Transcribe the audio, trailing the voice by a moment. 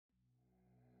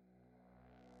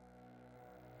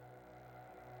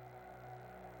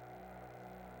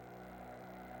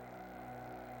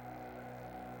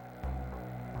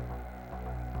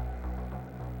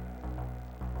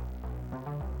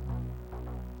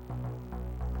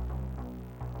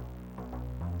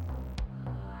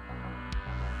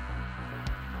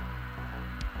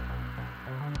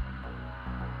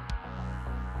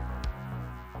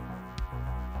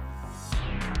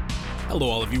Hello,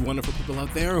 all of you wonderful people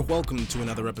out there. Welcome to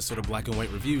another episode of Black and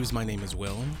White Reviews. My name is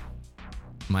Will.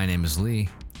 My name is Lee.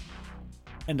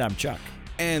 And I'm Chuck.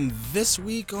 And this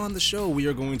week on the show, we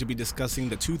are going to be discussing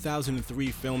the 2003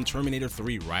 film Terminator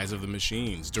 3: Rise of the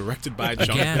Machines, directed by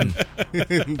Jonathan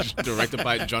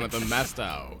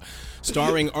Mastow,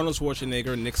 starring Arnold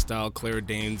Schwarzenegger, Nick Stahl, Claire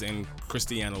Danes, and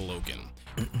Christiana Logan.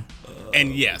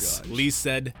 And yes, Lee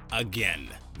said again.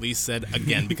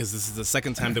 Because this is the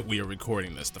second time that we are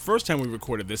recording this. The first time we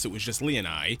recorded this, it was just Lee and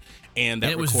I, and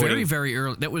it was very, very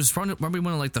early. That was probably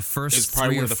one of like the first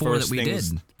three or four that we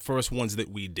did. First ones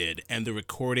that we did, and the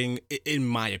recording, in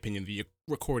my opinion, the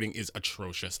recording is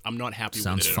atrocious. I'm not happy with it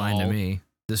at all. Sounds fine to me.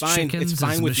 There's chickens, it's fine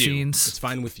there's with machines. you. It's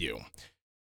fine with you.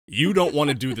 You don't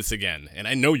want to do this again, and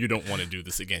I know you don't want to do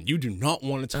this again. You do not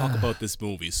want to talk about this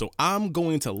movie, so I'm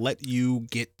going to let you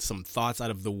get some thoughts out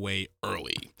of the way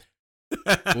early.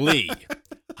 Lee,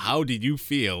 how did you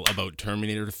feel about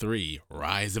Terminator 3: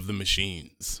 Rise of the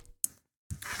Machines?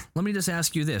 Let me just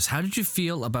ask you this. How did you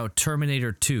feel about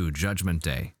Terminator 2: Judgment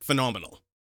Day? Phenomenal.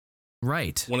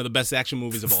 Right. One of the best action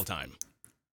movies of all time.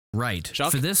 Right.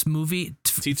 Chuck? For this movie,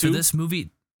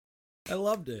 I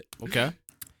loved it. Okay.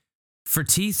 For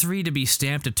T3 to be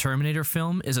stamped a Terminator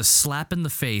film is a slap in the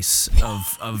face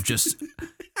of just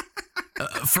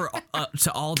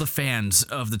to all the fans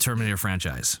of the Terminator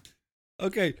franchise.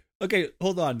 Okay,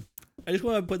 hold on. I just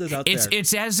want to put this out there.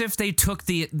 It's as if they took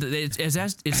it's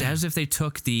as if they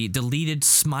took the deleted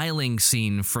smiling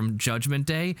scene from Judgment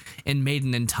Day and made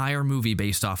an entire movie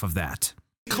based off of that.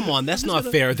 Come on, that's not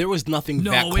fair. There was nothing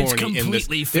that corny it's completely in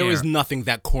this. fair. There was nothing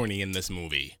that corny in this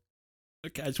movie.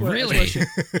 Okay,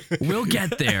 We'll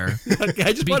get there. Okay,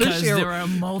 I just want to because share. there are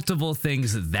multiple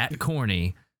things that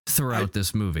corny throughout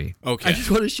this movie. Okay. I just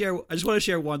want to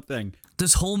share one thing.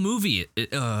 This whole movie.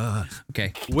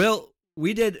 Okay. Will,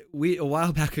 a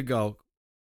while back ago,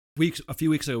 a few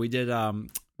weeks ago, we did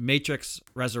Matrix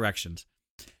Resurrections.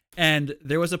 And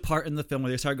there was a part in the film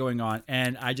where they started going on,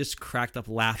 and I just cracked up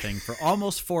laughing for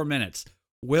almost 4 minutes.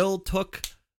 Will took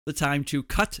the time to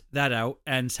cut that out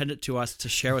and send it to us to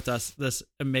share with us this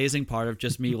amazing part of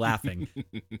just me laughing.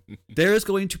 There is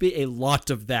going to be a lot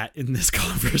of that in this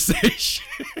conversation.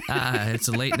 It's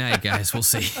a late night, guys. We'll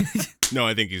see. No,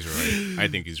 I think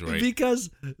he's right.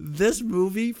 Because this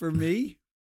movie, for me,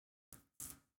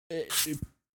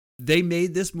 they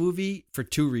made this movie for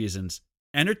two reasons: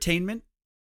 entertainment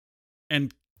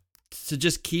and to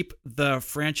just keep the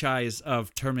franchise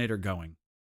of Terminator going.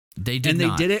 They did and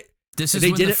not. They did it. This is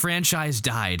when the franchise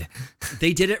died.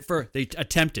 They did it they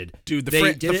attempted. Dude,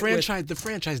 the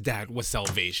franchise died was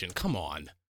Salvation. Come on.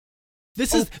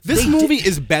 This movie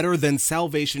is better than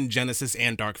Salvation, Genesis,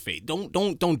 and Dark Fate. Don't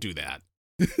do that.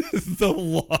 The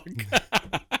walk.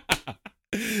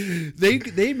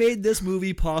 They made this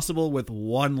movie possible with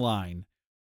one line.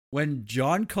 When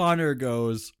John Connor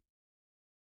goes,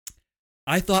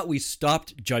 "I thought we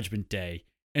stopped Judgment Day."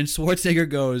 And Schwarzenegger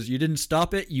goes, "You didn't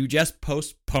stop it, you just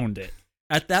postponed it."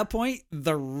 At that point,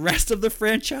 the rest of the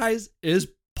franchise is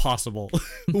possible.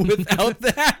 Without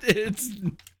that, it's...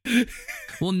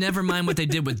 Well, never mind what they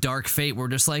did with Dark Fate. We're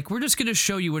just going to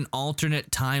show you an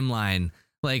alternate timeline.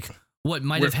 Like, what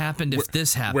might have happened if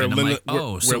this happened. Where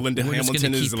Linda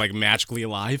Hamilton is like magically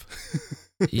alive.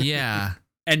 Yeah.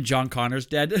 And John Connor's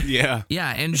dead. Yeah.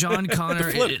 Yeah, and John Connor,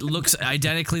 it looks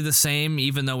identically the same,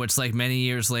 even though it's like many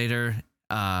years later.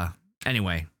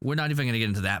 Anyway, we're not even going to get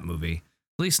into that movie.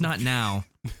 At least not now.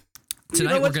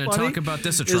 Tonight we're going to talk about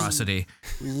this atrocity.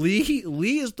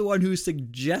 Lee is the one who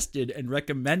suggested and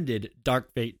recommended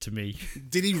Dark Fate to me.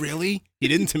 Did he really? He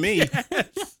didn't to me. Yes.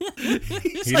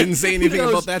 He didn't say anything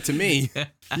about that to me.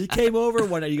 He came over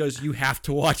one night. He goes, "You have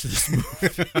to watch this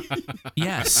movie."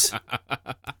 Yes.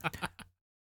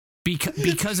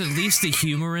 Because at least the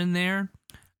humor in there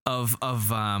of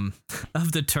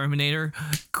the Terminator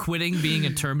quitting being a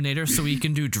Terminator so he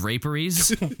can do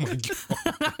draperies. Oh my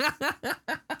God.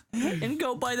 And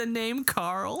go by the name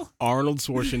Carl. Arnold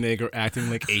Schwarzenegger acting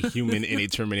like a human in a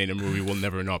Terminator movie will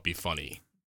never not be funny.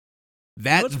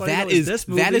 That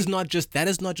is not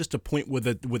just a point where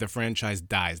the franchise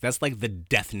dies. That's like the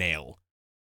death nail.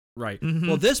 Right. Mm-hmm.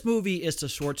 Well, this movie is to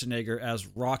Schwarzenegger as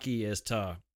Rocky is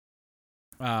to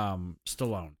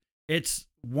Stallone. It's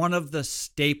one of the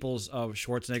staples of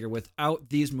Schwarzenegger. Without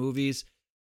these movies,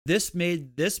 this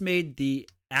made the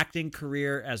acting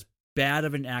career, as bad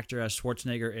of an actor as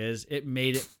Schwarzenegger is, it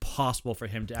made it possible for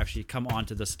him to actually come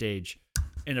onto the stage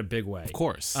in a big way. Of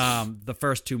course. The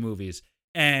first two movies.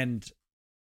 And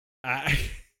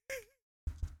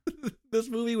this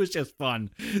movie was just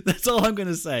fun. That's all I'm going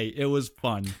to say. It was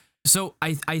fun. So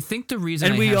I think the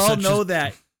reason and we all know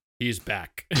that he's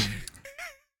back.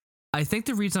 I think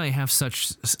the reason I have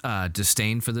such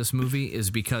disdain for this movie is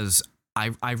because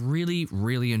I really,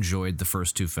 really enjoyed the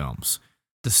first two films.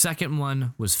 The second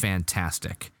one was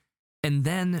fantastic. And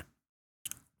then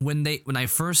when I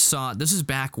first saw, this is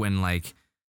back when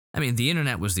the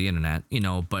internet was the internet,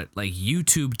 but like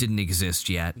YouTube didn't exist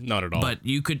yet. Not at all. But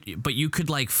you could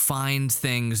like find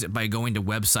things by going to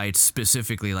websites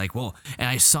specifically and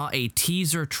I saw a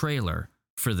teaser trailer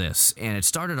for this, and it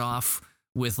started off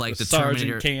with like the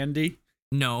Terminator. Sergeant Candy?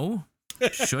 No.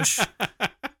 Shush.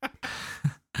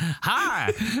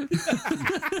 Hi.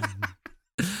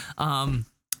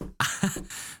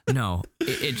 No.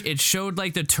 It showed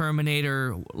like the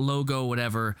Terminator logo,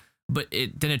 whatever, but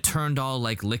then it turned all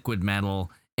like liquid metal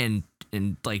and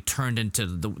like turned into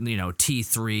the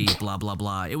T3 blah blah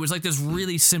blah. It was like this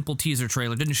really simple teaser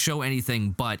trailer. It didn't show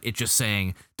anything, but it just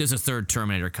saying there's a third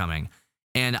Terminator coming.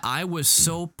 And I was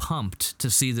so pumped to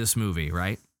see this movie,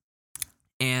 right?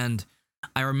 And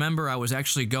I remember I was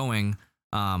actually going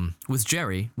with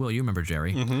Jerry. Will, you remember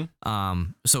Jerry? Mm-hmm.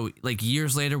 So like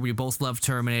years later, we both loved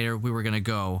Terminator. We were gonna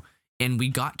go, and we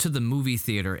got to the movie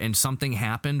theater, and something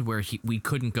happened where we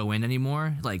couldn't go in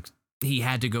anymore. Like he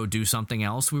had to go do something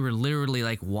else. We were literally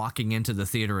like walking into the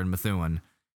theater in Methuen,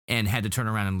 and had to turn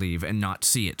around and leave and not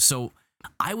see it. So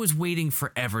I was waiting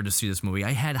forever to see this movie.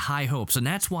 I had high hopes, and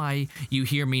that's why you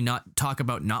hear me not talk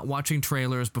about not watching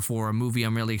trailers before a movie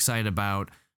I'm really excited about,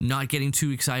 not getting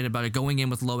too excited about it, going in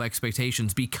with low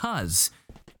expectations,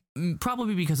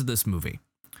 probably because of this movie.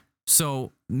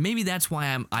 So maybe that's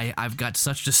why I've got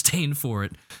such disdain for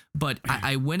it. But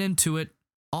I went into it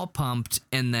all pumped,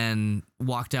 and then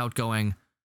walked out going,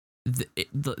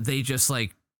 they just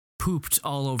like pooped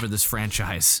all over this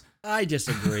franchise. I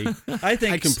disagree.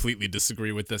 I completely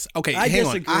disagree with this. Okay, I hang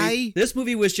disagree. on. This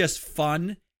movie was just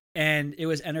fun, and it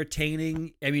was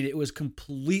entertaining. I mean, it was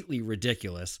completely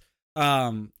ridiculous.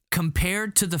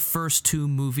 Compared to the first two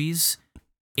movies,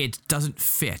 it doesn't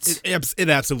fit. It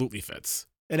absolutely fits.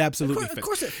 It absolutely fits. Of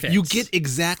course it fits. You get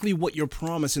exactly what you're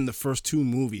promised in the first two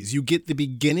movies. You get the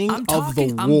beginning of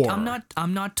the war.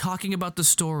 I'm not talking about the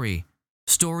story.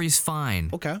 Story's fine.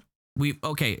 Okay.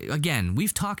 Again,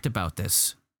 we've talked about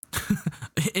this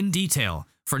in detail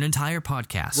for an entire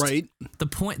podcast. Right.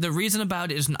 The reason about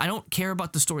it is I don't care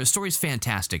about the story. The story's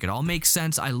fantastic. It all makes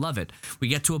sense. I love it. We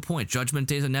get to a point. Judgment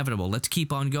Day is inevitable. Let's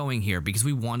keep on going here because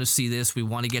we want to see this. We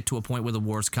want to get to a point where the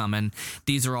war's coming.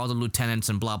 These are all the lieutenants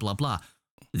and blah, blah, blah.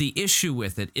 The issue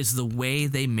with it is the way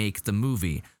they make the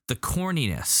movie, the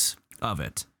corniness of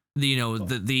it.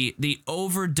 The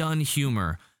overdone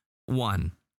humor,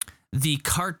 one. The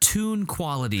cartoon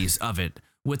qualities of it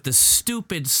with the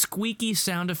stupid squeaky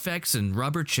sound effects and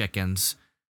rubber chickens.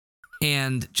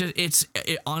 And just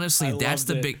honestly, that's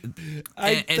the big.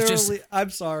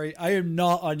 I'm sorry, I am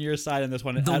not on your side on this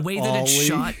one. The way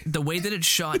that it's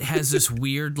shot has this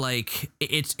weird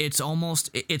it's almost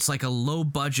like a low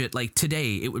budget. Like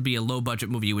today, it would be a low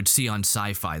budget movie you would see on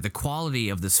Sci-Fi. The quality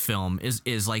of this film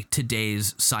is like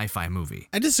today's Sci-Fi movie.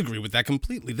 I disagree with that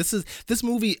completely. This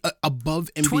movie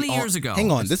above and 20 beyond. years ago. Hang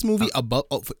on, this movie above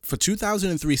for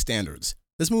 2003 standards.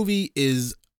 This movie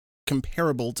is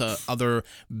comparable to other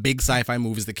big sci-fi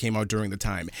movies that came out during the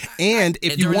time. And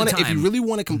if you really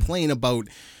want to complain about,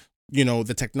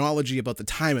 the technology, about the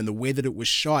time and the way that it was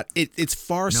shot, it's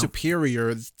far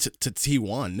superior to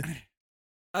T1.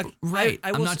 Right.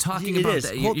 I'm not talking about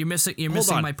that. You're missing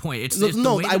my point.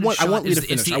 I want me to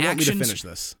finish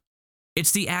this.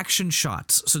 It's the action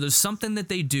shots. So there's something that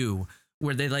they do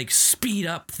where they like speed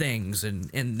up things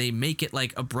and they make it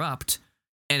like abrupt,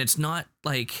 and it's not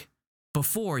like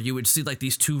before you would see like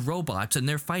these two robots and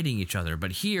they're fighting each other.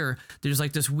 But here there's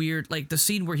like this weird, like the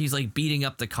scene where he's like beating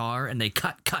up the car and they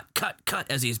cut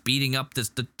as he's beating up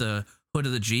the hood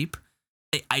of the Jeep.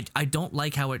 I don't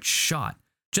like how it's shot.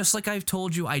 Just like I've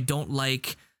told you, I don't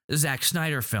like Zack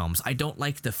Snyder films. I don't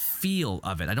like the feel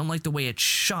of it. I don't like the way it's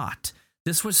shot.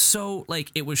 This was so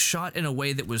like, it was shot in a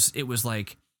way that it was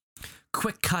like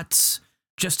quick cuts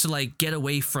just to like get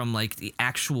away from like the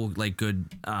actual like good,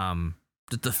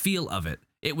 the feel of it.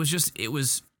 It was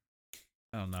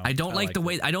I don't know. I don't like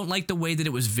the way that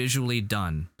it was visually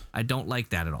done. I don't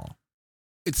like that at all.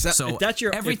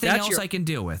 Everything else I can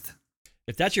deal with.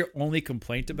 If that's your only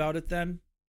complaint about it, then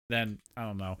I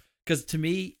don't know. Because to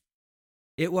me,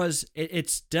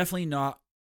 it's definitely not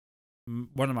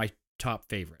one of my top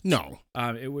favorites. No.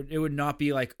 It would not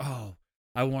be like, oh,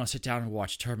 I want to sit down and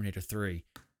watch Terminator 3.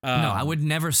 No, I would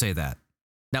never say that.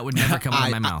 That would never come out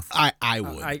of my mouth. I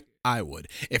would. I would.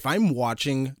 If I'm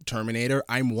watching Terminator,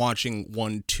 I'm watching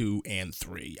 1, 2, and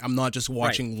 3. I'm not just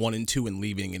watching 1 and 2 and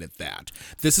leaving it at that.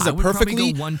 This is I would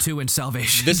probably go 1, 2, and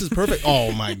Salvation. This is perfect.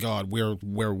 Oh my God,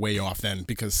 we're way off then,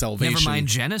 because Salvation. Never mind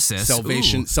Genesis.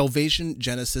 Salvation,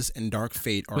 Genesis, and Dark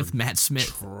Fate are with Matt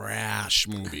Smith. Trash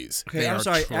movies. Okay, I'm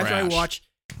sorry.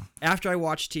 After I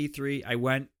watched T3, I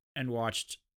went and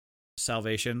watched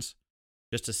Salvations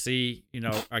just to see,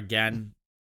 again.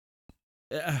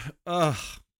 I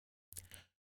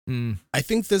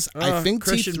think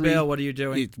Christian T3, Bale, what are you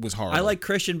doing? It was horrible. I like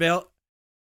Christian Bale.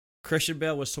 Christian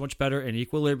Bale was so much better in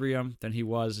Equilibrium than he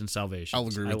was in Salvation. I'll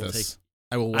agree with this.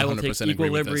 I will 100% agree with this.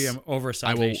 Equilibrium over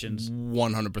Salvations. I will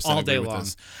 100% all day agree with long.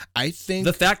 this. I think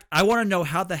the fact I want to know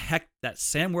how the heck that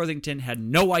Sam Worthington had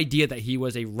no idea that he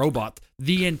was a robot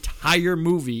the entire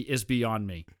movie is beyond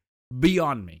me.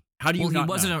 Beyond me. How do you not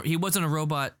know? He wasn't a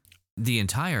robot the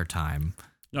entire time.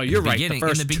 No, you're right. The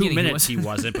first 2 minutes he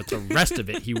wasn't, but the rest of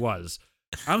it he was.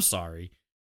 I'm sorry.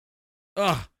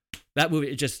 Ugh, that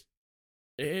movie.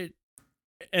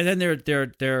 And then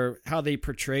they're how they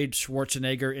portrayed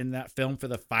Schwarzenegger in that film for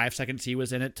the 5 seconds he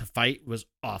was in it to fight was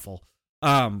awful.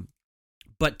 But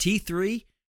T3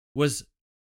 was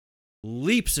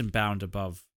leaps and bounds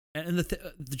above, and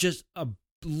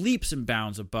leaps and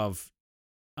bounds above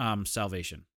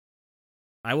Salvation.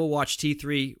 I will watch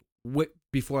T3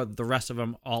 before the rest of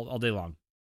them all day long.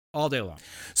 All day long.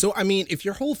 So, I mean, if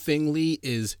your whole thing, Lee,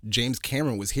 is James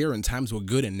Cameron was here and times were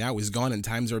good and now he's gone and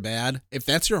times are bad, if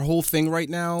that's your whole thing right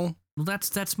now... Well,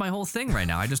 that's my whole thing right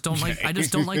now. I just don't like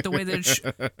the way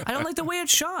that I don't like the way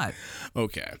it's shot.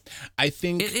 Okay. I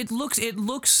think it looks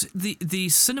the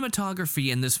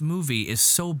cinematography in this movie is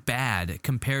so bad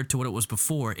compared to what it was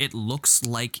before. It looks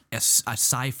like a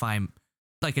sci-fi,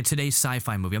 like a today's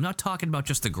sci-fi movie. I'm not talking about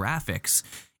just the graphics.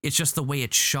 It's just the way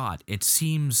it's shot. It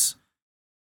seems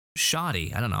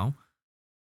shoddy. I don't know.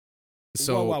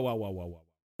 So whoa.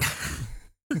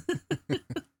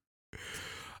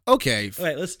 Okay. All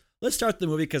right, let's start the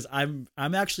movie because I'm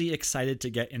actually excited to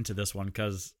get into this one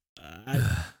because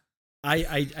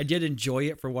I did enjoy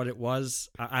it for what it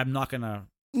was. I'm not gonna.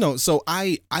 No, so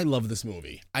I love this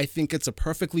movie. I think it's a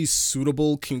perfectly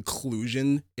suitable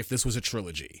conclusion if this was a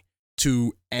trilogy.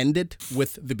 To end it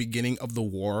with the beginning of the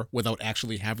war without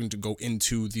actually having to go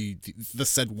into the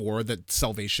said war that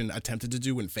Salvation attempted to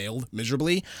do and failed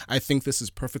miserably, I think this is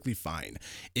perfectly fine.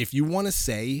 If you want to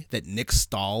say that Nick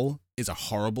Stahl is a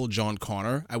horrible John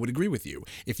Connor, I would agree with you.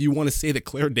 If you want to say that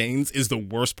Claire Danes is the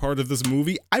worst part of this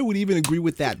movie, I would even agree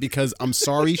with that because I'm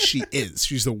sorry, she is.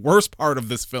 She's the worst part of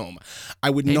this film. I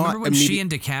would not. Remember when she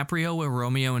and DiCaprio were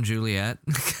Romeo and Juliet?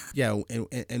 Yeah,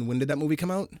 and when did that movie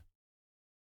come out?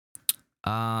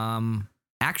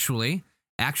 Actually,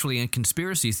 in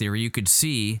Conspiracy Theory, you could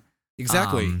see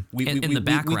exactly in the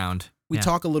background. We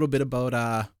talk a little bit about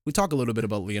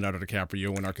Leonardo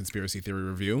DiCaprio in our Conspiracy Theory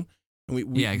review. And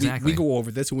we go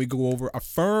over this and we go over a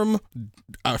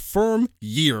firm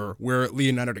year where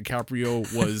Leonardo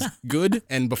DiCaprio was good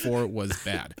and before it was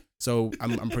bad. So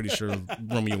I'm pretty sure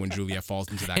Romeo and Juliet falls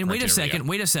into that. And criteria.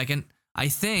 Wait a second.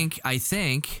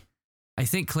 I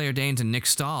think Claire Danes and Nick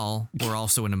Stahl were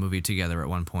also in a movie together at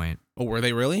one point. Oh, were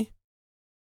they really?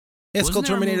 Yeah, it's called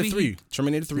Terminator 3.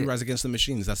 Terminator 3 Yeah. Rise Against the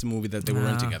Machines. That's the movie that they were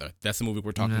in together. That's the movie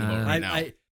we're talking about right now.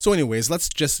 I, So anyways, let's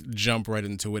just jump right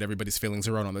into it. Everybody's feelings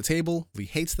are out on the table. Lee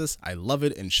hates this. I love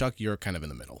it. And Chuck, you're kind of in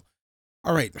the middle.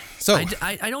 All right. So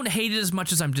I don't hate it as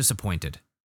much as I'm disappointed.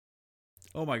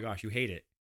 Oh my gosh, you hate it.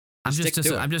 I'm just Stick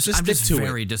to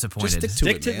very it. disappointed. Just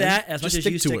stick to it, man. That as Just much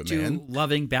as you stick to stick it, to man.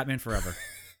 loving Batman Forever.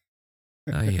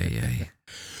 Yeah.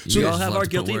 We all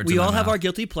have our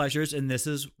guilty pleasures, and this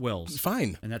is Will's.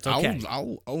 Fine. And that's okay.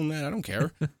 I'll own that. I don't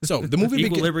care. So the movie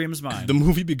Equilibrium's mine. The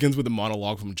movie begins with a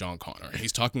monologue from John Connor.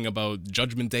 He's talking about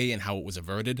Judgment Day and how it was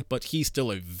averted, but he's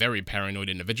still a very paranoid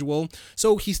individual,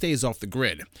 so he stays off the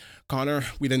grid. Connor,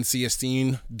 we then see a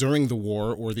scene during the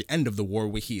war or the end of the war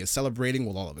where he is celebrating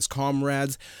with all of his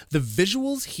comrades. The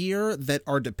visuals here that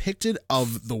are depicted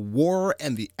of the war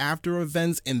and the after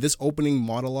events in this opening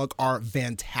monologue are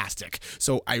fantastic.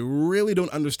 So I really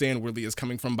don't understand where Lee is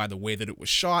coming from by the way that it was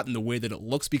shot and the way that it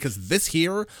looks, because this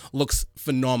here looks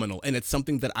phenomenal, and it's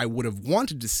something that I would have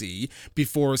wanted to see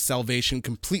before Salvation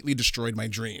completely destroyed my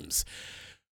dreams.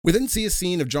 We then see a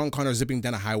scene of John Connor zipping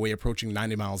down a highway approaching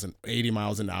 90 miles and 80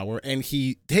 miles an hour, and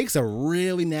he takes a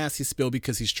really nasty spill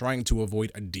because he's trying to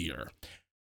avoid a deer.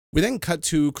 We then cut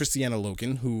to Christiana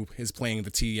Loken, who is playing the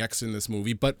TX in this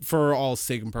movie, but for all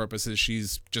sake and purposes,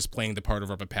 she's just playing the part of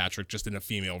Robert Patrick, just in a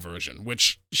female version,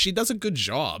 which she does a good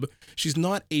job. She's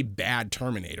not a bad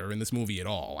Terminator in this movie at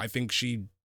all. I think she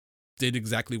did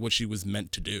exactly what she was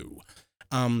meant to do.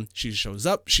 She shows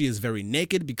up. She is very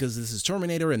naked because this is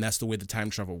Terminator, and that's the way the time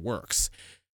travel works.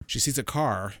 She sees a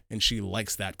car, and she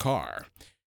likes that car.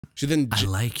 She then I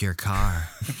like your car.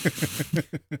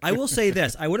 I will say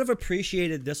this. I would have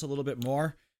appreciated this a little bit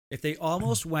more if they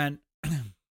almost went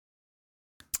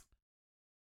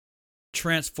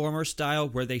Transformer style,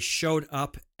 where they showed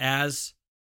up as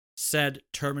said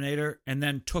Terminator and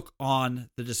then took on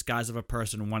the disguise of a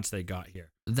person once they got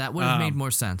here. That would have made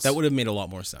more sense. That would have made a lot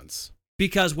more sense.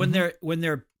 Because when they're in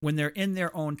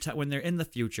their own when they're in the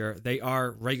future, they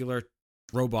are regular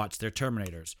robots. They're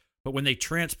Terminators. But when they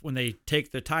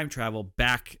take the time travel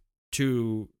back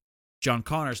to John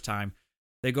Connor's time,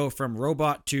 they go from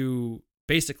robot to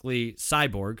basically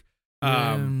cyborg,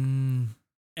 and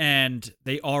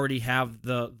they already have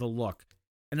the look.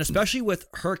 And especially with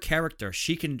her character,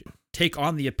 she can take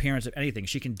on the appearance of anything.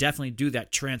 She can definitely do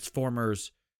that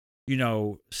Transformers,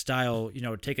 style.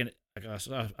 Take an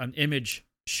image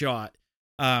shot,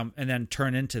 and then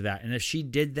turn into that. And if she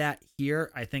did that here,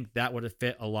 I think that would have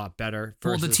fit a lot better.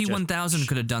 Well, the T-1000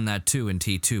 could have done that too in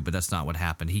T2, but that's not what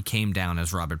happened. He came down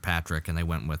as Robert Patrick, and they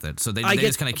went with it. So they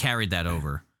just kind of carried that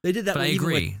over. They did that. But I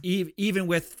agree. Even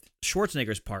with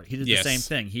Schwarzenegger's part, he did the same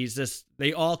thing.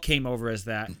 They all came over as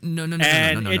that. No.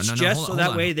 And it's just so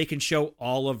that way they can show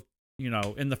all of,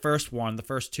 in the first one, the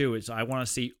first two, I want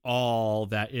to see all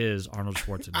that is Arnold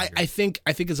Schwarzenegger. I think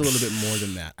it's a little bit more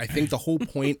than that. I think the whole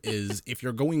point is, if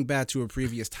you're going back to a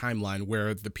previous timeline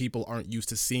where the people aren't used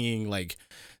to seeing like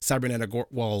cybernetic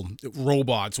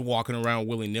robots walking around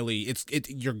willy-nilly,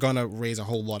 you're gonna raise a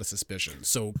whole lot of suspicion.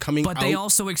 So they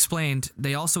also explained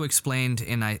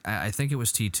in I think it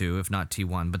was T2, if not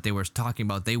T1, but they were talking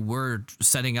about they were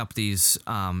setting up these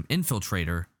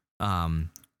infiltrator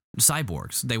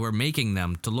cyborgs. They were making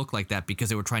them to look like that because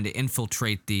they were trying to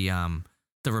infiltrate the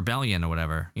rebellion or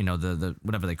whatever, the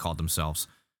whatever they called themselves.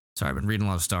 Sorry, I've been reading a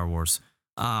lot of Star Wars.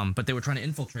 But they were trying to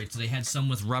infiltrate, so they had some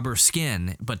with rubber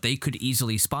skin, but they could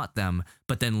easily spot them.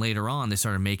 But then later on, they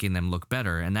started making them look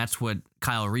better, and that's what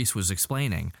Kyle Reese was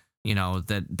explaining.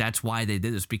 That's why they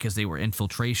did this, because they were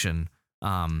infiltration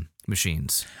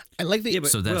machines. I like the. Yeah,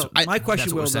 but, so that's my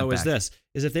question, Will, though, is this: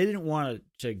 is if they didn't want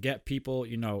to get people,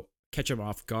 catch them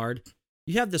off guard,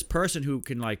 you have this person who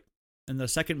can, like, in the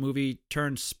second movie,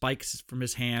 turn spikes from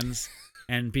his hands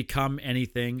and become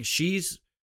anything. She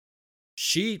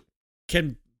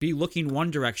can be looking one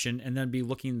direction and then be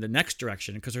looking the next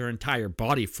direction because her entire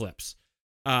body flips.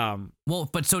 Well,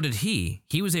 but so did he.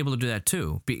 He was able to do that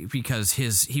too because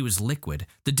he was liquid.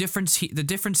 The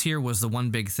difference here was the one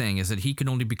big thing is that he could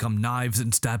only become knives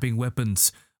and stabbing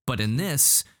weapons. But in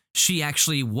this, she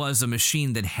actually was a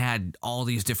machine that had all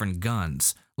these different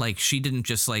guns. Like, she didn't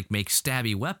just like make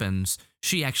stabby weapons.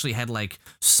 She actually had like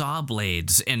saw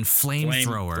blades and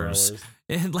flamethrowers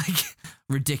and like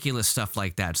ridiculous stuff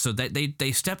like that. So that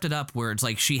they stepped it up where it's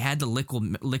like she had the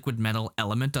liquid metal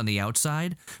element on the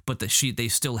outside, but they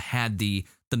still had the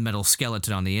metal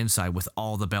skeleton on the inside with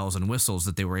all the bells and whistles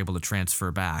that they were able to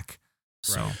transfer back.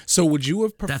 So would you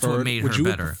have preferred? That's what made her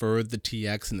better. Have preferred the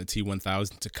TX and the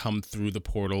T-1000 to come through the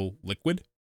portal liquid?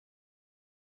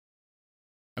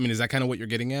 I mean, is that kind of what you're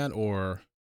getting at, or?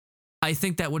 I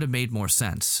think that would have made more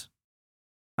sense.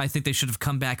 I think they should have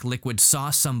come back liquid,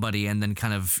 saw somebody, and then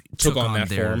kind of took on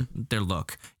their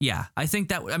look. Yeah, I think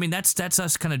that. I mean, that's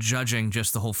us kind of judging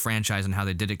just the whole franchise and how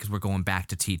they did it because we're going back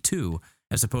to T2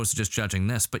 as opposed to just judging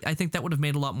this. But I think that would have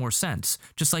made a lot more sense.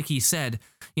 Just like he said,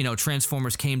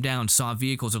 Transformers came down, saw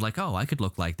vehicles, are like, oh, I could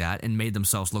look like that, and made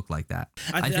themselves look like that.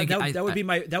 I think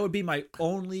that would be my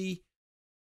only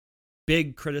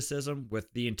big criticism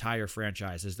with the entire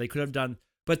franchise is they could have done.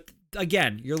 But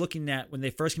again, you're looking at when they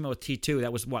first came out with T2,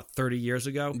 that was 30 years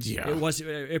ago. Yeah,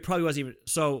 it probably wasn't even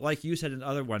so. Like you said in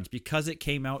other ones, because it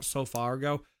came out so far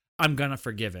ago, I'm gonna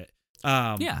forgive it.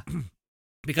 Yeah.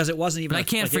 Because it wasn't even. But I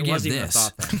can't forgive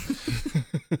this.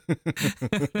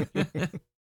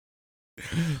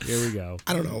 Here we go.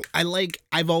 I don't know.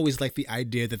 I've always liked the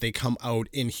idea that they come out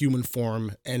in human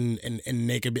form and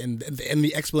naked, and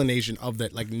the explanation of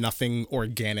that, like nothing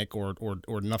organic or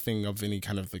nothing of any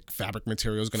kind of like fabric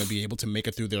material is going to be able to make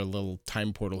it through their little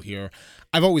time portal here.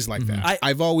 I've always liked that.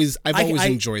 I've always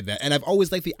enjoyed that, and I've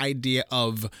always liked the idea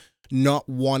of not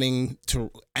wanting to,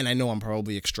 and I know I'm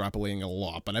probably extrapolating a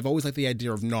lot, but I've always liked the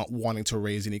idea of not wanting to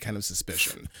raise any kind of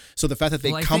suspicion. So the fact that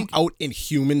they come out in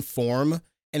human form,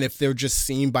 and if they're just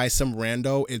seen by some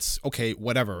rando, it's okay,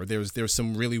 whatever. There's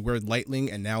some really weird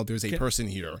lightning, and now there's a person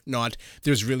here. Not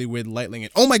there's really weird lightning,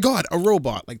 and oh my god, a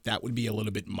robot. Like, that would be a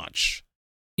little bit much.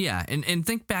 Yeah, and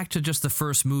think back to just the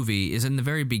first movie. Is in the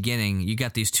very beginning, you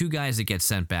got these two guys that get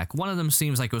sent back. One of them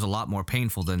seems like it was a lot more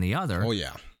painful than the other. Oh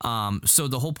yeah. So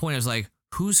the whole point is like,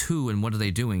 who's who and what are they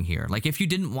doing here? Like, if you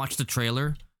didn't watch the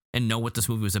trailer and know what this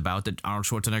movie was about, that Arnold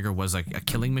Schwarzenegger was like a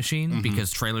killing machine, because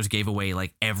trailers gave away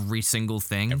like every single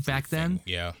thing back then.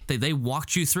 Yeah. They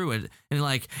walked you through it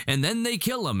and then they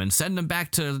kill him and send him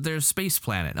back to their space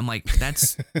planet. I'm like,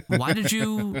 that's, why did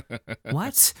you,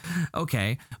 what?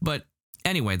 Okay. But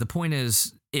anyway, the point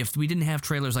is, if we didn't have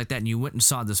trailers like that and you went and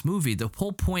saw this movie, the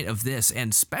whole point of this,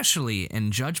 and especially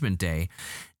in Judgment Day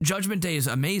is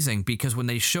amazing, because when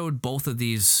they showed both of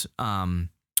these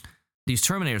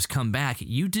Terminators come back,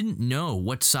 you didn't know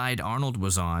what side Arnold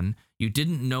was on. You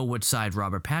didn't know what side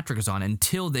Robert Patrick is on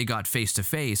until they got face to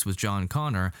face with John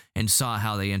Connor and saw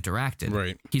how they interacted.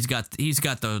 Right. He's got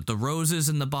the roses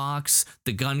in the box.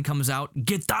 The gun comes out.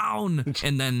 Get down.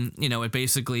 And then, it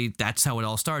basically, that's how it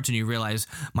all starts. And you realize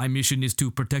my mission is to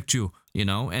protect you.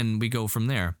 And we go from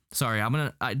there. Sorry,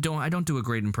 I don't do a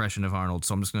great impression of Arnold,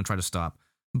 so I'm just gonna try to stop.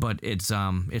 But it's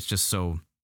just so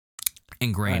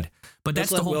ingrained. Right. But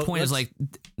that's the whole point, is like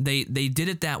they did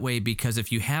it that way because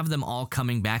if you have them all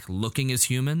coming back looking as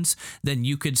humans, then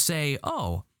you could say,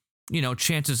 oh,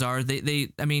 chances are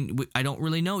I don't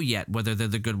really know yet whether they're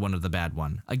the good one or the bad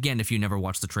one. Again, if you never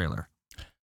watched the trailer.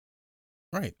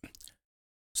 Right.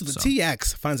 So the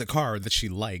TX finds a car that she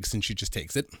likes and she just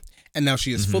takes it. And now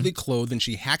she is fully clothed and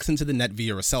she hacks into the net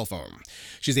via a cell phone.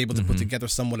 She's able to put together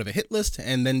somewhat of a hit list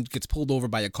and then gets pulled over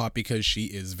by a cop because she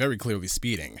is very clearly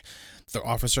speeding. The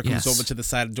officer comes over to the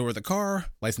side door of the car,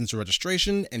 license and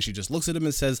registration, and she just looks at him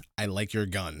and says, "I like your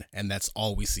gun." And that's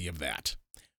all we see of that.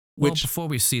 Well, before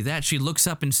we see that, she looks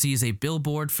up and sees a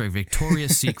billboard for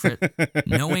Victoria's Secret,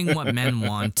 knowing what men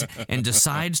want, and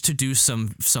decides to do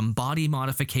some body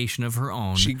modification of her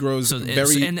own. She grows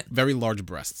very large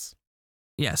breasts.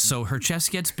 Yes, so her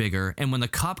chest gets bigger, and when the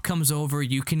cop comes over,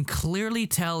 you can clearly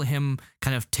tell him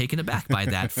kind of taken aback by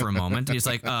that for a moment. He's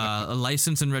like, a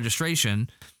license and registration.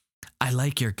 I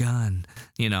like your gun,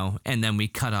 and then we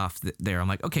cut off there. I'm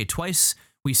like, okay, twice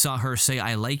we saw her say,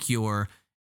 I like your,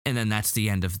 and then that's the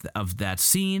end of that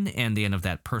scene and the end of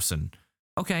that person.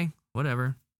 Okay,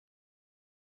 whatever.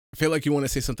 I feel like you want to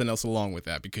say something else along with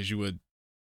that, because you would.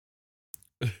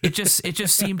 It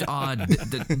just seemed odd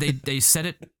that they said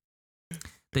it.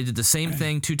 They did the same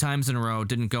thing 2 times in a row,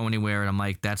 didn't go anywhere, and I'm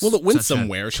like, that's well, it went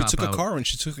somewhere. She took a car and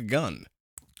she took a gun.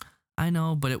 I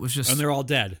know, but it was just... And they're all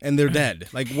dead. And they're dead.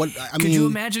 Like, what? Could you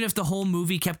imagine if the whole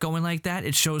movie kept going like that?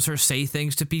 It shows her say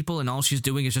things to people, and all she's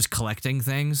doing is just collecting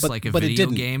things, like a video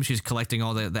game. She's collecting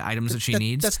all the items that she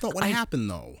needs. That's not what happened,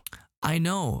 though. I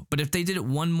know, but if they did it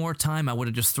one more time, I would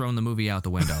have just thrown the movie out the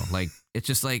window. Like, it's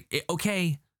just like,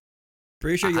 okay...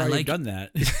 Pretty sure you already done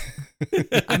that.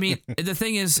 I mean, the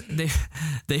thing is,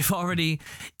 they've already.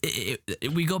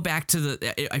 We go back to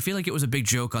the. I feel like it was a big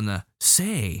joke on the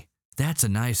say that's a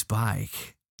nice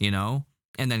bike, and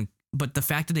then, but the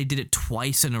fact that they did it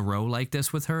twice in a row like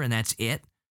this with her and that's it,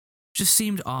 just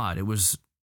seemed odd. It was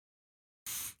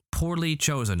poorly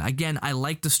chosen. Again, I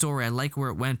like the story, I like where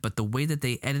it went, but the way that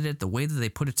they edited it, the way that they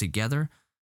put it together,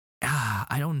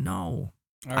 I don't know.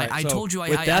 Right, I told you I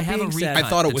have a recut. I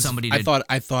thought it was.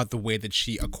 I thought the way that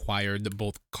she acquired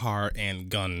both car and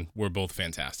gun were both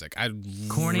fantastic. I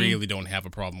really don't have a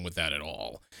problem with that at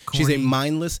all. Corny. She's a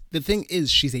mindless. The thing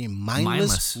is, she's a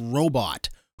mindless robot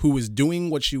who is doing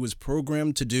what she was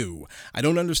programmed to do. I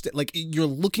don't understand. Like, you're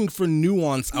looking for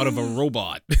nuance out of a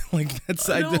robot. Like, that's.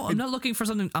 No, I'm not looking for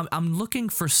something. I'm looking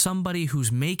for somebody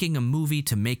who's making a movie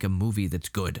to make a movie that's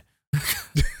good.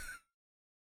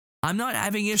 I'm not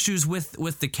having issues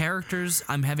with the characters.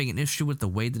 I'm having an issue with the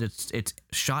way that it's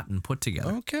shot and put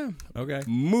together. Okay.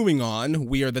 Moving on,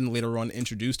 we are then later on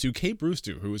introduced to Kate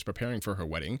Brewster, who is preparing for her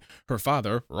wedding. Her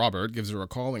father, Robert, gives her a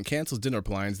call and cancels dinner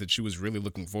plans that she was really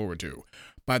looking forward to.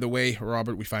 By the way,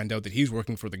 Robert, we find out that he's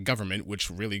working for the government, which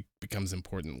really becomes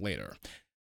important later.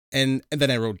 And then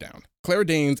I wrote down, Claire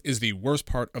Danes is the worst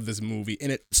part of this movie,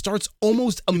 and it starts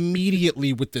almost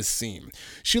immediately with this scene.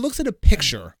 She looks at a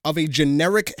picture of a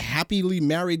generic, happily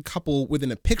married couple within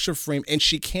a picture frame, and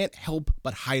she can't help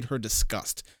but hide her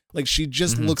disgust. Like, she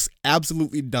just looks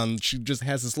absolutely done. She just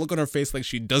has this look on her face like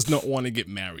she does not want to get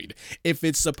married. If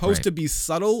it's supposed to be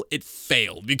subtle, it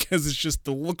failed, because it's just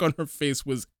the look on her face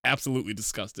was absolutely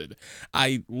disgusted.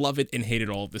 I love it and hate it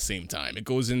all at the same time. It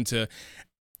goes into...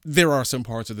 There are some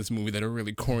parts of this movie that are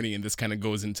really corny, and this kind of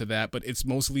goes into that, but it's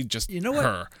mostly just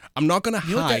her. I'm not going to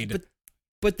hide.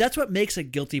 But that's what makes a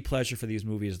guilty pleasure for these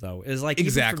movies, though, is like,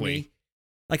 exactly. Even for me,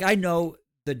 like, I know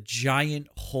the giant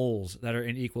holes that are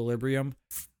in Equilibrium,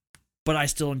 but I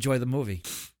still enjoy the movie.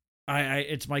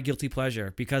 It's my guilty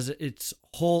pleasure because it's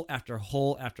hole after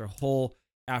hole after hole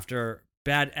after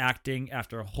bad acting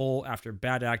after hole after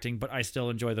bad acting, but I still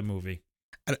enjoy the movie.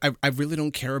 I really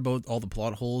don't care about all the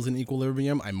plot holes in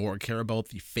Equilibrium. I more care about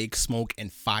the fake smoke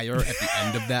and fire at the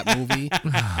end of that movie.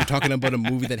 You're talking about a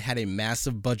movie that had a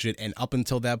massive budget and up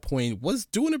until that point was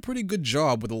doing a pretty good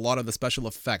job with a lot of the special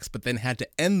effects, but then had to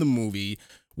end the movie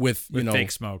with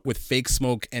fake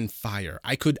smoke and fire.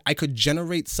 I could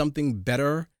generate something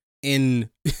better in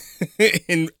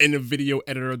in a video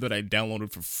editor that I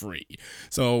downloaded for free.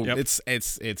 So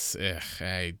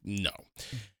no.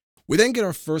 We then get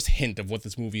our first hint of what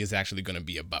this movie is actually going to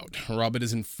be about. Robert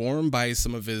is informed by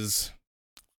some of his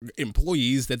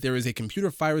employees that there is a computer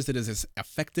virus that is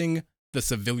affecting the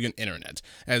civilian internet,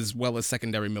 as well as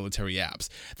secondary military apps.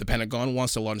 The Pentagon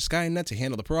wants to launch Skynet to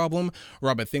handle the problem.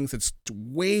 Robert thinks it's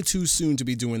way too soon to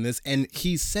be doing this, and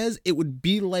he says it would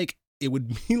be like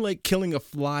killing a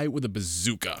fly with a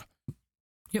bazooka.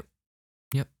 Yep.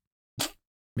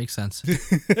 Makes sense.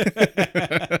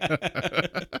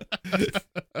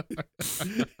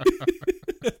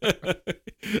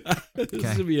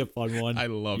 This would be a fun one. I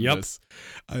love this.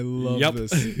 I love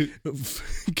this.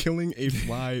 Killing a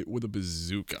fly with a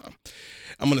bazooka.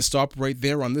 I'm going to stop right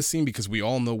there on this scene because we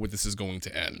all know where this is going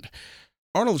to end.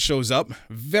 Arnold shows up,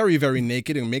 very, very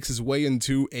naked, and makes his way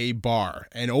into a bar.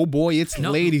 And oh boy, it's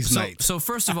ladies' night. So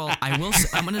first of all, I'm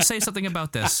going to say something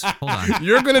about this. Hold on.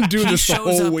 You're going to do this the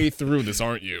whole way through this,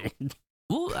 aren't you?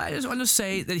 Well, I just want to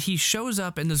say that he shows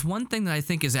up, and there's one thing that I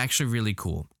think is actually really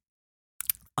cool.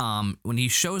 When he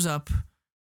shows up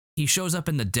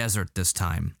in the desert this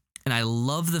time. And I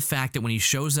love the fact that when he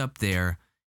shows up there,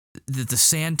 that the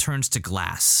sand turns to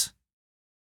glass.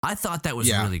 I thought that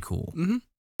was really cool. Mm-hmm.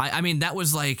 I mean, that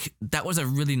was a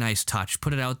really nice touch.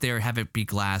 Put it out there, have it be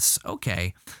glass.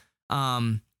 Okay.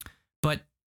 But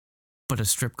a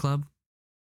strip club?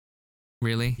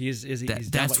 Really?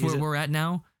 That's where we're at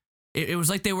now? It was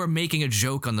like they were making a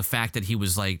joke on the fact that he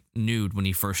was like nude when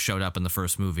he first showed up in the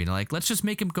first movie. And like, let's just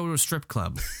make him go to a strip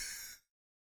club.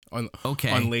 on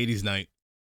ladies' night.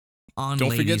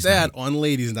 Don't forget that, on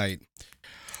ladies' night.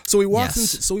 So he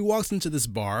walks into this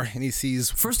bar and he sees.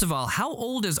 First of all, how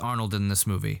old is Arnold in this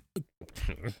movie?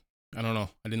 I don't know.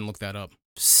 I didn't look that up.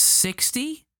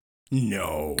 60?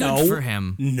 No. Good for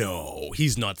him. No,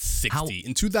 he's not 60.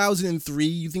 In 2003,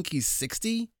 you think he's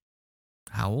 60?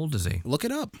 How old is he? Look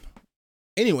it up.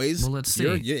 Anyways, well, let's see.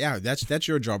 That's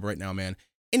your job right now, man.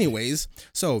 Anyways,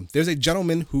 so there's a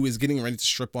gentleman who is getting ready to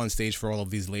strip on stage for all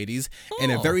of these ladies,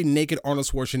 and a very naked Arnold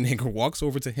Schwarzenegger walks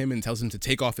over to him and tells him to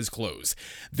take off his clothes.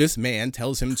 This man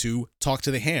tells him to talk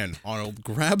to the hand. Arnold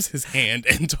grabs his hand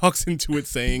and talks into it,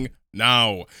 saying,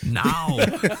 "Now."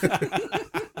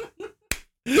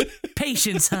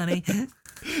 Patience, honey.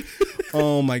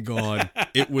 Oh my God.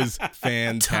 It was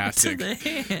fantastic. Talk to the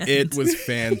hand. It was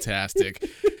fantastic.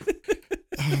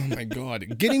 Oh my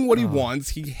God. Getting what he wants,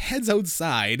 he heads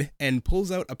outside and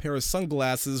pulls out a pair of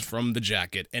sunglasses from the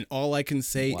jacket. And all I can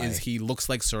say is he looks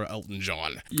like Sir Elton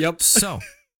John. Yep. So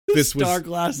this was star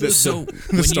glasses.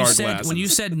 When you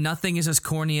said nothing is as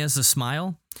corny as the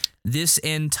smile, this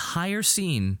entire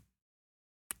scene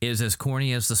is as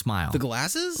corny as the smile. The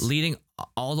glasses? Leading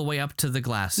all the way up to the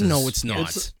glasses. No, it's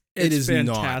not. It is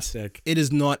fantastic. Not. It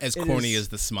is not as corny as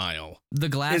the smile. The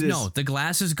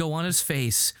glasses go on his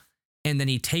face, and then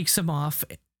he takes them off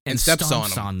and steps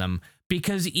stomps on them.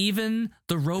 Because even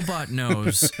the robot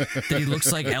knows that he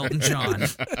looks like Elton John.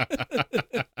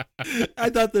 I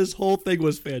thought this whole thing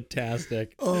was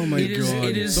fantastic. Oh my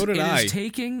God. So did I. It is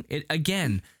taking it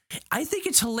again. I think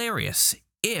it's hilarious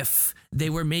if they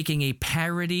were making a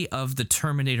parody of the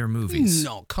Terminator movies.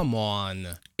 No, come on.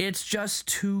 It's just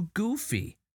too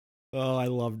goofy. Oh, I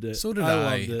loved it. So did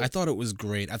I. I thought it was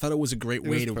great. I thought it was a great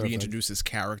way to reintroduce his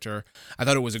character. I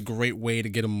thought it was a great way to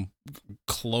get him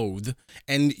clothed.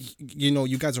 And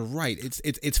you guys are right.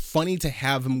 It's funny to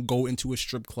have him go into a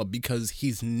strip club because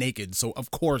he's naked. So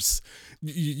of course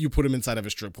you put him inside of a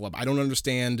strip club. I don't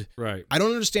understand. Right. I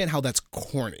don't understand how that's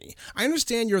corny. I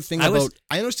understand your thing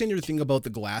about the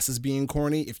glasses being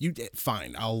corny. If you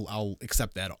fine, I'll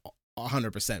accept that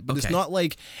 100%, but okay.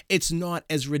 It's not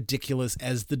as ridiculous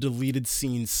as the deleted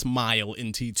scene smile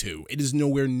in T2. It is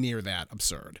nowhere near that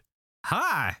absurd.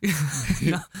 Hi.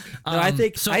 I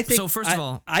think first of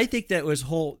all, I think that was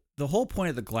the whole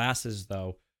point of the glasses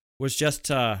though was just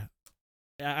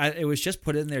it was just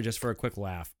put in there just for a quick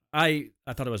laugh. I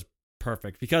thought it was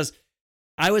perfect because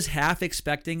I was half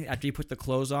expecting after he put the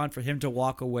clothes on for him to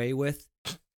walk away with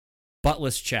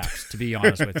buttless chaps, to be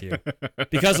honest with you,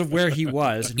 because of where he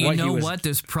was. And what?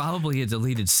 There's probably a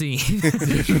deleted scene.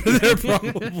 There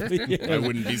probably is. I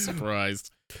wouldn't be surprised.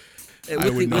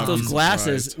 With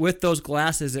those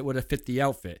glasses, it would have fit the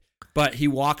outfit. But he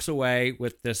walks away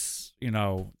with this,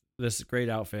 this great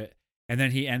outfit, And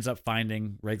then he ends up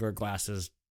finding regular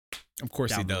glasses. Of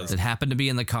course he does. That happened to be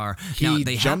in the car. Now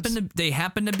they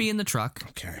happen to be in the truck.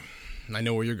 Okay, I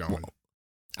know where you're going.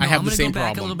 I have the same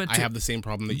problem. I have the same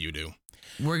problem that you do.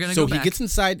 We're gonna go back.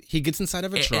 So he gets inside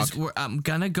of a truck. I'm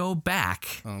gonna go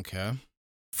back. Okay.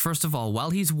 First of all,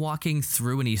 while he's walking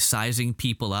through and he's sizing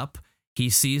people up, he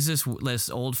sees this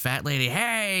old fat lady.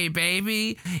 Hey,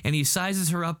 baby, and he sizes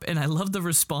her up. And I love the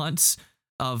response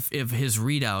of his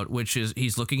readout, which is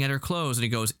he's looking at her clothes and he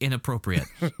goes, inappropriate.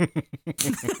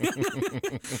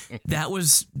 That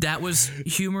was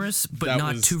humorous, but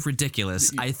not too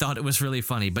ridiculous. I thought it was really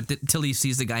funny, but till he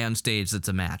sees the guy on stage, that's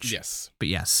a match. Yes. But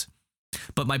yes.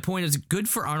 But my point is, good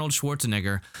for Arnold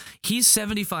Schwarzenegger. He's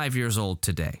 75 years old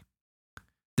today.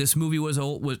 This movie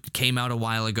came out a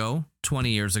while ago, 20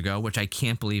 years ago, which I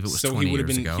can't believe it was 20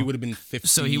 years ago. He would have been 50.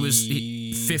 So he was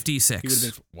 56. He would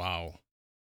have been, wow.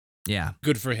 Yeah.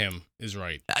 Good for him is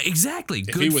right. Exactly. If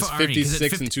good he was for Arnie,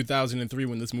 56 in 2003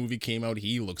 when this movie came out,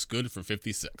 he looks good for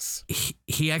 56.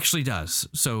 He actually does.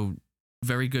 So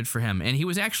very good for him. And he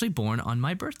was actually born on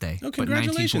my birthday. Oh,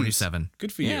 congratulations. 1947.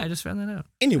 Good for you. Yeah, I just found that out.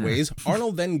 Anyways,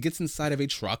 Arnold then gets inside of a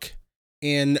truck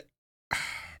and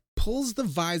pulls the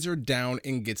visor down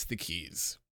and gets the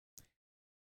keys.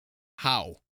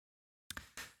 How?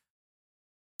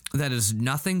 That is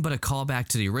nothing but a callback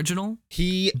to the original.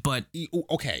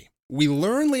 Okay. We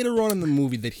learn later on in the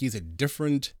movie that he's a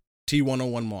different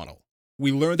T-101 model.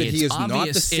 We learn that he is not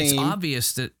the same. It's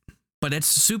obvious that, but it's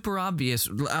super obvious.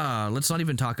 Let's not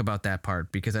even talk about that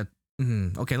part because that.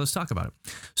 Okay, let's talk about it.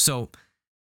 So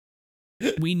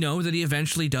we know that he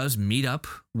eventually does meet up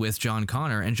with John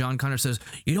Connor, and John Connor says,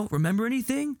 "You don't remember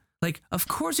anything?" Like, of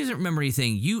course he doesn't remember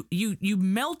anything. You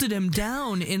melted him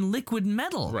down in liquid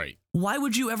metal. Right. Why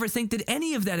would you ever think that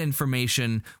any of that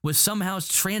information was somehow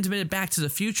transmitted back to the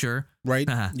future? Right.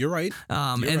 You're right.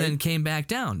 Then came back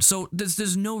down. So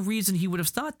there's no reason he would have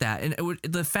thought that. And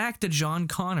the fact that John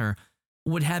Connor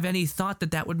would have any thought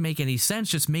that would make any sense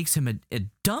just makes him a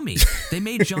dummy. They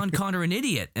made John Connor an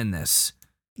idiot in this.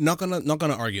 Not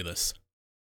gonna argue this.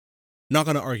 Not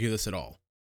gonna argue this at all.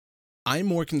 I'm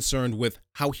more concerned with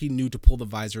how he knew to pull the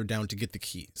visor down to get the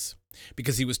keys.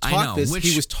 Because he was taught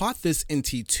he was taught this in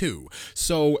T2.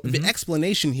 So the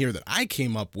explanation here that I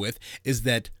came up with is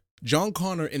that John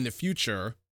Connor in the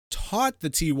future taught the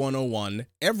T-101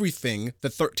 everything the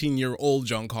 13-year-old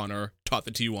John Connor taught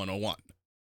the T-101.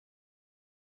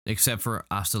 Except for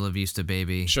Hasta La Vista,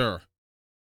 baby. Sure.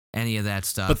 Any of that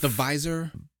stuff. But the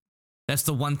visor? That's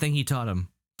the one thing he taught him.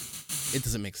 It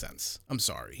doesn't make sense. I'm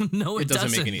sorry. No, it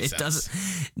doesn't make any sense.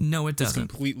 Doesn't. No, it doesn't.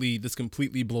 This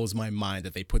completely blows my mind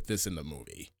that they put this in the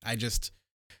movie. I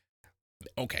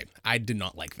did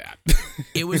not like that.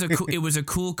 It was a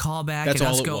cool callback. That's and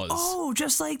all us it go, was. Oh,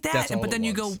 just like that. But then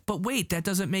you go, but wait, that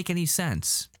doesn't make any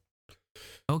sense.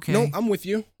 Okay. No, I'm with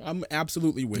you. I'm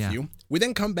absolutely with you. We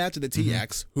then come back to the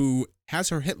TX, who has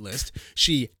her hit list.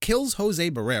 She kills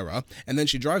Jose Barrera, and then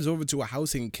she drives over to a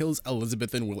house and kills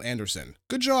Elizabeth and Will Anderson.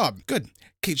 Good job. Good.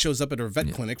 Kate shows up at her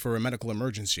vet clinic for a medical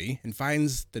emergency and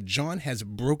finds that John has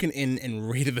broken in and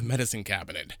raided the medicine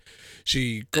cabinet.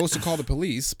 She goes to call the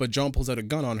police, but John pulls out a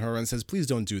gun on her and says, "Please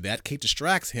don't do that." Kate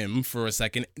distracts him for a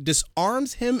second,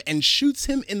 disarms him, and shoots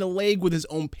him in the leg with his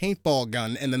own paintball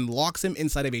gun, and then locks him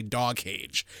inside of a dog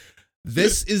cage.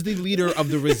 This is the leader of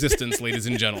the resistance, ladies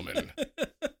and gentlemen.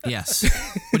 Yes,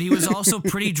 but he was also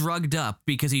pretty drugged up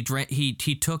because he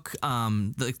took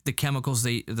the chemicals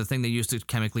the thing they used to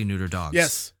chemically neuter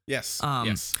dogs. Yes,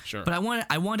 sure. But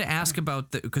I want to ask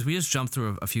about because we just jumped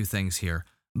through a few things here.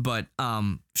 But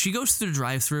she goes through the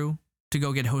drive-through to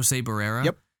go get Jose Barrera.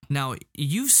 Yep. Now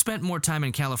you've spent more time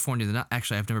in California than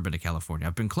actually. I've never been to California.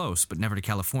 I've been close, but never to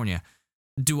California.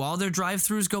 Do all their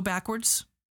drive-throughs go backwards?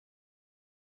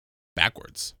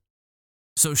 Backwards.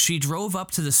 So she drove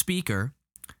up to the speaker,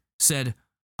 said,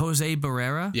 "Jose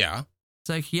Barrera?" Yeah. It's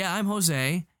like, "Yeah, I'm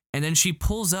Jose." And then she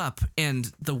pulls up,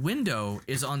 and the window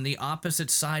is on the opposite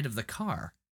side of the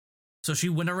car. So she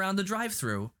went around the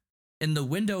drive-thru, and the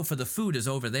window for the food is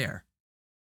over there,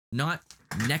 not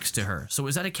next to her. So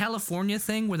is that a California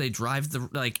thing where they drive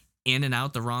in and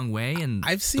out the wrong way, and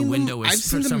I've seen the window them, is? I've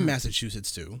seen them in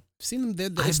Massachusetts too. I've seen them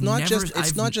there. It's not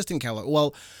just in California.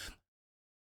 Well.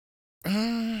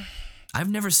 I've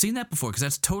never seen that before because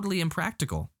that's totally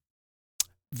impractical.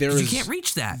 You can't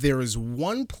reach that. There is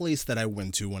one place that I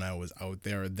went to when I was out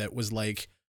there that was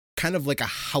kind of like a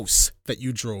house that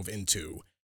you drove into,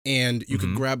 and you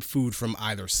could grab food from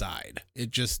either side. It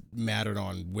just mattered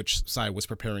on which side was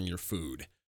preparing your food.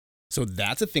 So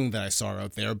that's a thing that I saw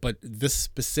out there, but this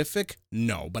specific,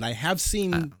 no. But I have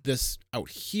seen this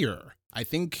out here. I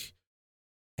think,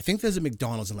 I think there's a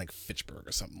McDonald's in like Fitchburg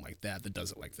or something like that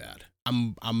does it like that.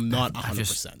 I'm not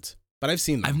 100%, but I've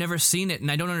seen them. I've never seen it,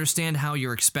 and I don't understand how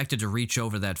you're expected to reach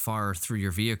over that far through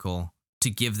your vehicle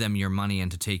to give them your money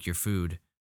and to take your food.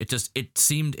 It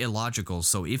seemed illogical.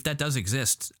 So if that does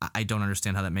exist, I don't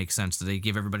understand how that makes sense. Do they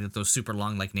give everybody those super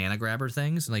long like Nana grabber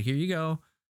things? Like, here you go.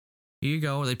 Here you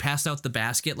go. Or they passed out the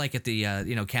basket like at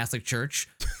the Catholic church.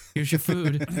 Here's your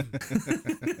food.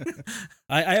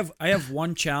 I have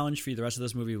one challenge for you the rest of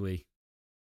this movie, Lee.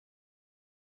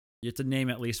 You have to name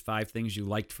at least 5 things you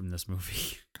liked from this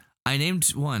movie. I named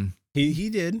one. He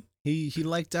did. He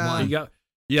liked one.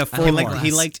 You have 4 more.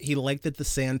 He liked that the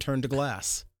sand turned to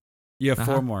glass. You have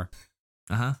 4 more.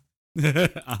 Uh-huh.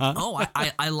 Oh,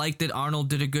 I like that Arnold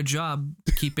did a good job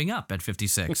keeping up at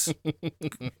 56.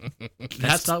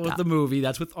 That's not with the movie.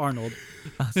 That's with Arnold.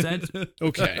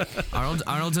 Okay.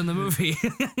 Arnold's in the movie.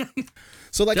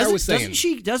 So like I was saying,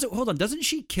 doesn't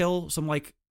she kill some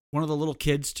like one of the little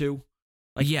kids too?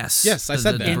 Like, yes, I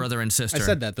said that. The brother and sister. I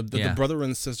said that. The brother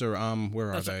and sister.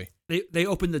 Where are they? They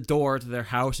open the door to their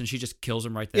house and she just kills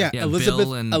them right there. Yeah,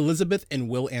 Elizabeth and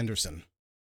Will Anderson.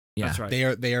 Yeah, that's right.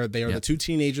 They are the 2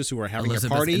 teenagers who are having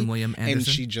Elizabeth a party, and William Anderson. And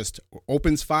she just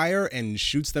opens fire and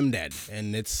shoots them dead,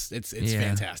 and it's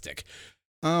fantastic.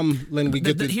 Len, we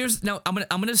get here's now. I'm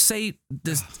gonna say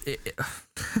this.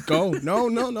 Go no.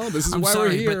 This is why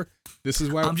we're here. This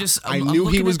is why I knew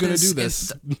he was gonna do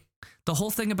this. The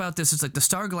whole thing about this is like the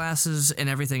star glasses and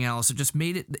everything else. It just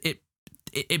made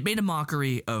it made a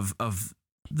mockery of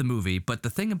the movie. But the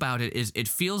thing about it is, it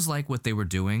feels like what they were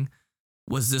doing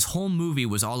was this whole movie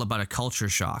was all about a culture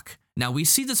shock. Now, we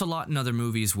see this a lot in other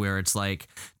movies where it's like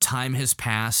time has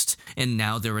passed and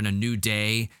now they're in a new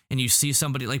day, and you see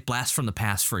somebody like Blast from the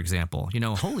Past, for example,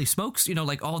 holy smokes,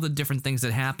 like all the different things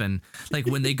that happen, like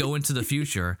when they go into the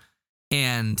future,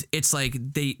 and it's like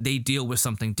they deal with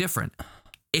something different.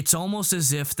 It's almost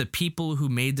as if the people who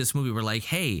made this movie were like,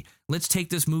 hey, let's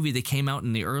take this movie that came out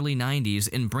in the early 90s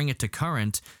and bring it to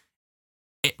current.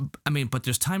 But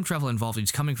there's time travel involved.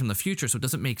 He's coming from the future, so it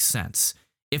doesn't make sense.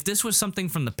 If this was something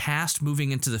from the past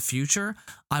moving into the future,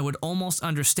 I would almost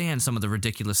understand some of the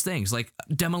ridiculous things. Like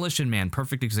Demolition Man,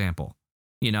 perfect example.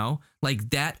 Like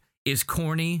that is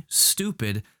corny,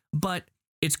 stupid, but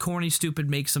it's corny, stupid,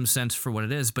 makes some sense for what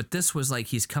it is. But this was like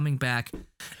he's coming back.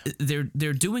 They're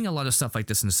doing a lot of stuff like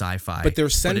this in sci-fi. But they're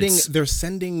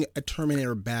sending a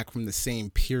Terminator back from the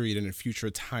same period in a future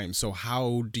time. So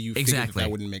how do you figure that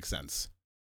wouldn't make sense?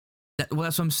 Well,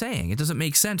 that's what I'm saying. It doesn't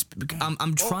make sense.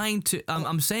 I'm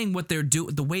saying what they're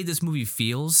doing. The way this movie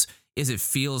feels is it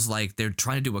feels like they're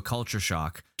trying to do a culture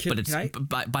shock,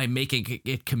 by making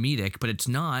it comedic, but it's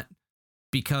not,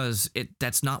 because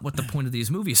that's not what the point of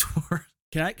these movies were.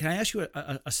 Can I ask you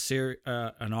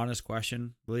an honest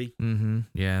question, Lee? Mm-hmm.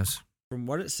 Yes. From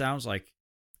what it sounds like,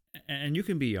 and you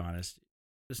can be honest,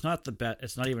 it's not the best.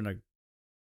 It's not even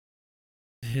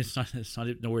It's not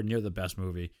nowhere near the best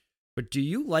movie. But do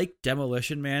you like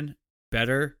Demolition Man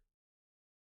better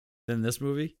than this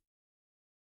movie?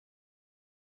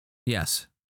 Yes.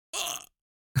 What?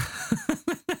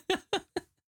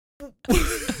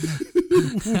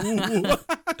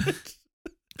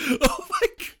 Oh my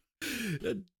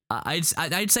God.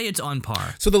 I'd say it's on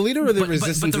par. So the leader of the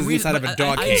resistance is inside of a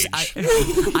dog cage.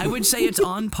 I would say it's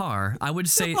on par. I would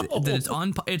say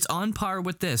that it's on par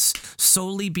with this,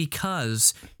 solely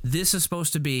because this is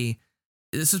supposed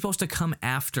to come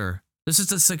after. This is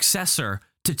the successor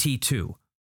to T2.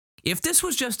 If this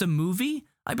was just a movie,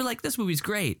 I'd be like, this movie's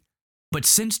great. But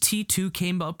since T2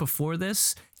 came out before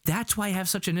this, that's why I have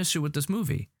such an issue with this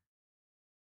movie.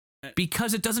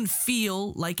 Because it doesn't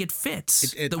feel like it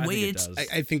fits.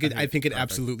 I think it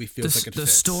absolutely feels like it fits. The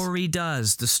story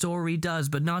does,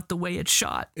 but not the way it's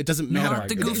shot. It doesn't matter. Not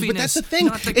the goofiness. But that's the thing.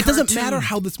 It doesn't matter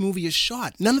how this movie is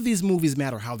shot. None of these movies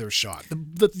matter how they're shot.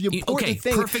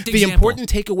 The important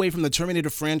takeaway from the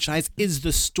Terminator franchise is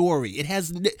the story. It has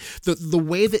the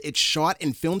way that it's shot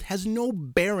and filmed has no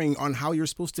bearing on how you're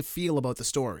supposed to feel about the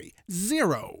story.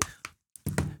 Zero.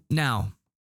 Now,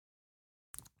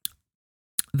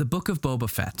 the Book of Boba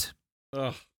Fett.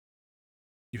 Ugh.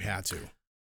 You had to.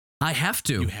 I have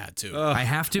to. You had to. I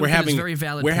have to. It's very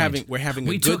valid. We're having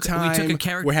a good time. We took a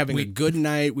character. We're having a good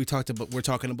night. We're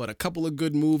talking about a couple of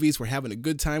good movies. We're having a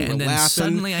good time. We're laughing.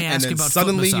 Suddenly I ask about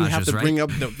suddenly foot massages, you have to right? bring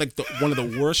up one of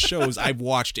the worst shows I've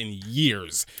watched in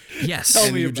years. Yes. Tell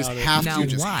me about it. You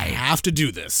just have to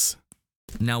do this.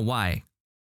 Now why?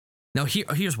 Now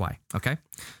here's why. Okay.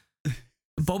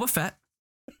 Boba Fett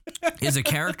is a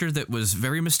character that was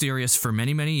very mysterious for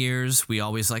many, many years. We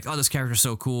always like, oh, this character's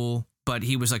so cool. but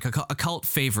he was like a cult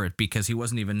favorite because he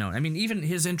wasn't even known. I mean, even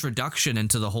his introduction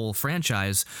into the whole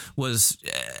franchise was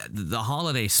the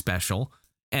holiday special.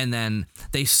 And then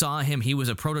they saw him. He was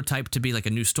a prototype to be like a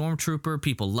new stormtrooper.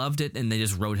 People loved it, and they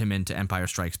just wrote him into Empire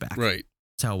Strikes Back. Right.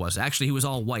 That's how it was. Actually, he was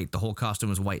all white. The whole costume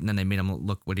was white, and then they made him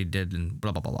look what he did and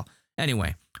blah, blah, blah, blah.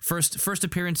 Anyway, first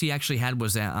appearance he actually had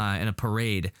was in a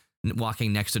parade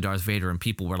walking next to Darth Vader, and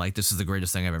people were like, this is the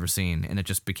greatest thing I've ever seen, and it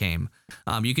just became.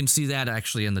 You can see that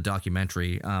actually in the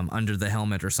documentary, Under the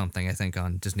Helmet or something, I think,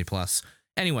 on Disney+.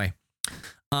 Anyway,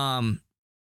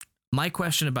 my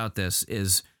question about this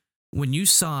is, when you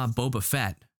saw Boba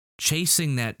Fett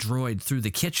chasing that droid through the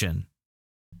kitchen,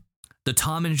 the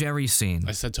Tom and Jerry scene.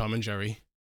 I said Tom and Jerry.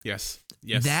 Yes.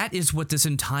 Yes. That is what this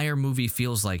entire movie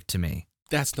feels like to me.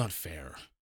 That's not fair.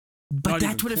 But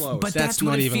that's what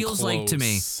it feels like to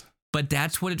me. But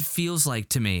that's what it feels like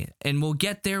to me. And we'll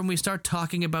get there when we start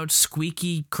talking about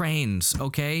squeaky cranes,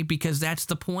 okay? Because that's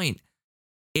the point.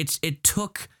 It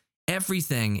took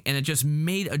everything and it just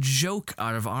made a joke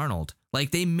out of Arnold.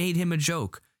 Like, they made him a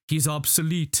joke. He's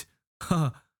obsolete.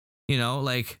 You know,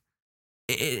 like,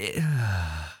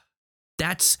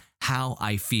 that's how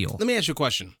I feel. Let me ask you a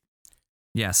question.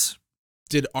 Yes.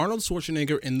 Did Arnold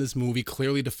Schwarzenegger in this movie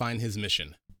clearly define his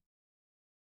mission?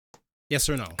 Yes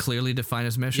or no? Clearly define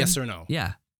his mission? Yes or no?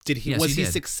 Yeah. Was he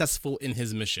successful in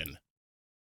his mission?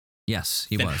 Yes,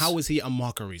 he was. Then how was he a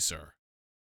mockery, sir?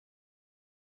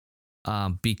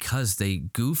 Because they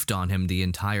goofed on him the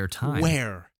entire time.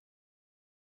 Where?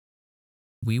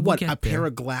 Pair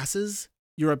of glasses?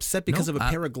 You're upset because of a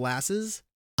pair of glasses?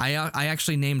 I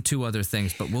actually named two other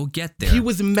things, but we'll get there. He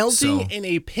was melting in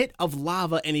a pit of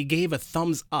lava and he gave a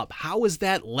thumbs up. How is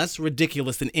that less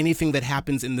ridiculous than anything that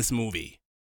happens in this movie?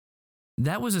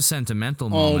 That was a sentimental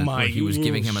moment where he was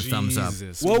giving him a thumbs up.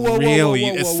 Whoa, really?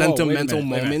 A sentimental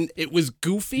moment? It was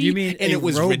goofy, you mean and it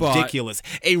was ridiculous.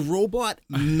 A robot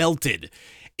melted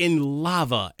in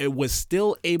lava. It was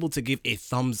still able to give a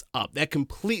thumbs up. That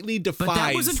completely defies... But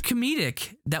that wasn't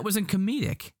comedic. That wasn't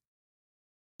comedic.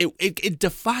 It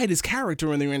defied his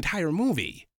character in the entire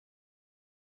movie.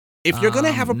 If you're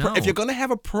gonna have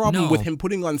a problem with him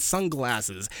putting on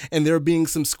sunglasses and there being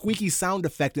some squeaky sound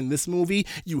effect in this movie,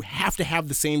 you have to have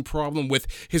the same problem with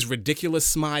his ridiculous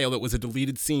smile that was a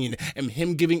deleted scene and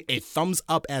him giving a thumbs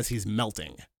up as he's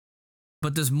melting.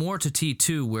 But there's more to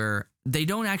T2 where they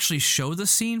don't actually show the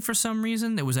scene for some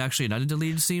reason. There was actually another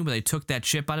deleted scene where they took that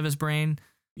chip out of his brain.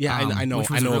 Yeah, I know. Which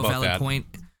was I know a real about valid that. point.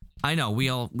 I know.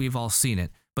 We've all seen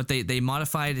it. But they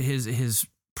modified his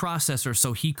processor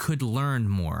so he could learn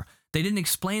more. They didn't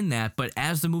explain that, but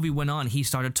as the movie went on, he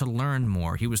started to learn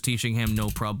more. He was teaching him no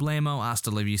problemo, hasta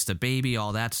la vista baby,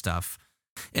 all that stuff.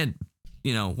 And,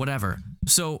 you know, whatever.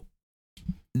 So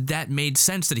that made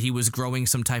sense that he was growing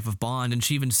some type of bond. And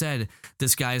she even said,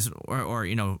 this guy's, or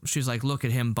you know, she's like, look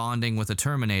at him bonding with a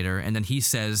Terminator. And then he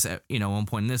says, you know, at one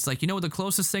point in this, like, you know, the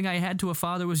closest thing I had to a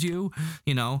father was you,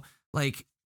 you know, like,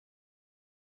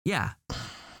 yeah.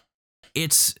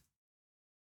 It's...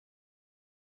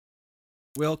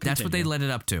 That's what they led it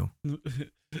up to.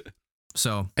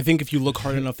 So I think if you look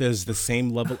hard enough, there's the same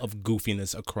level of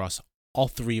goofiness across all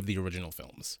three of the original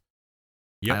films.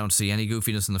 Yep. I don't see any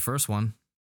goofiness in the first one.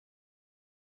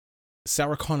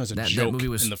 Sarah Connor's a joke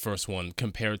in the first one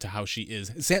compared to how she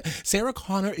is. Sarah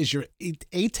Connor is your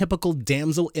atypical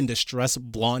damsel in distress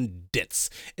blonde ditz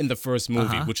in the first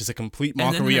movie, which is a complete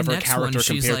mockery of her character compared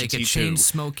to T2. She's like a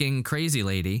chain-smoking crazy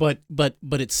lady. But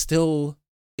it's still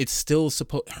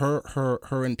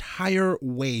her entire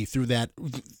way through that.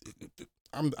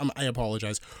 I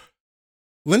apologize.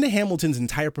 Linda Hamilton's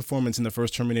entire performance in the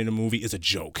first Terminator movie is a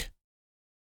joke.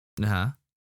 That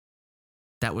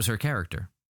was her character.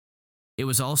 It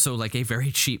was also like a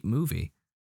very cheap movie.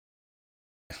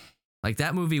 Like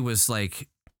that movie was like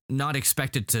not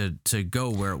expected to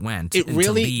go where it went. It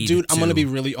really, dude, I'm going to be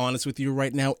really honest with you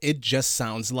right now. It just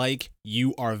sounds like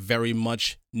you are very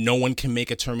much, no one can make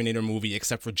a Terminator movie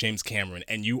except for James Cameron.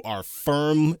 And you are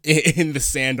firm in the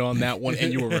sand on that one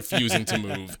and you are refusing to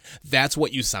move. That's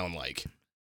what you sound like.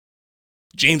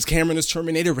 James Cameron is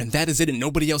Terminator and that is it and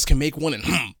nobody else can make one. And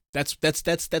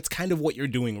that's kind of what you're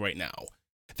doing right now.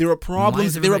 There are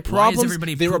problems. There are problems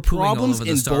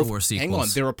in both. Hang on.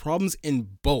 There are problems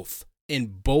in both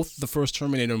the first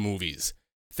Terminator movies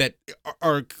that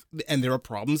are, and there are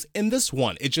problems in this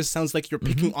one. It just sounds like you're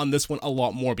picking on this one a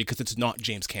lot more because it's not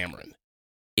James Cameron.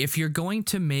 If you're going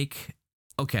to make,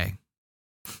 okay,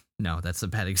 no, that's a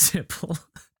bad example.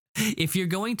 If you're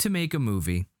going to make a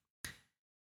movie,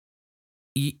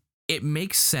 it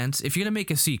makes sense. If you're going to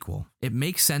make a sequel, it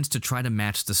makes sense to try to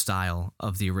match the style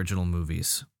of the original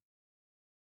movies.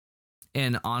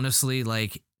 And honestly,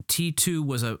 like T2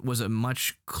 was a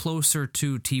much closer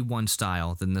to T1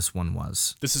 style than this one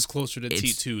was. This is closer to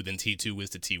T2 than T2 is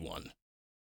to T1.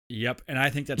 Yep, and I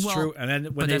think that's true. And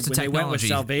then when they went with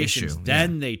Salvations, issue,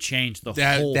 then they changed the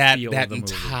whole feel of the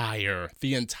movie.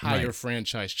 The entire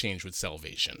franchise changed with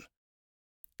Salvation.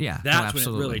 Yeah, that's when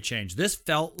it really changed. This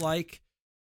felt like,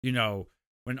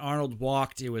 when Arnold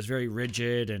walked, it was very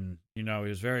rigid, and it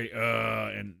was very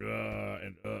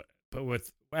but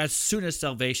as soon as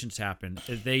Salvations happened,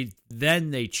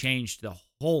 they changed the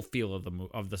whole feel of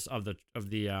the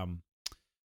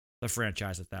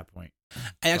franchise at that point.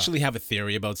 I actually have a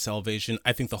theory about Salvation.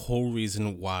 I think the whole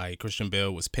reason why Christian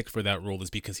Bale was picked for that role is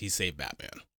because he saved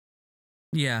Batman.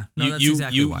 Yeah, no, that's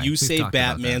exactly why. You saved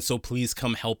Batman, so please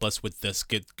come help us with this.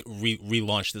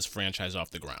 Relaunch this franchise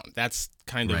off the ground. That's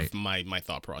kind of my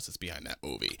thought process behind that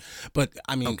movie. But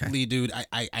I mean, Lee, dude,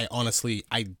 I honestly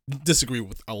disagree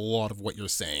with a lot of what you're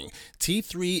saying.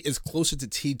 T3 is closer to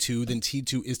T2 than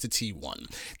T2 is to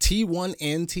T1. T1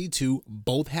 and T2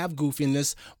 both have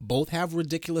goofiness, both have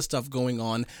ridiculous stuff going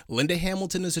on. Linda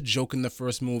Hamilton is a joke in the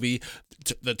first movie.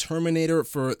 The Terminator,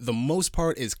 for the most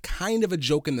part, is kind of a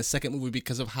joke in the second movie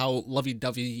because of how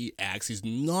lovey-dovey he acts. He's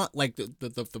not like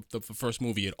the first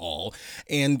movie at all.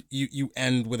 And you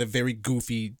end with a very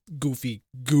goofy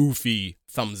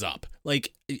thumbs up.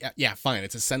 Like, yeah, fine,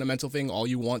 it's a sentimental thing, all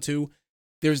you want to.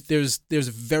 There's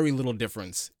very little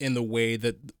difference in the way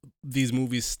that these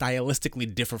movies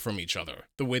stylistically differ from each other.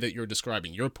 The way that you're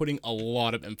describing, you're putting a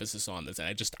lot of emphasis on this, and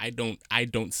I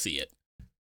don't see it.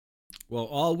 Well,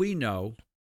 all we know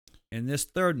in this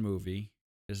third movie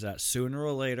is that sooner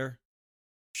or later,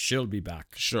 she'll be back.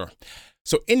 Sure.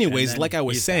 So anyways, like I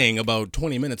was saying about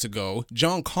 20 minutes ago,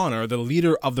 John Connor, the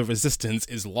leader of the Resistance,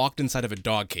 is locked inside of a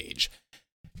dog cage.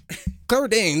 Claire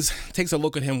Danes takes a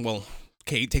look at him,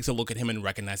 Kate takes a look at him and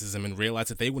recognizes him and realizes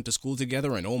that they went to school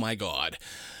together, and oh my god.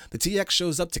 The TX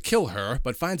shows up to kill her,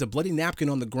 but finds a bloody napkin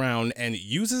on the ground and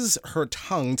uses her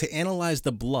tongue to analyze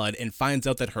the blood and finds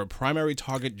out that her primary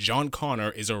target, John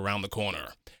Connor, is around the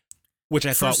corner. Which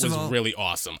I thought was really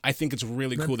awesome. I think it's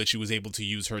really cool that she was able to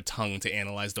use her tongue to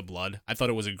analyze the blood. I thought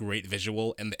it was a great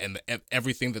visual, and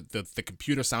everything that the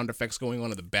computer sound effects going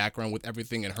on in the background with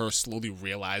everything, and her slowly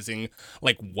realizing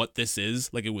like what this is.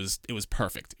 Like it was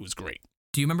perfect. It was great.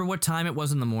 Do you remember what time it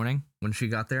was in the morning when she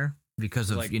got there? Because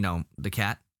of the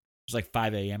cat. It was like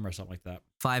 5 a.m. or something like that.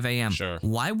 5 a.m. Sure.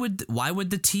 Why would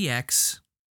the TX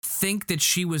think that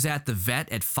she was at the vet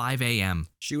at 5 a.m.?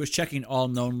 She was checking all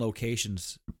known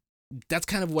locations. That's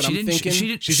kind of what I'm thinking.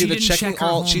 She's either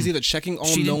checking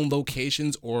all known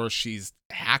locations, or she's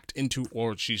hacked into,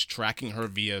 or she's tracking her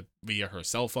via her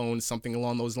cell phone, something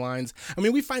along those lines. I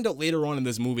mean, we find out later on in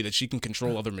this movie that she can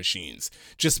control other machines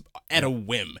just at a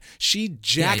whim. She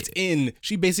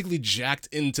basically jacked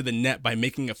into the net by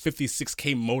making a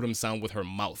 56K modem sound with her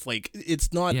mouth. Like,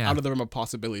 it's not out of the realm of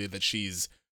possibility that she's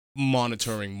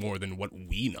monitoring more than what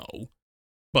we know.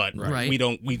 But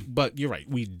but you're right,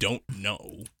 we don't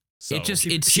know. So.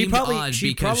 It seemed odd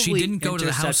because she didn't go to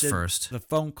the house first. The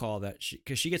phone call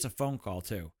because she gets a phone call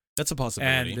too. That's a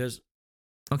possibility. And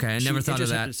I never thought of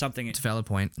that. It's a valid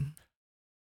point.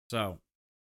 So,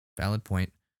 valid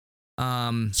point.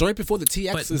 So right before the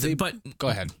TX but go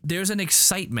ahead. There's an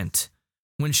excitement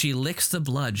when she licks the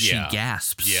blood. She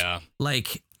gasps. Yeah,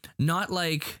 like not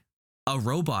like a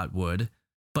robot would.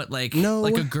 But like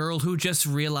a girl who just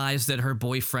realized that her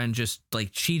boyfriend just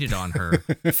like cheated on her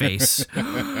face.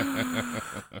 And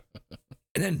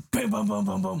then boom, boom, boom,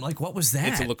 boom, boom. Like, what was that?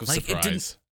 It's a look of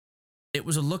surprise. It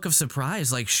was a look of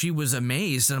surprise. Like, she was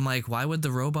amazed. And I'm like, why would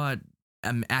the robot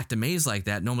act amazed like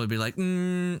that? Normally be like,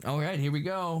 all right, here we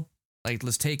go. Like,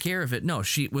 let's take care of it. No,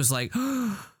 she was like,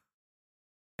 and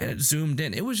it zoomed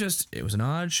in. It was an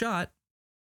odd shot.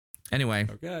 Anyway,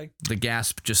 the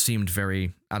gasp just seemed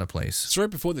very out of place. So right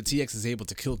before the TX is able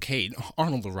to kill Kate,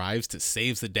 Arnold arrives to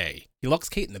save the day. He locks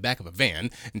Kate in the back of a van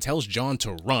and tells John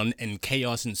to run, and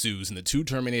chaos ensues, and the two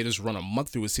Terminators run amok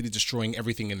through a city, destroying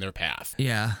everything in their path.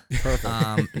 Yeah.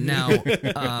 Perfect.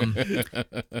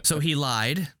 So he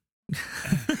lied.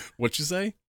 What'd you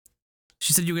say?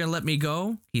 She said, "You're going to let me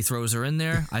go?" He throws her in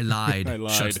there. I lied.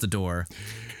 Shuts the door.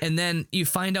 And then you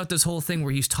find out this whole thing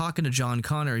where he's talking to John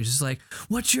Connor. He's just like,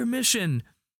 "What's your mission?"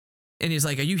 And he's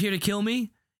like, "Are you here to kill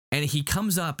me?" And he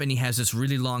comes up and he has this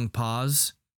really long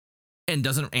pause and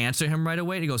doesn't answer him right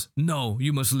away. And he goes, "No,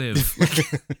 you must live."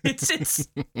 Like, it's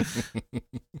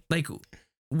like,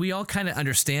 we all kind of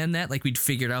understand that. Like, we'd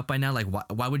figured out by now, like,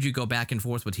 why would you go back and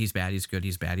forth with he's bad, he's good,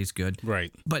 he's bad, he's good.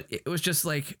 Right. But it was just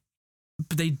like,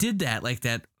 they did that, like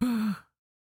that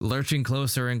lurching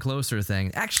closer and closer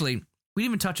thing. Actually, we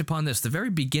didn't even touch upon this. The very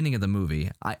beginning of the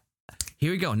movie,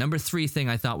 here we go. Number 3 thing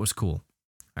I thought was cool.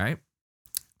 All right.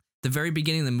 The very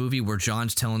beginning of the movie where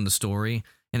John's telling the story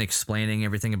and explaining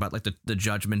everything about like the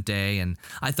Judgment Day, and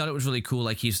I thought it was really cool.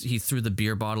 Like he threw the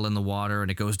beer bottle in the water and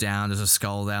it goes down. There's a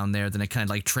skull down there. Then it kind of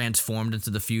like transformed into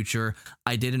the future.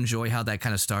 I did enjoy how that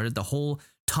kind of started. The whole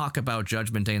talk about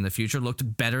Judgment Day in the future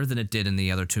looked better than it did in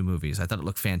the other 2 movies. I thought it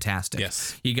looked fantastic.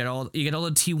 Yes. You get all the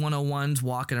T-101s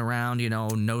walking around,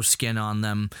 no skin on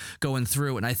them, going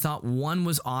through. And I thought one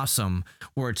was awesome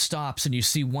where it stops and you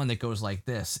see one that goes like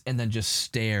this and then just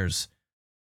stares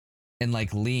and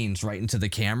like leans right into the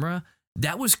camera.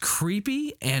 That was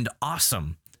creepy and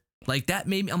awesome. Like that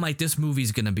made me, I'm like, this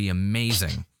movie's going to be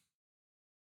amazing.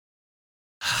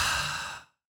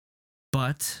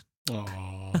 But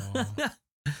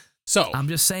so I'm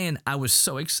just saying, I was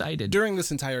so excited. During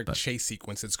this entire chase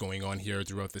sequence that's going on here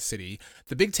throughout the city,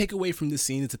 the big takeaway from this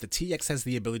scene is that the TX has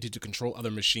the ability to control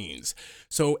other machines.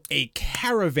 So a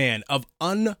caravan of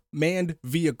unmanned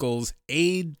vehicles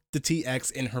aid the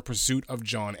TX in her pursuit of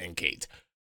John and Kate.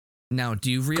 Now, do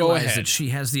you realize that she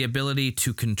has the ability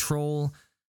to control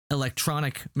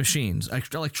electronic machines,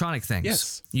 electronic things?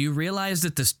 Yes. You realize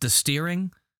that the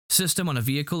steering system on a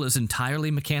vehicle is entirely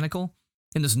mechanical?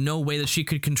 And there's no way that she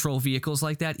could control vehicles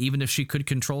like that, even if she could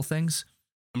control things?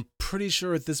 I'm pretty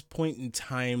sure at this point in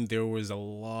time, there was a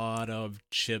lot of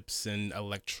chips and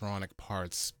electronic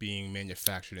parts being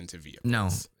manufactured into vehicles. No,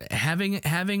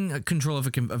 having a control of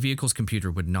a vehicle's computer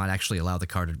would not actually allow the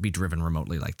car to be driven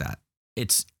remotely like that.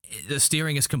 The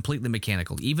steering is completely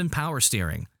mechanical. Even power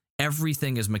steering,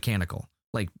 everything is mechanical.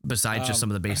 Like besides just some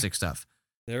of the basic stuff.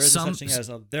 There is such thing as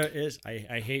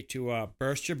I hate to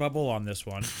burst your bubble on this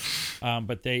one,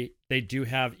 but they do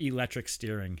have electric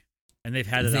steering, and they've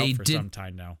had it out for some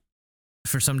time now.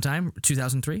 For some time,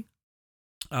 2003.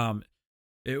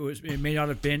 It may not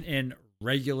have been in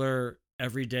regular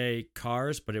everyday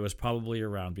cars, but it was probably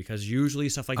around because usually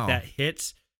stuff like that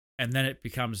hits, and then it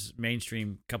becomes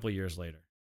mainstream a couple of years later.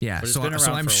 Yeah, so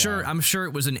I'm sure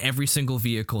it was in every single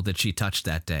vehicle that she touched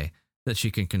that day that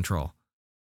she can control.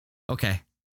 Okay.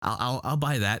 I'll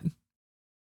buy that.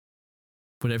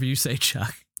 Whatever you say,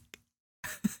 Chuck.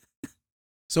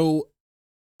 So,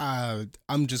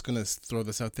 I'm just gonna throw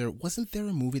this out there. Wasn't there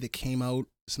a movie that came out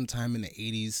sometime in the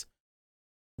 80s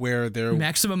where there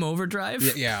Maximum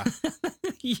Overdrive? Yeah.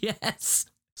 Yes.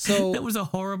 So that was a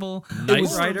horrible Knight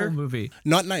Rider movie.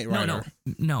 Not Knight Rider.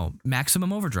 No.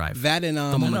 Maximum Overdrive. That and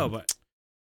but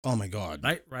oh my God,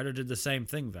 Knight Rider did the same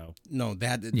thing though. No,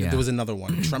 there was another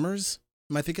one. Tremors.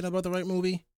 Am I thinking about the right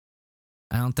movie?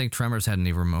 I don't think Tremors had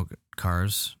any remote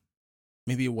cars.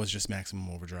 Maybe it was just Maximum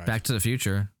Overdrive. Back to the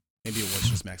Future. Maybe it was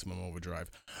just Maximum Overdrive.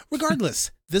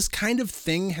 Regardless, this kind of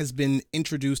thing has been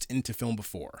introduced into film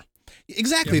before.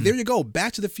 Exactly. There you go.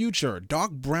 Back to the Future.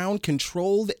 Doc Brown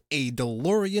controlled a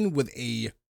DeLorean with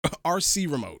a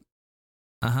RC remote.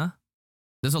 Uh-huh.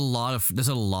 There's a lot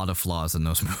of flaws in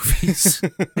those movies.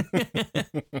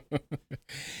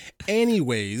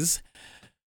 Anyways,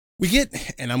 we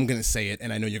get, and I'm going to say it,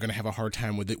 and I know you're going to have a hard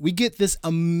time with it, we get this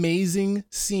amazing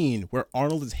scene where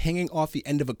Arnold is hanging off the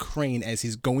end of a crane as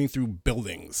he's going through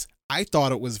buildings. I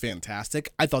thought it was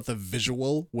fantastic. I thought the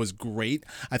visual was great.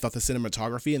 I thought the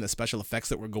cinematography and the special effects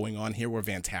that were going on here were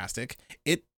fantastic.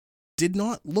 It did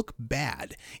not look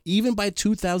bad. Even by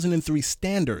 2003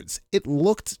 standards, it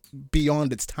looked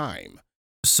beyond its time.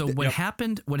 So what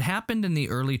happened in the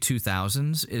early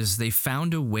 2000s is they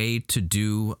found a way to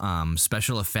do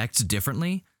special effects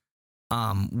differently,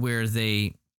 where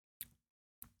they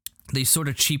sort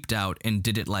of cheaped out and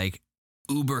did it like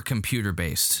uber computer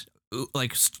based,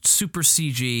 like super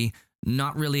CG,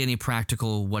 not really any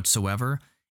practical whatsoever.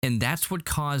 And that's what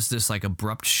caused this like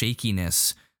abrupt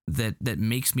shakiness that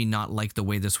makes me not like the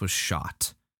way this was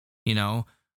shot, you know?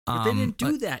 But they didn't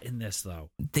do that in this though.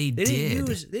 They did.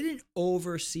 They didn't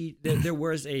oversee. There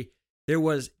was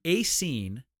a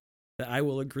scene that I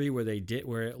will agree where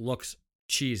it looks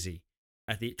cheesy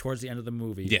towards the end of the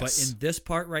movie. Yes. But in this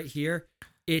part right here,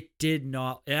 it did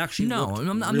not. It actually no. looked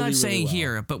I'm really, not saying really well.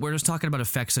 here, but we're just talking about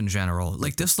effects in general.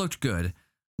 Like this looked good,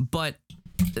 but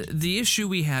the issue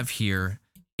we have here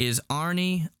is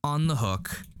Arnie on the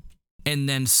hook, and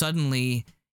then suddenly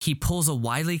he pulls a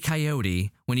Wile E. Coyote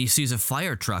when he sees a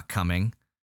fire truck coming,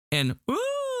 and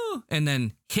woo, and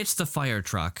then hits the fire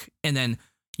truck, and then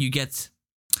you get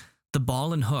the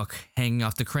ball and hook hanging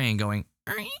off the crane going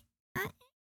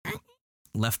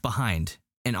left behind,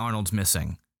 and Arnold's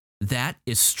missing. That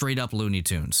is straight up Looney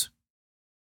Tunes.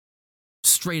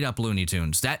 Straight up Looney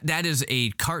Tunes. That is a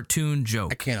cartoon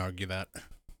joke. I can't argue that.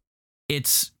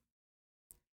 It's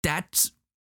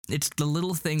the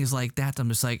little things like that. I'm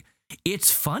just like,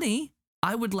 it's funny.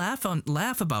 I would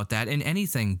laugh about that in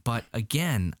anything, but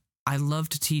again, I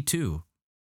loved T2.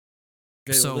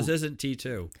 Okay, so this isn't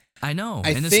T2. I know,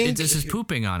 and this is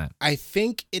pooping on it. I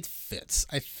think it fits.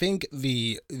 I think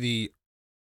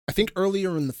I think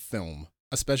earlier in the film,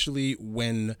 especially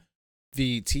when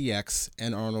the TX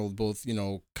and Arnold both,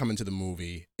 come into the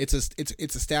movie, it's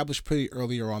established pretty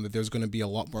earlier on that there's going to be a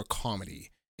lot more comedy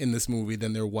in this movie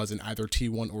than there was in either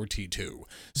T1 or T2.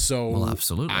 So well,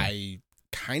 absolutely. I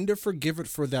kind of forgive it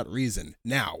for that reason.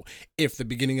 Now, if the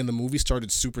beginning of the movie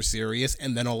started super serious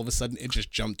and then all of a sudden it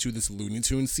just jumped to this Looney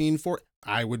Tunes scene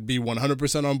I would be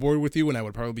 100% on board with you, and I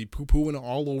would probably be poo-pooing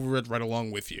all over it right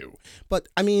along with you. But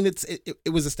I mean,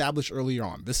 it was established earlier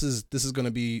on. This is going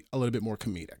to be a little bit more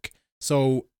comedic.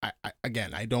 So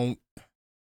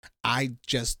I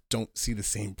just don't see the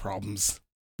same problems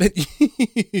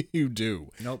that you do.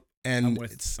 Nope. And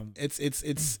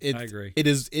I agree. It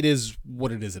is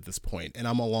what it is at this point, and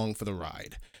I'm along for the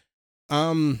ride.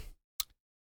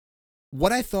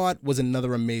 What I thought was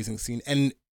another amazing scene,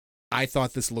 and I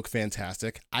thought this looked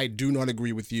fantastic. I do not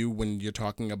agree with you when you're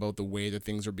talking about the way that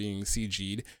things are being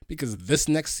CG'd, because this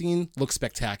next scene looks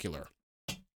spectacular.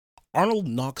 Arnold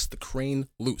knocks the crane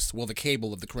loose, the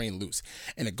cable of the crane loose,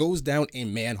 and it goes down a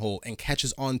manhole and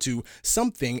catches onto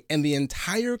something, and the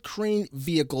entire crane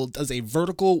vehicle does a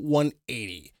vertical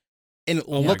 180. And it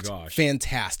looked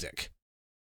fantastic.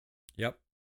 Yep.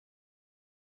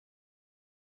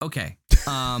 Okay.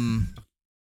 I'm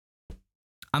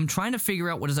trying to figure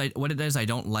out what it is I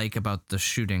don't like about the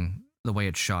shooting, the way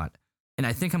it's shot. And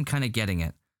I think I'm kind of getting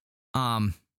it.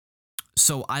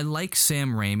 So I like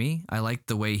Sam Raimi. I like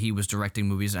the way he was directing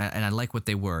movies, and I like what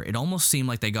they were. It almost seemed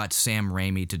like they got Sam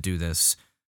Raimi to do this,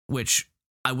 which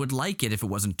I would like it if it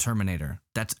wasn't Terminator.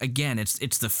 That's, again,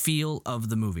 it's the feel of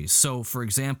the movies. So, for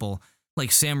example,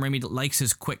 like Sam Raimi likes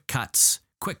his quick cuts.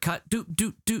 Quick cut,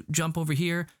 doot, jump over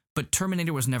here. But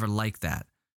Terminator was never like that.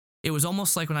 It was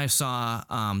almost like when I saw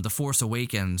The Force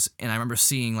Awakens, and I remember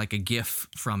seeing like a GIF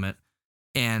from it,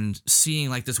 and seeing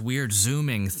like this weird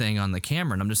zooming thing on the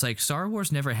camera, and I'm just like, Star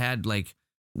Wars never had like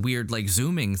weird like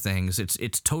zooming things.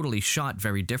 It's totally shot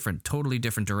very different, totally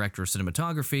different director of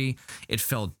cinematography. It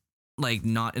felt like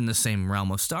not in the same realm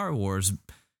of Star Wars,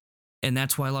 and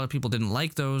that's why a lot of people didn't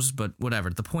like those. But whatever.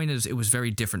 The point is, it was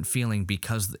very different feeling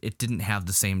because it didn't have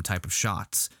the same type of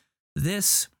shots.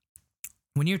 This,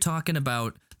 when you're talking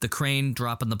about the crane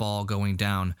dropping the ball going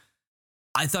down,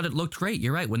 I thought it looked great.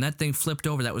 You're right. When that thing flipped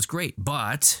over, that was great.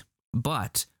 But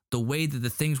the way that the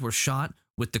things were shot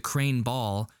with the crane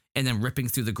ball and then ripping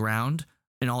through the ground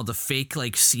and all the fake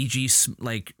like CG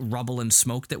like rubble and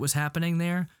smoke that was happening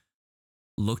there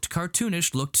looked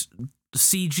cartoonish, looked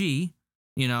CG,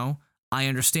 I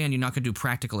understand you're not going to do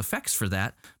practical effects for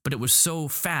that, but it was so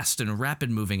fast and rapid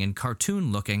moving and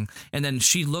cartoon looking. And then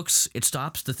she looks, it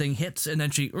stops, the thing hits, and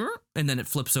then and then it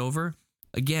flips over.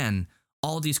 Again,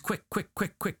 all these quick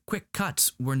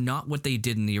cuts were not what they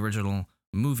did in the original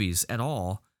movies at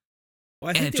all. Well,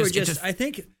 I think I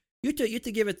think you have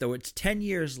to give it, though. It's 10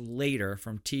 years later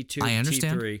from T2 to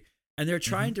T3, and they're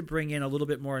trying to bring in a little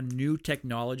bit more new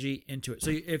technology into it.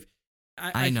 So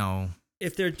I know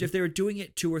if they were doing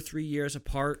it 2 or 3 years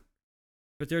apart,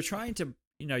 but they're trying to,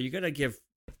 you got to give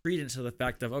credence to the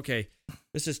fact of, okay,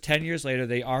 this is 10 years later.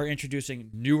 They are introducing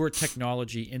newer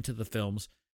technology into the films,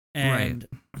 and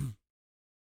right.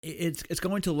 It's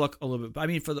going to look a little bit. I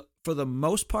mean, for the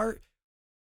most part,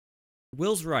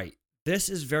 Will's right. This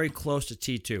is very close to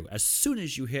T2. As soon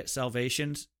as you hit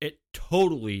Salvations, it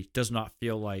totally does not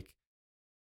feel like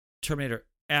Terminator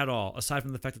at all, aside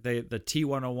from the fact that the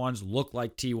T-101s look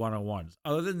like T-101s.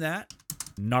 Other than that,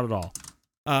 not at all.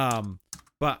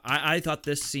 But I thought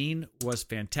this scene was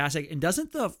fantastic. And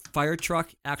doesn't the fire truck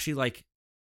actually like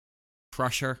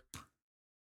crush her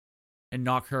and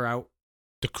knock her out?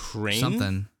 The crane?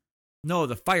 Something. No,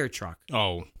 the fire truck.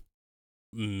 Oh,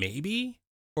 maybe?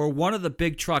 Or one of the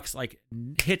big trucks like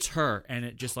hits her and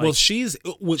it just like... Well, she's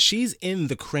in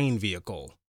the crane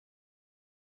vehicle.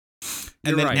 And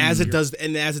You're then right. as it does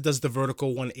the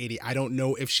vertical 180, I don't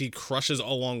know if she crushes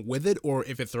along with it or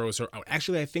if it throws her out.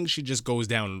 Actually, I think she just goes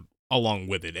down along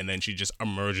with it and then she just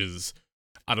emerges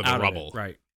out of the rubble.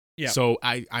 Right. Yeah. So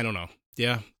I don't know.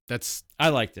 Yeah, I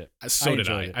liked it. So did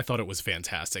I. I thought it was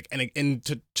fantastic. And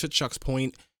to Chuck's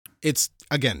point, it's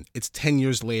 10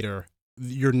 years later.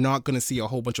 You're not going to see a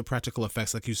whole bunch of practical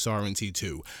effects like you saw in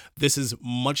T2. This is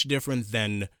much different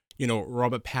than,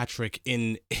 Robert Patrick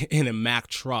in a Mack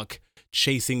truck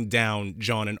chasing down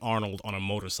John and Arnold on a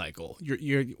motorcycle.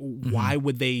 Why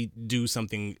would they do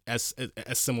something as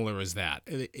similar as that?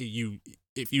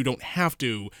 If you don't have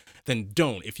to, then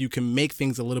don't. If you can make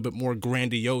things a little bit more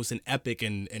grandiose and epic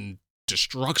and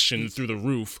destruction through the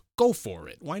roof, go for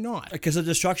it. Why not? Because the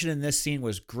destruction in this scene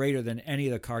was greater than any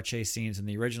of the car chase scenes in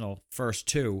the original first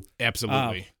two.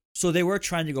 Absolutely. So they were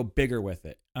trying to go bigger with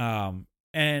it.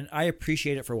 And I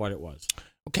appreciate it for what it was.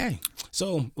 Okay.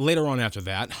 So later on after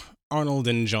that, Arnold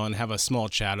and John have a small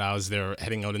chat as they're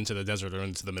heading out into the desert or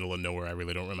into the middle of nowhere. I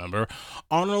really don't remember.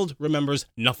 Arnold remembers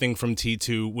nothing from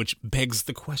T2, which begs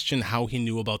the question how he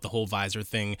knew about the whole visor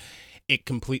thing. It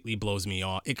completely blows me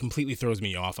off. It completely throws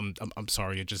me off. I'm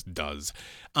sorry, it just does.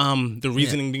 The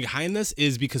reasoning behind this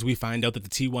is because we find out that the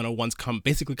T-101s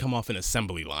basically come off an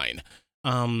assembly line.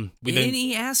 And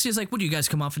he asks, he's like, what, do you guys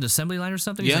come off an assembly line or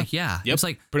something? He's like, yeah. Yep, it's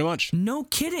like, pretty much. No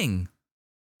kidding.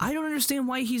 I don't understand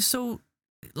why he's so,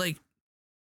 like,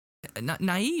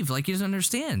 naive. Like, he doesn't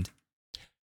understand.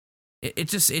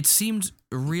 It seemed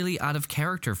really out of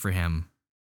character for him.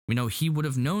 You know, he would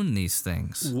have known these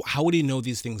things. How would he know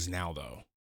these things now, though?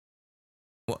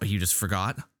 Well, you just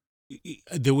forgot?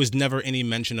 There was never any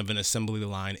mention of an assembly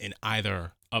line in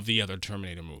either of the other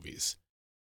Terminator movies.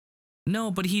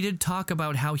 No, but he did talk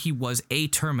about how he was a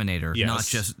Terminator, not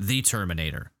just the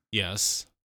Terminator. Yes.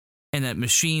 And that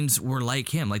machines were like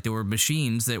him. Like, there were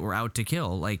machines that were out to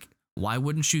kill. Like, why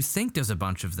wouldn't you think there's a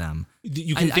bunch of them?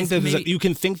 You can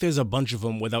think there's a bunch of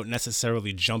them without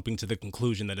necessarily jumping to the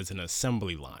conclusion that it's an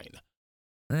assembly line.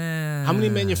 How many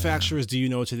manufacturers do you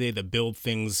know today that build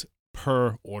things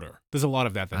per order? There's a lot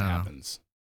of that happens.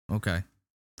 Okay.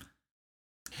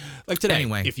 Like today,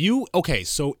 anyway. if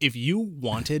you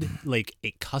wanted like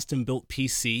a custom built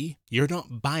PC, you're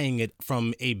not buying it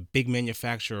from a big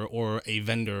manufacturer or a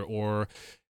vendor or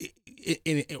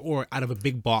out of a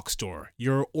big box store.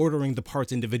 You're ordering the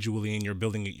parts individually and you're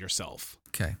building it yourself.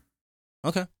 Okay.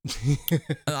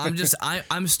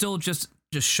 I'm still just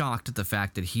shocked at the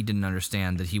fact that he didn't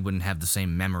understand that he wouldn't have the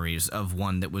same memories of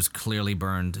one that was clearly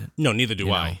burned. No, neither do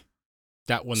I.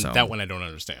 That one I don't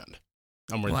understand.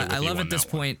 I'm right there with I you love on at this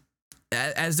point,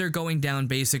 as they're going down,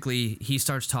 basically, he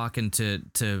starts talking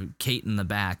to Kate in the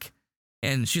back,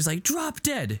 and she's like, drop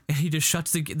dead. And he just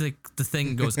shuts the thing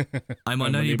and goes, I'm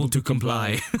unable to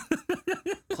comply.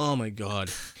 Oh, my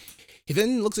God. He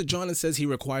then looks at John and says he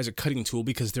requires a cutting tool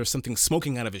because there's something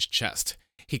smoking out of his chest.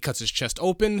 He cuts his chest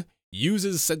open,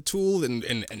 uses said tool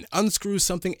and unscrews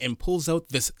something and pulls out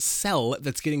this cell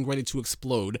that's getting ready to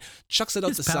explode, chucks it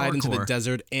out the side into the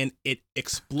desert, and it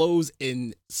explodes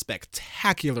in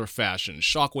spectacular fashion.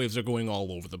 Shockwaves are going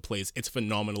all over the place. It's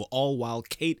phenomenal, all while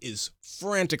Kate is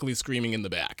frantically screaming in the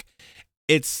back.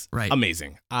 It's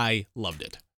amazing. I loved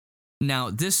it. Now,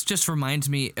 this just reminds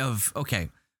me of, okay,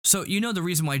 so you know the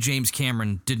reason why James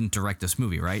Cameron didn't direct this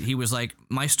movie, right? He was like,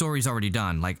 my story's already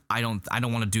done. Like, I don't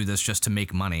want to do this just to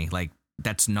make money. Like,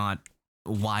 that's not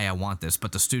why I want this.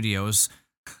 But the studios,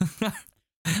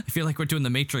 I feel like we're doing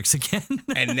the Matrix again.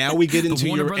 And now we get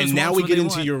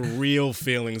into your real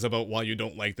feelings about why you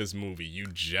don't like this movie. You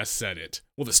just said it.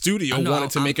 Well, the studio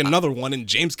wanted to make another one, and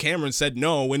James Cameron said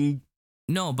no, and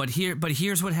no, but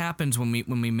here's what happens when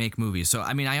we make movies. So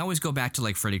I mean, I always go back to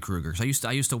like Freddy Krueger. So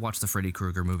I used to watch the Freddy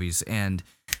Krueger movies, and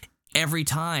every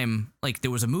time like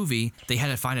there was a movie, they had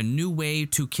to find a new way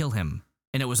to kill him.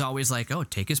 And it was always like, oh,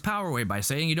 take his power away by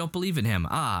saying you don't believe in him.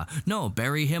 Ah, no,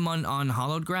 bury him on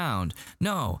hollowed ground.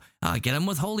 No, get him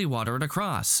with holy water and a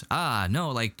cross. Ah,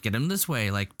 no, like get him this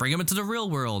way. Like bring him into the real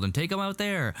world and take him out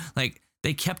there. Like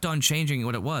they kept on changing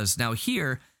what it was. Now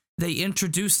here, they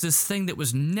introduced this thing that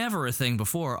was never a thing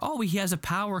before. Oh, he has a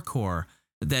power core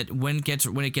that when it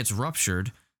gets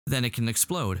ruptured, then it can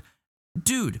explode.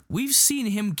 Dude, we've seen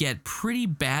him get pretty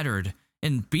battered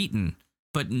and beaten,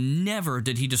 but never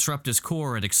did he disrupt his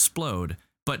core and explode.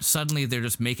 But suddenly they're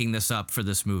just making this up for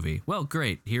this movie. Well,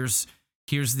 great. Here's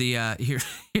here's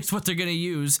what they're gonna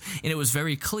use, and it was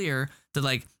very clear that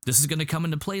like this is gonna come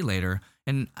into play later.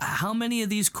 And how many of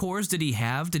these cores did he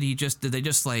have? Did they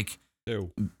just like?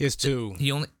 Two. He has two.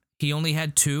 He only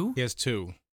had two? He has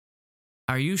two.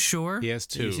 Are you sure? He has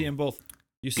two. You see them both.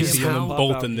 You see them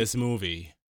both in this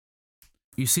movie.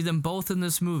 You see them both in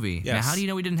this movie. Yes. Now, how do you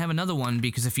know he didn't have another one?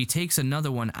 Because if he takes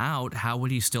another one out, how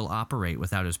would he still operate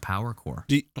without his power core?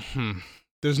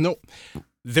 There's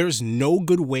no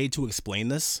good way to explain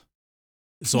this.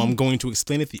 So I'm going to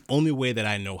explain it the only way that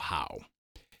I know how.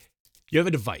 You have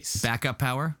a device. Backup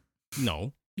power?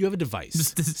 No. You have a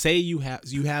device. Say you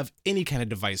have any kind of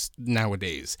device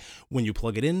nowadays. When you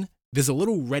plug it in, there's a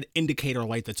little red indicator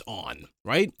light that's on,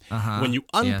 right? When you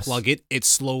unplug it, it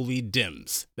slowly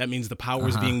dims. That means the power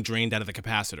is being drained out of the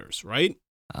capacitors, right?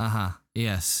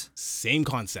 Yes. Same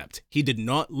concept. He did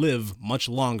not live much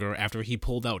longer after he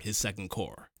pulled out his second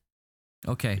core.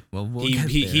 Okay, well,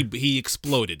 he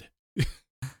exploded.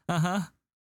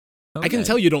 Okay. I can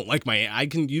tell you don't like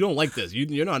you don't like this.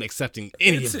 You're not accepting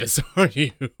any of this, are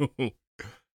you?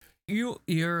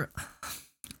 You're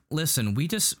listen, we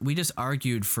just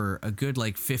argued for a good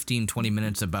like 15-20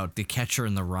 minutes about The Catcher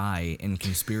in the Rye and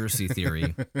conspiracy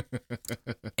theory.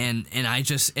 and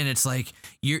it's like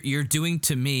you're doing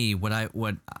to me what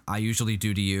I usually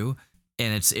do to you,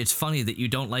 and it's funny that you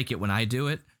don't like it when I do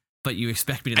it, but you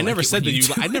expect me to I like never it said when that you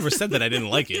do I it. never said that I didn't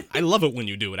like it. I love it when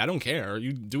you do it. I don't care.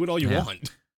 You do it all you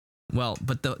want. Well,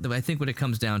 but I think what it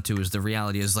comes down to is the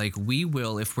reality is like we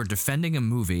will, if we're defending a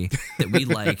movie that we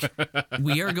like,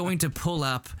 we are going to pull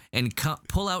out and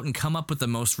come up with the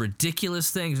most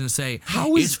ridiculous things and say,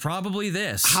 it's probably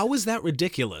this. How is that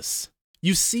ridiculous?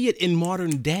 You see it in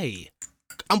modern day.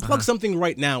 Unplug something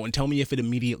right now and tell me if it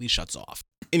immediately shuts off.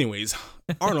 Anyways,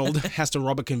 Arnold has to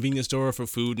rob a convenience store for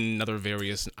food and other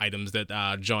various items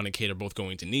that John and Kate are both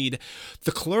going to need.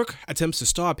 The clerk attempts to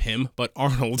stop him, but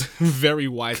Arnold very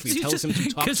wisely tells him to talk to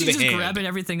the hand. Because he's just grabbing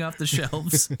everything off the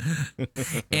shelves.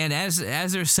 And as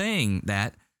they're saying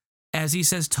that, as he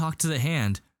says, talk to the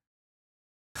hand,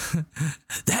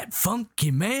 that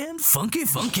funky man, funky.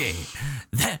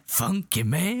 That funky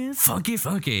man,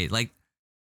 funky. Like,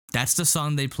 that's the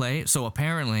song they play. So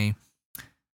apparently,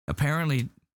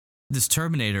 this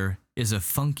Terminator is a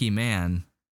funky man.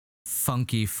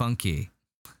 Funky.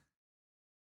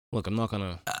 Look, I'm not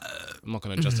gonna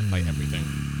justify everything.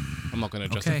 I'm not gonna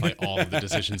justify all of the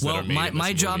decisions that are made. Well,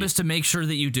 my job is to make sure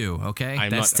that you do. Okay,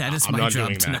 that is my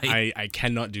job tonight. I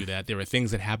cannot do that. There are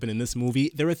things that happen in this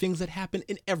movie. There are things that happen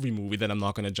in every movie that I'm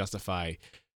not gonna justify.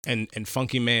 And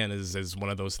funky man is one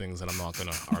of those things that I'm not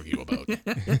gonna argue about.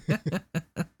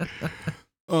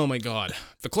 Oh my God.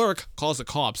 The clerk calls the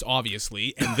cops,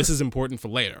 obviously, and this is important for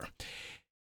later.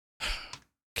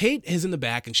 Kate is in the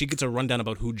back and she gets a rundown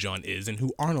about who John is and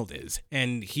who Arnold is,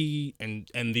 and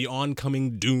and the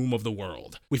oncoming doom of the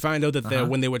world. We find out that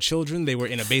when they were children, they were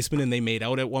in a basement and they made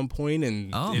out at one point.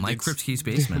 And Mike Kripke's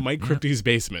basement. Mike Kripke's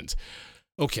basement.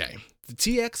 Okay. The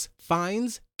TX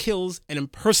finds, kills, and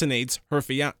impersonates her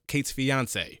Kate's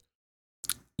fiance.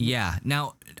 Yeah.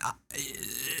 Now,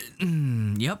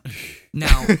 yep.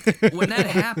 Now, when that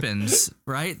happens,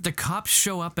 right, the cops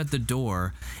show up at the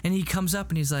door, and he comes up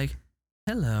and he's like,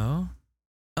 hello.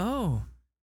 Oh,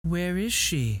 where is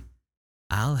she?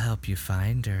 I'll help you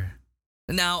find her.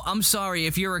 Now, I'm sorry,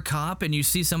 if you're a cop and you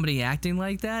see somebody acting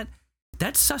like that,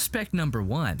 that's suspect number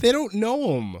one. They don't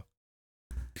know him.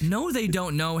 No, they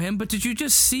don't know him, but did you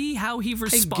just see how he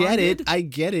responded? I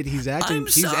get it. He's acting. I'm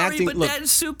sorry, but that's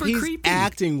super creepy. He's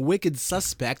acting wicked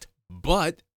suspect,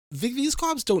 but these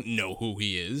cops don't know who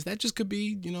he is. That just could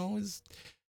be,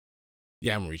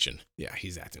 Yeah, I'm reaching. Yeah,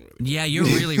 he's acting really weird. Yeah, you're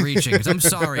really reaching. I'm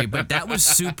sorry, but that was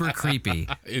super creepy.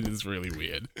 It is really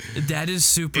weird. That is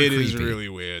super creepy. It is really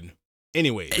weird.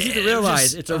 Anyways. You need to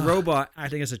realize it's a robot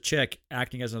acting as a chick,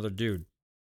 acting as another dude.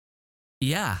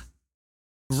 Yeah.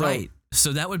 Right.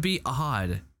 So that would be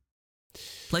odd.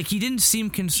 Like, he didn't seem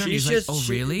concerned. He's like, oh,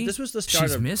 really? This was the start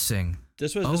She's missing.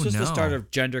 This was the start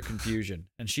of gender confusion.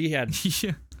 And she had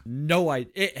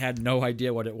it had no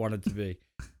idea what it wanted to be.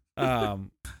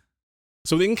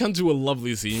 So they can come to a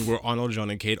lovely scene where Arnold, John,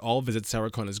 and Kate all visit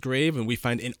Sarah Connor's grave, and we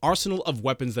find an arsenal of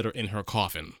weapons that are in her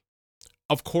coffin.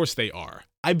 Of course they are.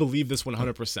 I believe this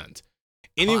 100%.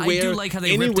 Anywhere, I do like how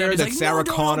they anywhere that Sarah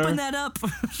Connor, open that up.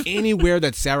 anywhere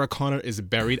that Sarah Connor is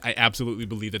buried, I absolutely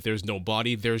believe that there's no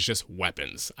body. There's just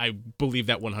weapons. I believe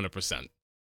that 100%.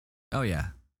 Oh yeah,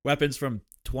 weapons from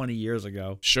 20 years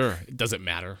ago. Sure, it doesn't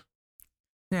matter.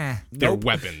 Yeah, they're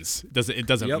weapons. It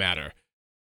doesn't matter.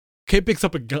 Kate picks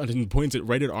up a gun and points it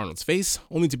right at Arnold's face,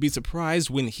 only to be surprised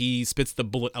when he spits the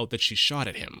bullet out that she shot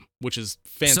at him, which is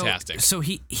fantastic. So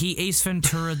he Ace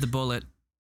Ventura the bullet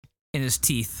in his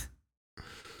teeth.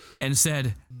 And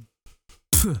said,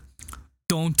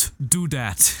 don't do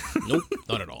that. Nope,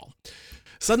 not at all.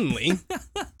 Suddenly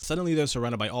they're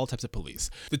surrounded by all types of police.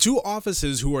 The two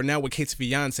officers who are now with Kate's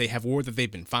fiance have word that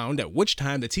they've been found, at which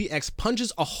time the TX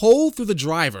punches a hole through the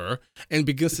driver and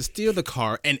begins to steer the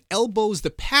car and elbows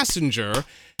the passenger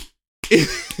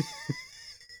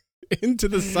into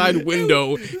the side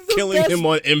window, killing him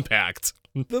on impact.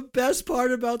 The best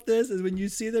part about this is when you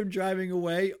see them driving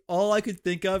away, all I could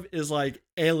think of is like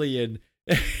Alien.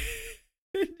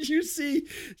 You see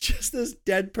just this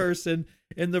dead person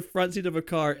in the front seat of a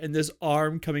car and this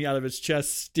arm coming out of his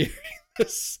chest steering the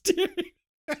steering.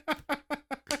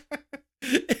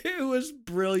 It was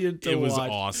brilliant to watch. It was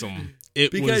awesome.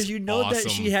 Because you know that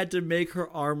she had to make her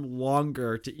arm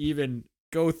longer to even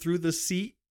go through the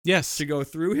seat. Yes. To go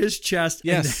through his chest.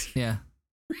 Yes. Yeah.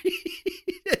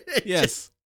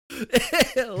 Yes.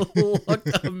 It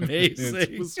looked amazing.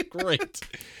 It was great.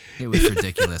 It was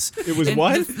ridiculous. It was and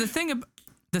what?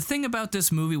 The thing about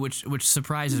this movie, which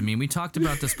surprises me, and we talked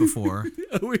about this before.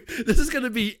 This is going to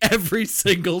be every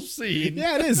single scene.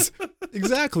 Yeah, it is.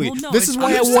 Exactly. Well, no, this is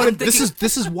why I wanted. This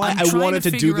is why I wanted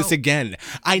to do figure this out- again.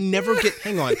 I never get.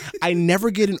 Hang on. I never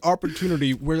get an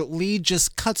opportunity where Lee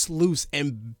just cuts loose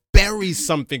and buries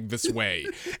something this way,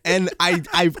 and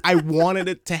I wanted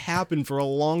it to happen for a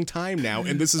long time now.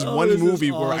 And this is one this is movie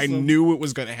where I awesome. knew it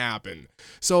was going to happen.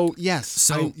 So yes,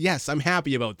 I'm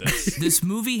happy about this. This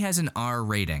movie has an R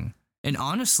rating. And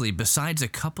honestly, besides a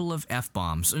couple of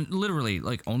F-bombs, literally,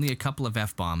 like, only a couple of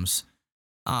F-bombs,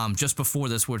 just before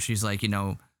this, where she's like, you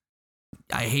know,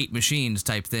 I hate machines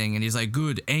type thing, and he's like,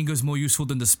 good, anger's more useful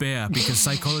than despair, because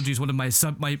psychology is one of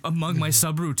my among my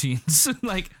subroutines.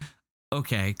 Like,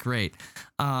 okay, great.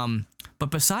 But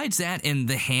besides that, and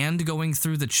the hand going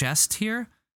through the chest here,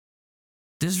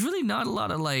 there's really not a lot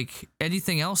of, like,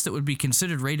 anything else that would be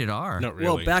considered rated R. Not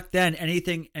really. Well, back then,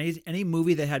 any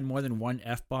movie that had more than one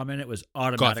F-bomb in it was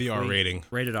automatically got the R rating.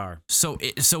 Rated R. So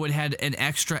it had an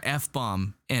extra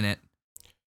F-bomb in it,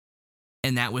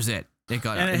 and that was it. It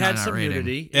got And it an had R some rating.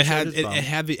 nudity. It showed had his it bum.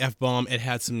 had the F-bomb, it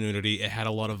had some nudity, it had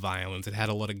a lot of violence, it had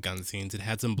a lot of gun scenes, it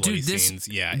had some bloody scenes.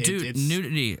 Yeah, it's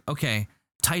nudity. Okay,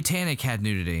 Titanic had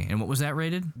nudity, and what was that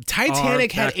rated?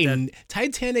 Titanic back then.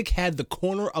 Titanic had the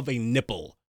corner of a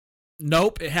nipple.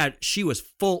 Nope, she was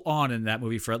full on in that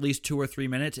movie for at least 2 or 3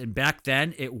 minutes, and back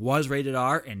then it was rated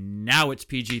R, and now it's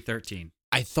PG-13.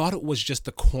 I thought it was just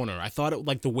the corner. I thought it,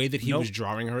 like, the way that he Nope. was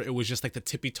drawing her, it was just like the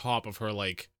tippy top of her,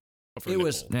 like, of her It nipple.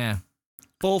 was- Yeah.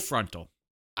 Full frontal.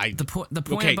 The point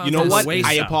Okay, about you know this, what? waist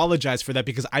I up. apologize for that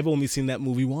because I've only seen that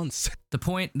movie once. The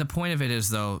point of it is,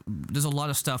 though, there's a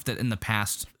lot of stuff that in the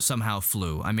past somehow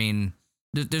flew. I mean,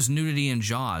 there's nudity in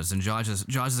Jaws, and Jaws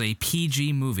is a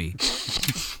PG movie.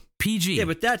 PG. Yeah,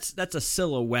 but that's a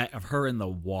silhouette of her in the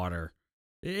water.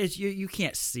 It's you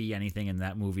can't see anything in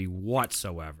that movie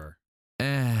whatsoever.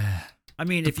 I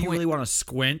mean, if you really want to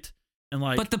squint and,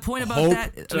 like, but the point about hope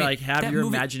that, to, like, have that your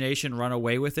movie- imagination run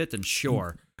away with it, then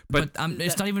sure. But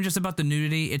it's not even just about the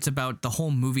nudity. It's about the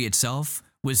whole movie itself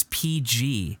was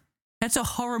PG. That's a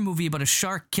horror movie about a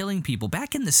shark killing people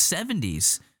back in the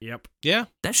 70s. Yep. Yeah.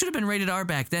 That should have been rated R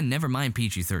back then. Never mind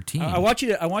PG-13. I want you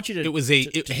to. It was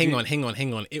hang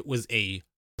on. It was a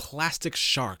plastic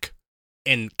shark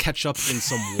and ketchup in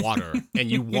some water, and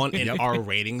you want an R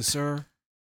rating, sir?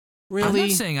 Really? I'm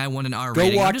not saying I want an R Go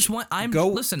rating. watch-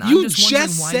 Listen, I'm You just wondering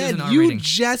just why there's an said R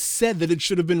rating. that it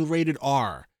should have been rated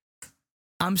R.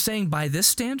 I'm saying by this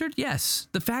standard, yes.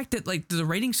 The fact that, like, the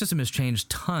rating system has changed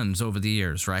tons over the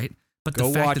years, right? But the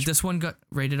Go fact watch- that this one got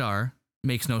rated R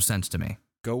makes no sense to me.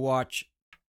 Go watch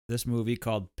this movie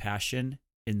called Passion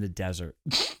in the Desert.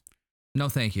 No,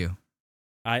 thank you.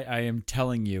 I am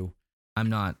telling you, I'm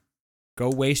not. go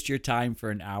waste your time for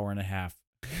an hour and a half.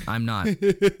 I'm not.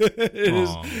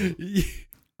 It is-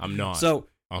 I'm not. So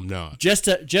I'm not. just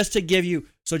to give you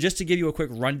a quick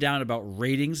rundown about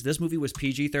ratings, this movie was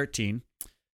PG-13.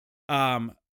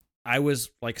 I was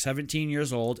like 17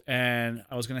 years old, and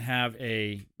I was gonna have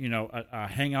a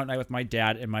hangout night with my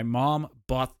dad, and my mom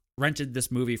rented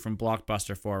this movie from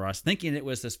Blockbuster for us, thinking it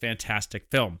was this fantastic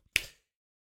film.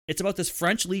 It's about this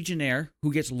French legionnaire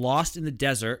who gets lost in the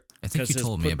desert. I think you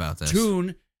told me about this.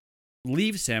 Platoon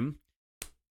leaves him.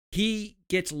 He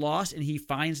gets lost, and he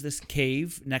finds this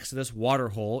cave next to this water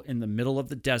hole in the middle of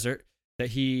the desert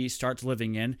that he starts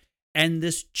living in, and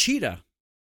this cheetah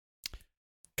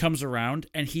comes around,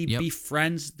 and he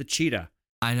befriends the cheetah.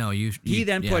 I know you. He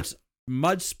then yeah. puts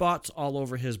mud spots all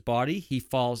over his body. He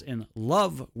falls in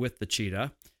love with the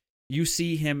cheetah. You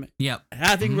see him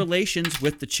having relations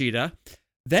with the cheetah.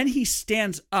 Then he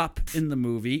stands up in the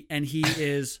movie, and he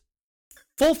is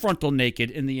full frontal naked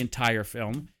in the entire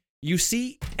film. You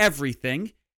see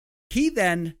everything. He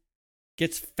then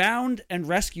gets found and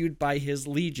rescued by his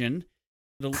legion,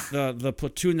 the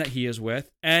platoon that he is with,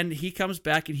 and he comes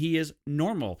back and he is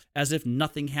normal, as if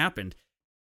nothing happened.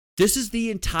 This is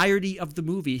the entirety of the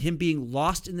movie, him being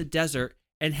lost in the desert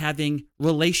and having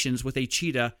relations with a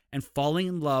cheetah and falling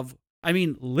in love. I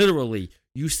mean, literally,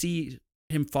 you see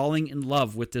him falling in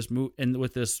love with this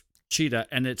with this cheetah,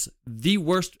 and it's the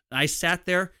worst. I sat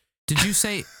there. Did you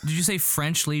say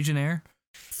French Legionnaire?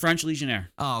 French Legionnaire.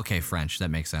 Oh, okay, French. That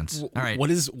makes sense. All right. What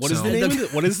is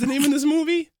the name of this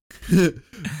movie?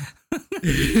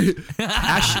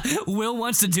 Will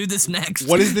wants to do this next.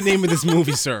 What is the name of this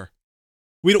movie, sir?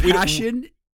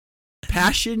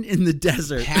 Passion in the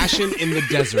Desert. Passion in the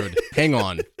Desert. Hang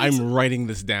on. I'm writing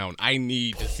this down. I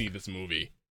need to see this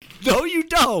movie. No, you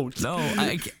don't. No,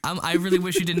 I really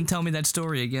wish you didn't tell me that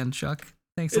story again, Chuck.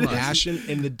 Thanks a lot. Passion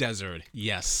in the Desert.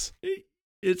 Yes.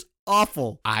 It's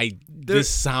awful. This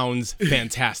sounds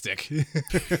fantastic.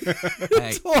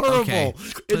 It's horrible. Okay.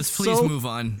 Let's please move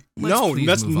on.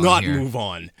 Let's not move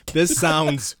on. This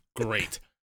sounds great.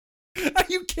 Are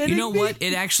you kidding me? You know what?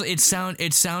 It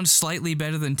sounds slightly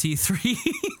better than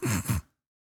T3.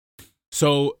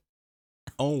 So,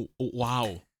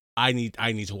 wow. I need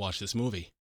to watch this movie.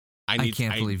 I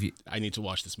can't believe you. I need to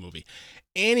watch this movie.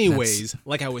 Anyways,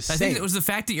 like I was saying, I think it was the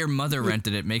fact that your mother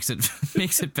rented it makes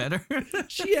it better.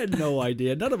 She had no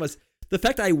idea. None of us. The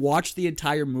fact I watched the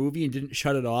entire movie and didn't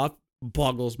shut it off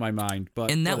boggles my mind.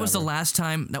 But that was the last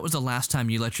time. That was the last time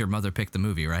you let your mother pick the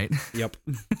movie, right? Yep.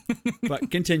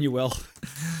 But continue, Will.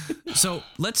 So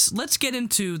let's get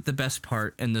into the best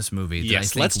part in this movie.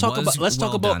 Yes, let's talk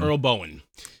about Earl Boen.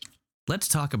 Let's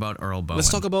talk about Earl Boen. Let's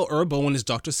talk about Earl Boen as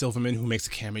Dr. Silverman, who makes a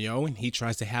cameo, and he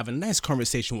tries to have a nice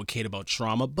conversation with Kate about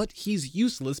trauma, but he's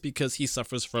useless because he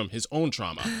suffers from his own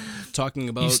trauma.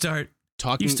 You start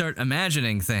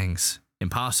imagining things,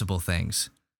 impossible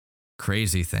things,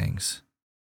 crazy things,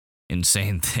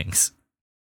 insane things.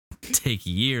 Take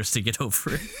years to get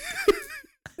over it.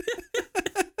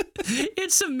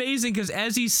 It's amazing because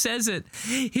as he says it,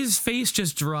 his face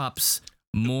just drops.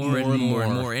 More and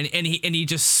more, and he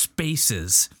just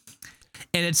spaces,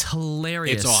 and it's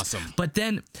hilarious. It's awesome. But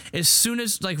then, as soon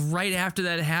as right after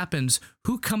that happens,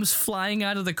 who comes flying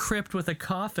out of the crypt with a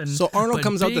coffin? So Arnold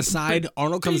comes out the side.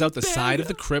 Arnold comes out the side of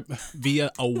the crypt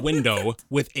via a window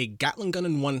with a Gatling gun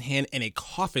in one hand and a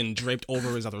coffin draped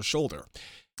over his other shoulder.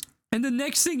 And the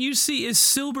next thing you see is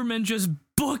Silberman just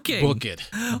booking. Book it.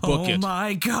 Oh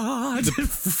my God!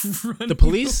 The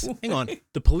police. Hang on.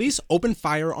 The police open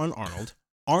fire on Arnold.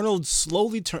 Arnold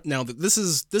slowly turns. Now this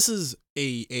is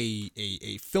a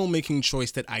filmmaking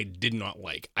choice that I did not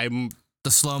like. The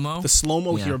slow-mo? The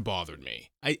slow-mo here bothered me.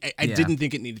 I didn't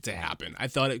think it needed to happen. I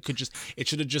thought it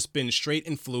should have just been straight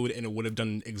and fluid, and it would have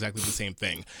done exactly the same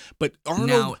thing. But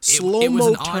Arnold slow-mo it was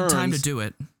an turns. odd time to do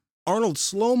it. Arnold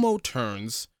slow-mo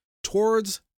turns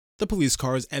towards the police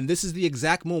cars, and this is the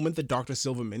exact moment that Dr.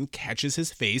 Silverman catches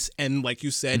his face, and like you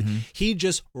said, he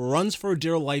just runs for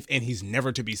dear life, and he's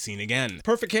never to be seen again.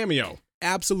 Perfect cameo.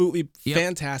 Absolutely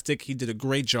fantastic. He did a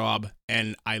great job,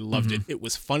 and I loved it. It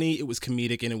was funny, it was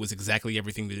comedic, and it was exactly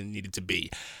everything that it needed to be.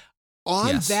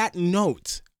 On that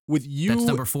note, with you... That's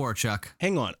number 4, Chuck.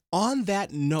 Hang on. On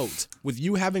that note, with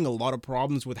you having a lot of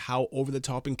problems with how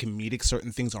over-the-top and comedic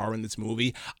certain things are in this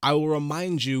movie, I will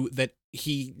remind you that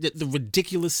the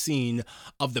ridiculous scene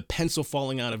of the pencil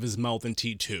falling out of his mouth in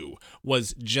T2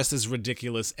 was just as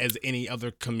ridiculous as any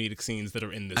other comedic scenes that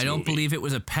are in this movie. I don't believe it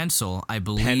was a pencil. I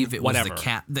believe it was the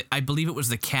cap. I believe it was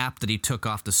the cap that he took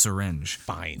off the syringe.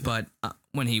 Fine. But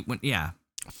when he went,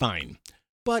 Fine.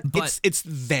 But it's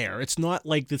there. It's not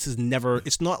like this is never.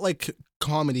 It's not like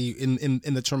comedy in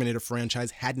the Terminator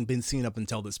franchise hadn't been seen up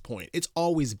until this point. It's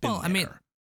always been there. I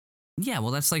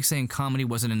mean, that's like saying comedy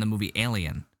wasn't in the movie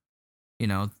Alien. You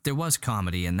know, there was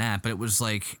comedy in that, but it was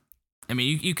like, I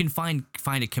mean, you can find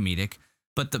it comedic,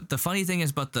 but the funny thing is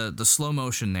about the slow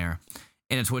motion there,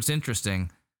 and it's what's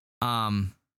interesting.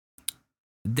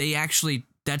 They actually,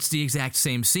 that's the exact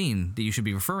same scene that you should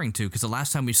be referring to, because the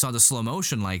last time we saw the slow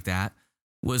motion like that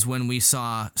was when we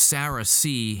saw Sarah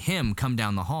see him come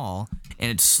down the hall,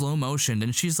 and it's slow motion,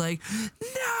 and she's like,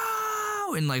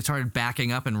 no, and like started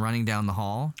backing up and running down the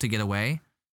hall to get away,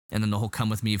 and then the whole "come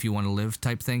with me if you want to live"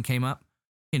 type thing came up.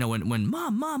 You know, when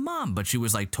mom, but she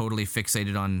was like totally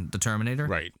fixated on the Terminator.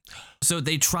 Right. So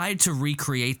they tried to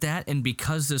recreate that, and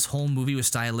because this whole movie was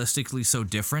stylistically so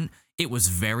different, it was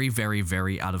very, very,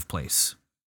 very out of place.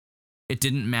 It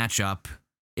didn't match up.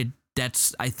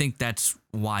 I think that's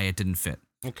why it didn't fit.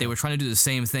 Okay. They were trying to do the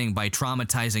same thing by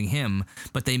traumatizing him,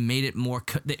 but they made it more.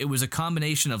 It was a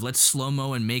combination of let's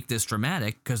slow-mo and make this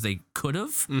dramatic, because they could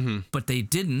have, but they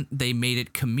didn't. They made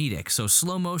it comedic. So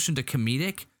slow motion to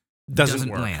comedic doesn't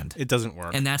work. Land. It doesn't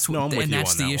work. And that's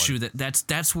the issue.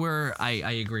 That's where I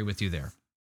agree with you there.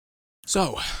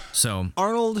 So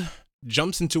Arnold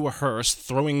jumps into a hearse,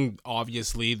 throwing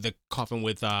obviously the coffin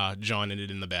with John in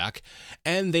it in the back,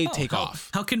 and they take off.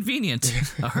 How convenient!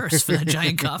 A hearse for that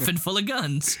giant coffin full of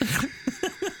guns.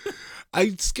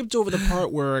 I skipped over the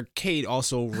part where Kate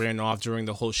also ran off during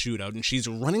the whole shootout, and she's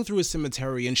running through a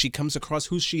cemetery, and she comes across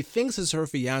who she thinks is her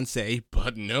fiancé,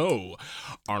 but no.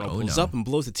 Arnold pulls up and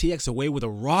blows the TX away with a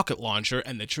rocket launcher,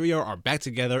 and the trio are back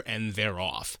together, and they're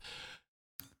off.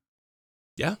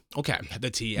 Yeah, okay.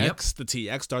 The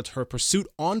TX starts her pursuit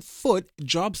on foot,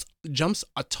 jumps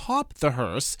atop the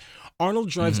hearse. Arnold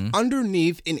drives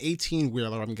underneath an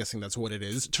 18-wheeler, I'm guessing that's what it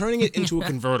is, turning it into a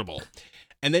convertible.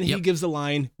 And then he gives the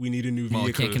line, "We need a new vehicle." Well,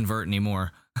 it can't convert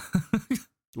anymore.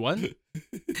 What?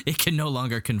 It can no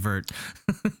longer convert.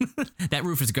 That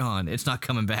roof is gone. It's not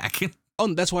coming back.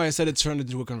 Oh, that's why I said it's turned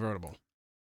into a convertible.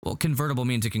 Well, convertible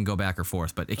means it can go back or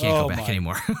forth, but it can't go back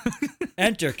anymore.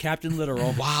 Enter Captain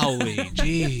Literal. Wowly,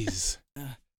 jeez.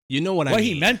 You know what I mean. What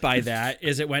he meant by that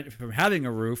is it went from having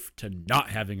a roof to not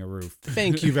having a roof.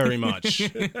 Thank you very much.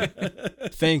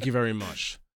 Thank you very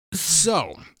much.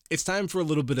 So, it's time for a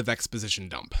little bit of exposition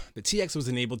dump. The TX was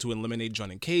unable to eliminate John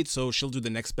and Kate, so she'll do the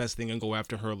next best thing and go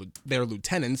after their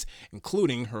lieutenants,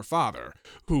 including her father,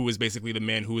 who is basically the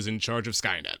man who is in charge of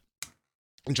Skynet.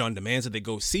 John demands that they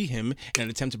go see him in an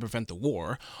attempt to prevent the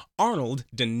war. Arnold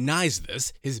denies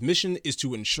this. His mission is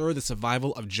to ensure the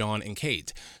survival of John and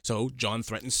Kate. So John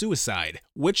threatens suicide,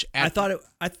 which I thought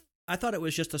it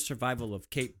was just the survival of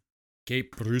Kate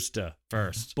Brewster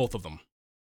first. Both of them.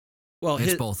 Well,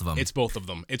 it's both of them. It's both of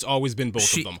them. It's always been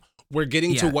both of them. We're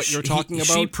getting to what you're talking about.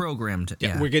 She programmed.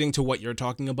 Yeah, we're getting to what you're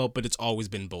talking about, but it's always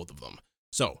been both of them.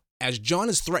 So, as John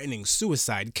is threatening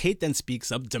suicide, Kate then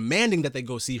speaks up, demanding that they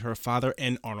go see her father,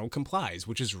 and Arnold complies,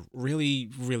 which is really,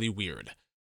 really weird.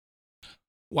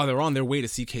 While they're on their way to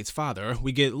see Kate's father,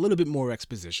 we get a little bit more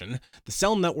exposition. The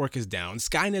cell network is down,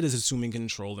 Skynet is assuming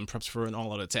control and preps for an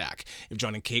all-out attack. If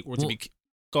John and Kate were to be...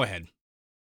 Go ahead.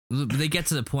 They get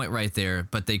to the point right there,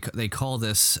 but they call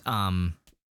this...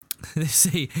 they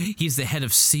say he's the head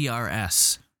of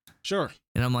CRS. Sure.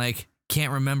 And I'm like,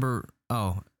 can't remember...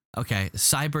 Oh... Okay,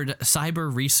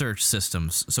 cyber research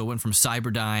systems. So it went from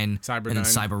Cyberdyne, and then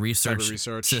cyber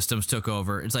research systems took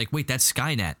over. It's like, wait, that's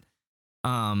Skynet.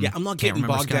 I'm not getting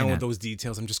bogged down with those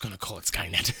details. I'm just gonna call it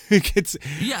Skynet.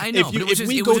 I know, but it was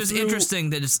just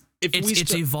interesting that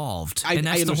it's evolved, and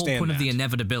that's the whole point of the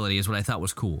inevitability. Is what I thought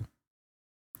was cool.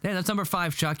 Yeah, that's number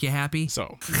 5, Chuck. You happy?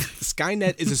 So,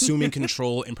 Skynet is assuming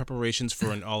control in preparations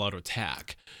for an all-out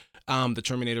attack. The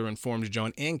Terminator informed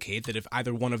John and Kate that if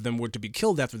either one of them were to be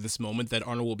killed after this moment, that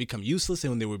Arnold will become useless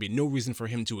and there would be no reason for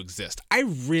him to exist. I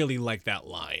really like that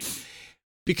line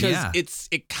because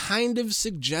it kind of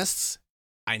suggests,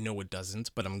 I know it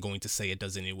doesn't, but I'm going to say it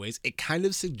does anyways. It kind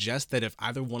of suggests that if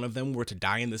either one of them were to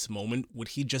die in this moment, would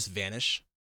he just vanish?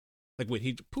 Like, would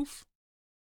he poof?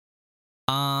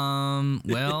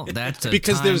 Well, that's a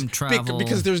because time travel.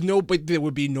 Because there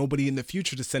would be nobody in the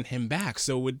future to send him back,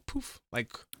 so it would poof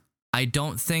like. I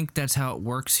don't think that's how it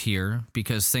works here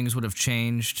because things would have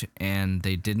changed and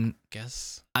they didn't.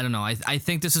 Guess. I don't know. I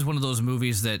think this is one of those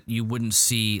movies that you wouldn't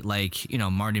see, like,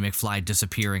 Marty McFly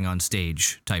disappearing on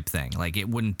stage type thing. Like, it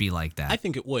wouldn't be like that. I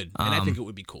think it would, and I think it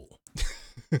would be cool.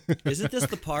 Isn't this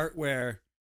the part where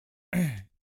John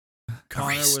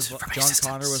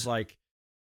Connor was like,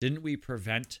 didn't we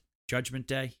prevent Judgment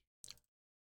Day?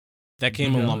 That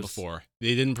came a long before.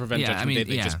 They didn't prevent Judgment Day.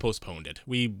 They just postponed it.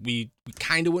 We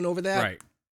kind of went over that. Right.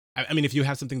 I mean, if you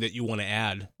have something that you want to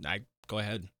add, go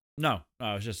ahead. No,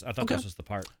 I thought this was the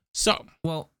part. So,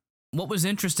 well, what was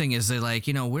interesting is they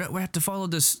we have to follow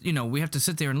this. We have to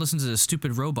sit there and listen to this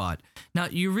stupid robot. Now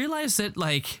you realize that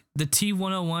like the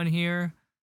T-101 here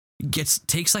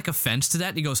takes like offense to that.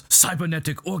 And he goes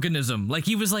cybernetic organism. Like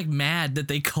he was like mad that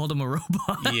they called him a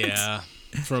robot. Yeah,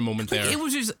 for a moment there. It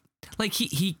was just. Like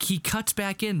he cuts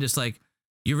back in just like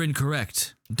you're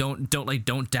incorrect. Don't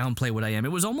downplay what I am.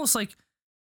 It was almost like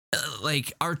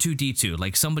R2-D2,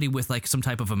 like somebody with like some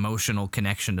type of emotional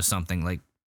connection to something. Like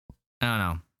I don't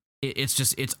know.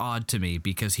 It's odd to me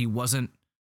because he wasn't.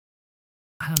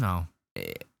 I don't know.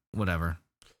 Whatever.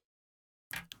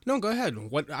 No, go ahead.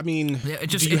 What I mean,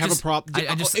 do you have a problem?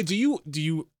 Do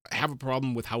you have a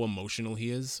problem with how emotional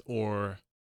he is, or?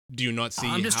 Do you not see?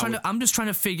 I'm just trying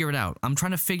to figure it out. I'm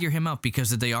trying to figure him out because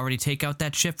did they already take out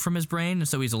that chip from his brain, and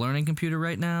so he's a learning computer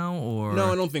right now? Or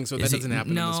no, I don't think so. That doesn't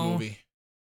happen in this movie.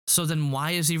 So then,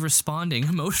 why is he responding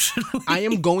emotionally? I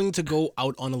am going to go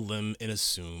out on a limb and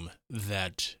assume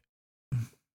that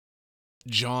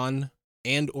John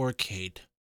and or Kate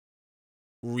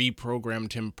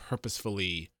reprogrammed him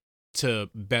purposefully to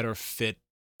better fit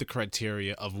the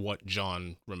criteria of what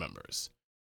John remembers.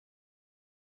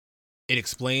 It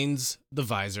explains the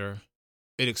visor.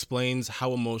 It explains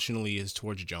how emotional he is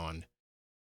towards John.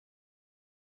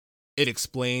 It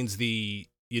explains the,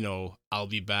 I'll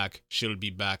be back, she'll be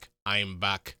back, I am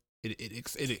back.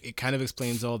 It kind of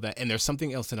explains all that. And there's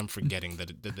something else that I'm forgetting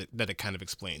that it kind of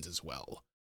explains as well.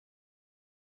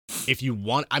 If you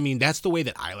want, that's the way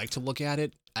that I like to look at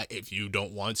it. If you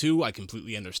don't want to, I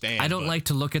completely understand. I don't like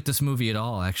to look at this movie at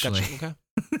all, actually. Gotcha.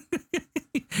 Okay.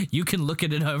 You can look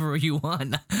at it however you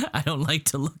want. I don't like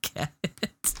to look at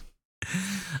it.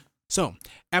 So,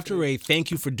 after a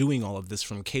thank you for doing all of this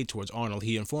from Kate towards Arnold,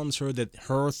 he informs her that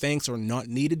her thanks are not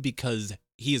needed because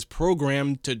he is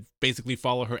programmed to basically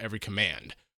follow her every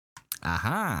command.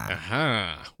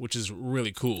 Aha. Which is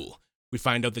really cool. We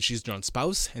find out that she's John's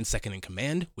spouse and second in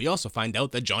command. We also find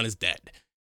out that John is dead.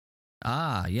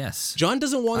 Ah, yes. John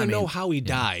doesn't want to know how he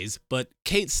dies, but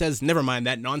Kate says, never mind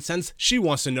that nonsense. She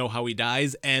wants to know how he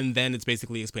dies, and then it's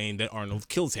basically explained that Arnold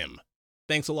kills him.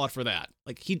 Thanks a lot for that.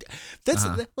 Like,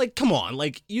 like, come on.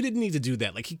 Like, you didn't need to do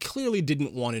that. Like, he clearly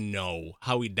didn't want to know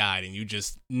how he died, and you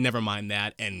just never mind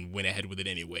that and went ahead with it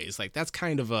anyways. Like, that's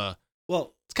kind of a,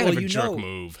 it's kind of a jerk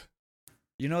move.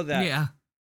 You know that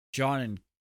John and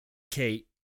Kate,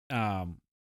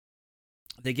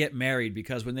 they get married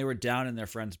because when they were down in their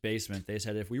friend's basement, they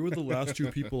said, if we were the last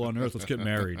two people on Earth, let's get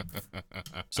married.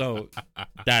 So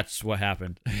that's what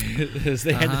happened. Is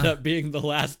they ended up being the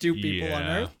last two people on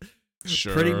Earth.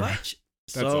 Sure. Pretty much.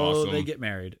 That's so awesome. They get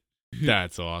married.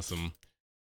 That's awesome.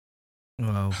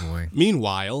 Oh, boy.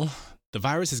 Meanwhile, the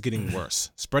virus is getting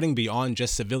worse, spreading beyond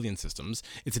just civilian systems.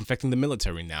 It's infecting the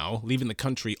military now, leaving the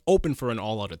country open for an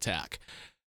all-out attack.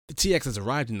 The TX has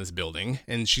arrived in this building,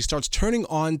 and she starts turning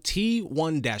on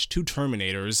T-1-2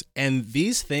 Terminators, and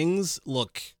these things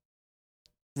look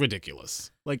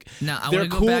ridiculous. Like, now I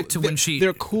want to go back to when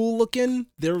they're cool looking.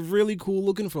 They're really cool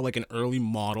looking for like an early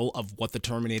model of what the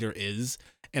Terminator is,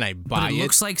 and I buy it. It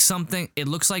looks like something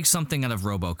out of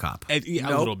RoboCop. A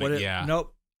little bit,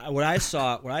 Nope. What I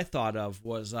thought of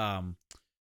was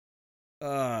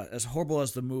as horrible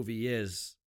as the movie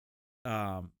is,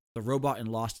 the robot in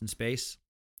Lost in Space,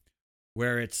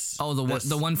 where it's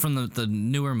the one from the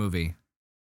newer movie.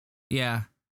 Yeah,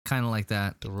 kind of like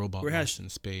that. The robot Lost in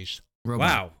Space. Robot.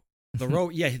 Wow.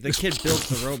 The kid built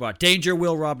the robot. Danger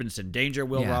Will Robinson.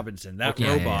 That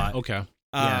robot. Okay.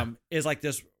 Is like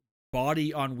this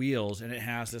body on wheels, and it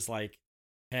has this like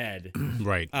head.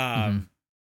 Right.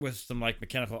 With some like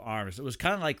mechanical arms. It was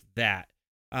kind of like that.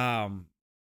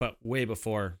 But way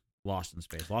before Lost in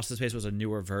Space. Lost in Space was a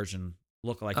newer version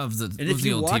lookalike of the and if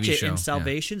you old watch TV it show, in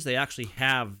Salvations, they actually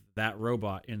have that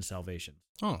robot in Salvations.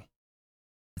 Oh.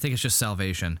 I think it's just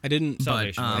Salvation. I didn't.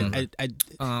 Salvation.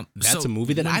 That's a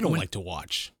movie that I don't like to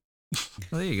watch.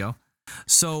 Well, there you go.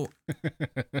 So,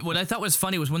 what I thought was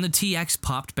funny was when the TX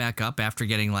popped back up after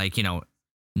getting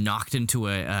knocked into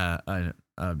a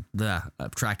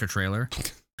tractor trailer.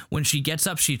 When she gets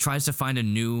up, she tries to find a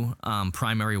new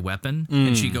primary weapon,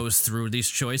 and she goes through these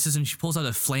choices, and she pulls out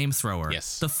a flamethrower.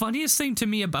 Yes. The funniest thing to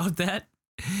me about that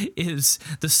is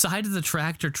the side of the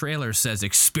tractor trailer says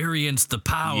 "Experience the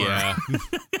power." Yeah.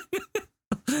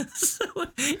 So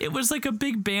it was like a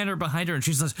big banner behind her, and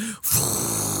she's like,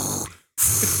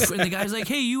 and the guy's like,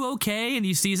 "Hey, you okay?" And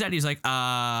he sees that, and he's like,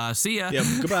 "See ya." Yep.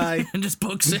 Goodbye. And just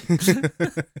books it.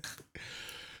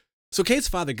 So Kate's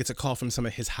father gets a call from some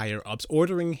of his higher-ups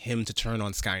ordering him to turn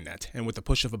on Skynet. And with the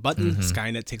push of a button,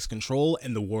 Skynet takes control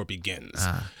and the war begins.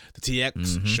 The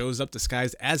TX shows up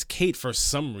disguised as Kate for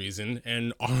some reason,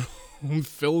 and Arnold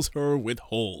fills her with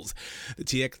holes. The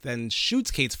TX then shoots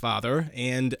Kate's father,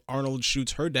 and Arnold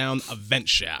shoots her down a vent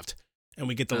shaft. And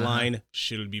we get the line,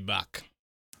 "She'll be back."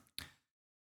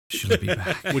 She'll be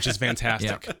back. Which is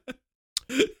fantastic.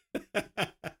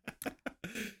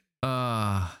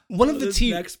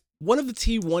 One of the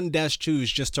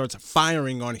T-1-2s just starts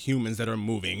firing on humans that are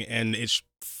moving, and it's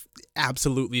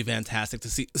absolutely fantastic to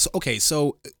see.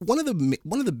 So one of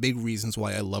the big reasons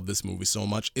why I love this movie so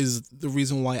much is the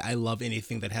reason why I love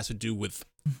anything that has to do with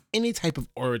any type of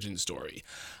origin story.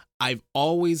 I've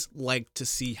always liked to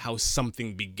see how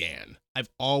something began. I've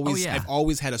always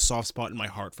had a soft spot in my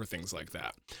heart for things like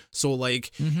that. So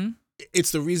like.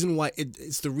 It's the reason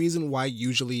why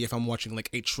usually if I'm watching like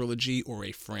a trilogy or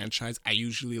a franchise, I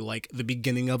usually like the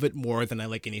beginning of it more than I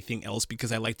like anything else,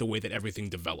 because I like the way that everything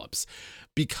develops.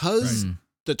 Because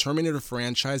the Terminator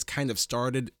franchise kind of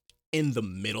started in the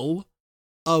middle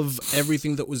of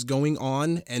everything that was going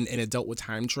on, and it dealt with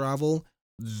time travel.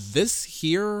 This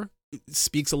here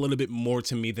speaks a little bit more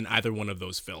to me than either one of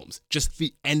those films. Just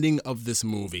the ending of this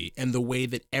movie and the way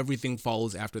that everything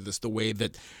follows after this, the way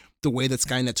that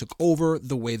Skynet took over,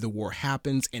 the way the war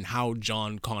happens, and how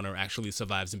John Connor actually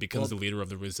survives and becomes the leader of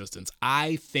the resistance.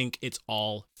 I think it's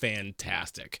all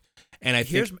fantastic. And I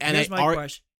think, here's my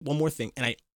question. One more thing, and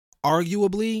I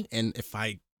arguably, and if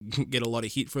I get a lot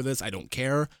of heat for this, I don't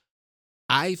care.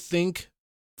 I think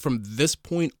from this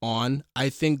point on, I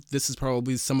think this is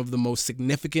probably some of the most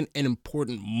significant and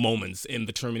important moments in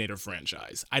the Terminator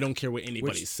franchise. I don't care what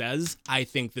anybody says. I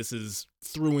think this is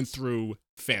through and through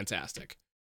fantastic.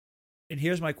 And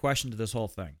here's my question to this whole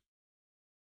thing,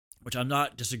 which I'm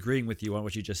not disagreeing with you on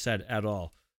what you just said at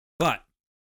all. But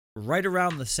right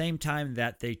around the same time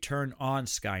that they turn on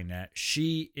Skynet,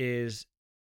 she is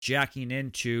jacking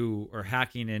into or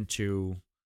hacking into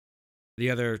the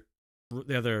other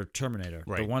Terminator,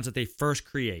 Right. the ones that they first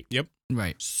create. Yep.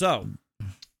 Right. So,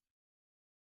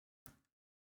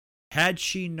 had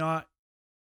she not,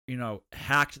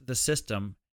 hacked the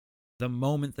system the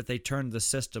moment that they turned the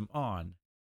system on,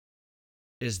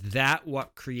 is that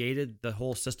what created the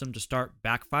whole system to start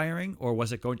backfiring, or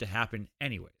was it going to happen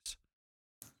anyways?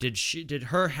 Did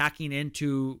her hacking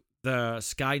into the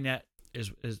Skynet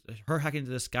is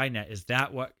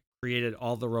that what created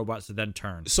all the robots to then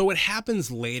turn? So it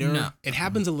happens later. No. It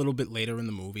happens a little bit later in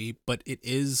the movie, but it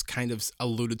is kind of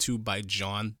alluded to by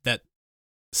John that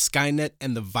Skynet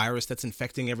and the virus that's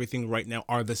infecting everything right now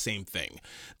are the same thing.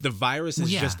 The virus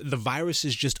is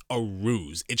just a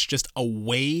ruse. It's just a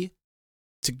way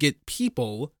to get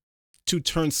people to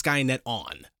turn Skynet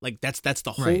on. Like that's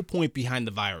the whole point behind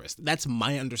the virus. That's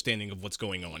my understanding of what's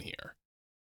going on here.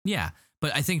 Yeah,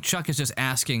 but I think Chuck is just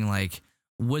asking, like,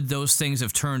 would those things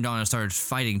have turned on and started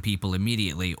fighting people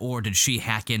immediately, or did she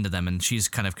hack into them and she's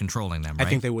kind of controlling them, right? I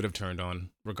think they would have turned on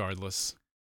regardless.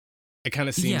 It kind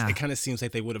of seems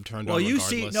like they would have turned on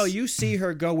regardless. You see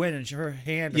her go in and her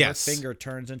hand or her finger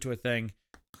turns into a thing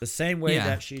the same way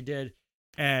that she did.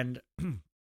 And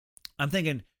I'm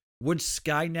thinking, would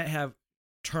Skynet have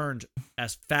turned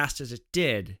as fast as it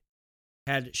did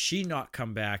had she not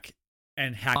come back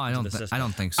and hacked into the system? I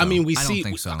don't think so. I mean, I don't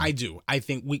think so. I do. I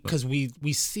think because we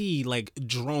see like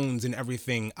drones and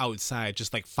everything outside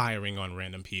just like firing on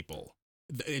random people.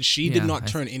 She did not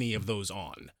turn any of those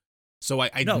on. So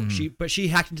she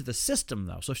hacked into the system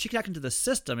though. So if she could hack into the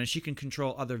system and she can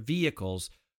control other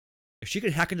vehicles, if she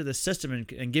could hack into the system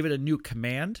and give it a new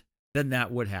command, then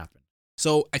that would happen.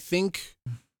 So I think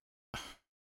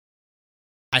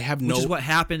which is what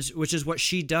happens, which is what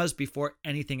she does before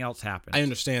anything else happens. I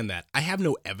understand that. I have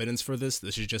no evidence for this.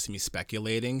 This is just me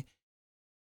speculating.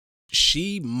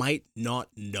 She might not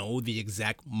know the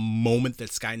exact moment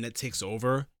that Skynet takes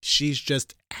over. She's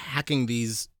just hacking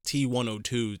these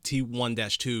T102,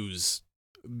 T1-2s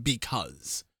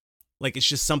because. Like, it's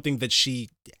just something that she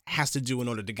has to do in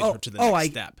order to get her to the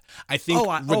next step. I think.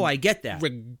 I get that.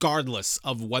 Regardless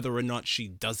of whether or not she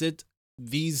does it,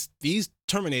 these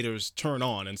Terminators turn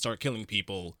on and start killing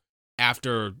people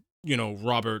after,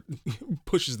 Robert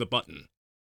pushes the button.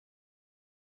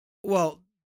 Well,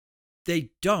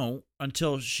 they don't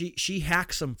until she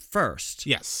hacks them first.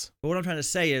 Yes. But what I'm trying to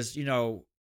say is,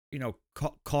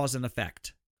 cause and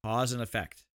effect. Cause and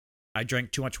effect. I drank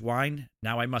too much wine.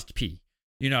 Now I must pee.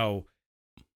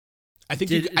 I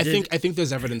think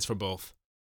there's evidence for both,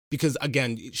 because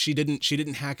again, she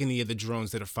didn't hack any of the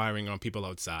drones that are firing on people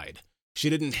outside. She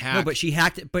didn't hack. No, but she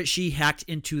hacked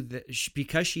into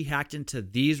because she hacked into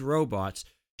these robots.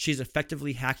 She's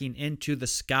effectively hacking into the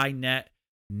Skynet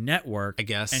network, I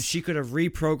guess, and she could have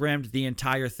reprogrammed the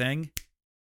entire thing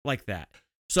like that.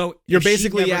 So you're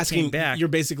basically asking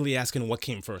what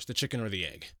came first, the chicken or the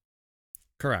egg?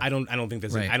 Correct. I don't think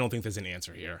there's an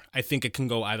answer here. I think it can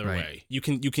go either way. You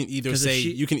can either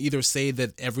say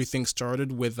that everything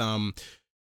started with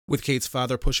Kate's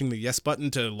father pushing the yes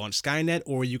button to launch Skynet,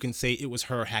 or you can say it was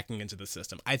her hacking into the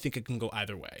system. I think it can go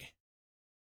either way.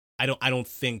 I don't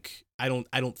think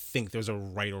there's a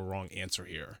right or wrong answer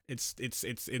here. It's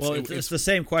the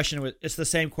same question with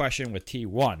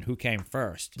T1. Who came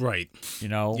first? Right.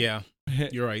 Yeah.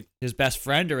 You're right. His best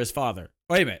friend or his father?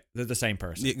 Wait a minute, they're the same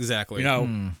person. Exactly.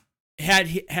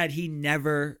 Had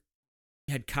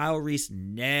Kyle Reese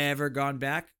never gone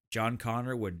back, John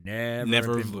Connor would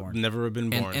never have been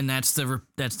born. And that's the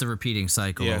repeating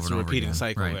cycle. Yeah, over it's and a over repeating again.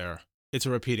 cycle Right. there. It's a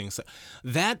repeating cycle.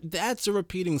 That's a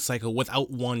repeating cycle. Without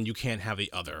one, you can't have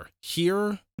the other.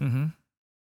 Here,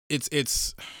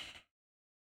 it's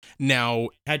now.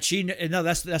 Had she? No,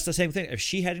 that's the same thing. If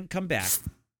she hadn't come back,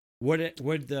 would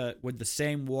the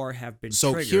same war have been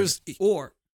triggered?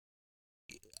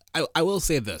 I will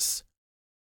say this.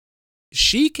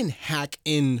 She can hack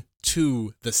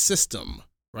into the system,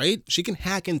 right? She can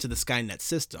hack into the Skynet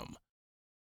system.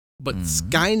 But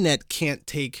Skynet can't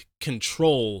take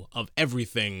control of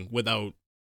everything without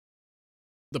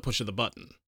the push of the button.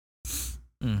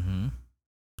 Mm-hmm.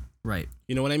 Right.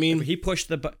 You know what I mean? He pushed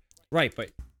the button. Right,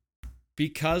 but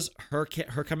because her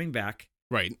coming back,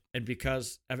 right, and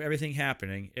because of everything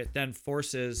happening, it then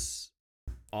forces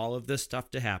all of this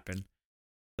stuff to happen.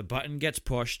 The button gets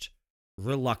pushed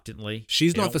reluctantly.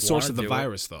 She's not the source of the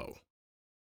virus, though.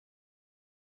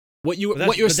 What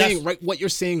you're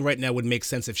saying right now would make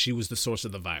sense if she was the source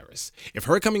of the virus. If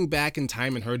her coming back in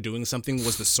time and her doing something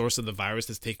was the source of the virus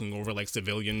that's taking over like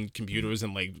civilian computers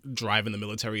and like driving the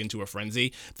military into a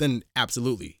frenzy, then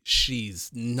absolutely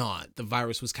she's not. The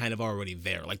virus was kind of already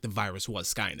there. Like the virus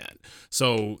was Skynet.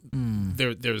 So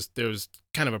there's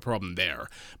kind of a problem there.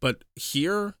 But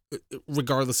here,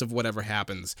 regardless of whatever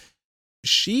happens,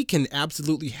 she can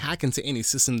absolutely hack into any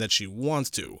system that she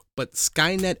wants to, but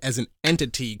Skynet as an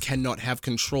entity cannot have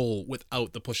control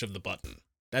without the push of the button.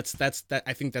 That's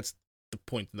I think that's the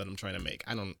point that I'm trying to make.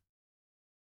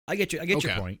 I get your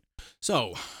point.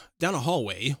 So, down a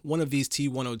hallway, one of these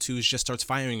T-102s just starts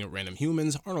firing at random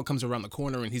humans. Arnold comes around the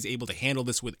corner and he's able to handle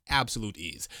this with absolute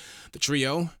ease. The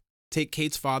trio take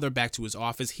Kate's father back to his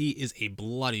office. He is a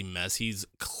bloody mess. He's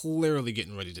clearly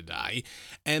getting ready to die.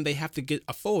 And they have to get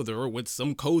a folder with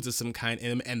some codes of some kind in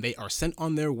them, and they are sent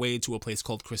on their way to a place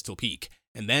called Crystal Peak.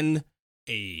 And then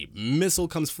a missile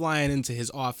comes flying into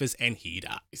his office, and he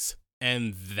dies.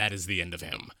 And that is the end of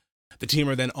him. The team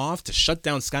are then off to shut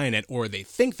down Skynet, or they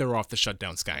think they're off to shut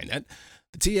down Skynet.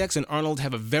 The TX and Arnold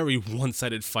have a very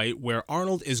one-sided fight where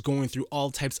Arnold is going through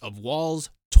all types of walls,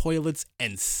 toilets,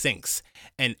 and sinks,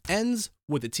 and ends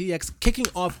with the TX kicking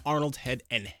off Arnold's head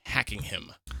and hacking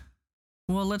him.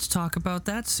 Well, let's talk about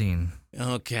that scene.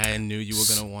 Okay, I knew you were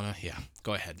going to want to... Yeah,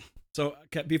 go ahead. So,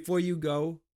 before you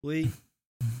go, Lee,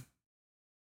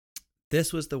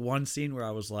 this was the one scene where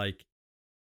I was like,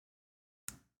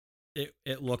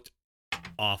 it looked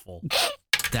awful.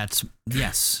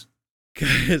 Yes.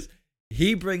 Because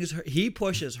he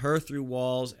pushes her through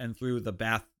walls and through the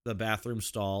bathroom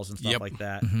stalls and stuff like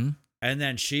that. Mm-hmm. And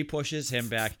then she pushes him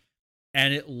back,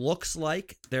 and it looks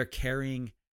like they're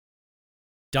carrying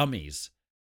dummies.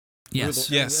 Yes.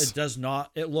 Yes. It does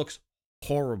not. It looks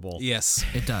horrible. Yes.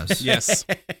 It does. Yes.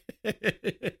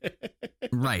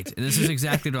 Right. This is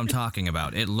exactly what I'm talking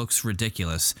about. It looks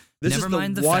ridiculous. This Never is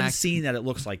mind the the one fact, scene that it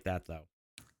looks like that, though.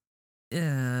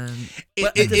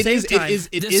 But at the same time, this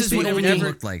is what everything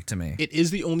looked like to me. It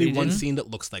is the only one scene that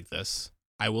looks like this.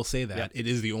 I will say that. Yeah. It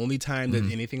is the only time that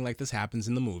anything like this happens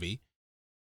in the movie.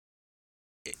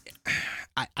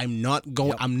 I'm not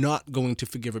going to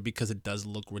forgive it because it does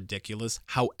look ridiculous.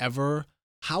 However,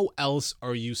 how else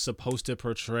are you supposed to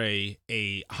portray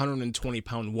a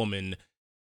 120-pound woman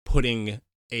putting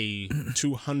a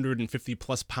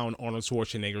 250-plus pound Arnold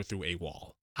Schwarzenegger through a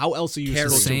wall? How else are you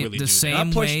supposed to really do that? The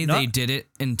same way they did it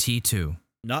in T2.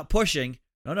 Not pushing.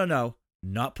 No.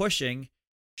 Not pushing.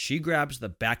 She grabs the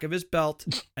back of his belt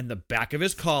and the back of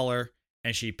his collar,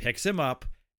 and she picks him up,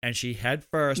 and she head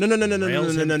first. No.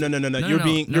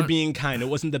 You're being kind. It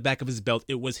wasn't the back of his belt.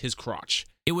 It was his crotch.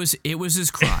 It was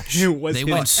his crotch. They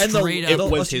went straight up.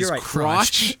 It was his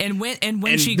crotch. And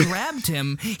when she grabbed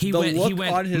him, he went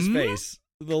on his face.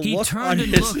 He turned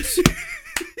and looked.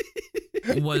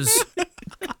 Was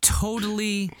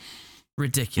totally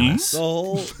ridiculous.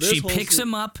 She picks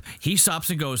him up. He stops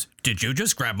and goes, "Did you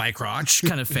just grab my crotch?"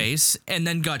 kind of face, and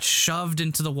then got shoved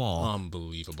into the wall.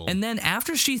 Unbelievable. And then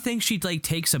after she thinks she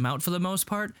takes him out for the most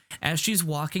part, as she's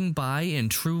walking by in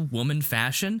true woman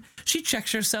fashion, she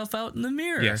checks herself out in the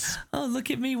mirror. Yes. Oh, look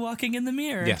at me walking in the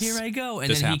mirror. Yes. Here I go. And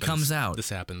This then happens. he comes out. This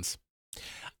happens.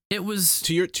 It was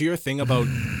To your thing about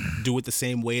do it the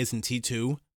same way as in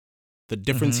T2. The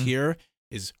difference here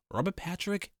is Robert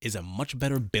Patrick is a much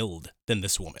better build than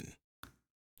this woman.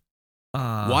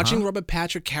 Watching Robert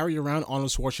Patrick carry around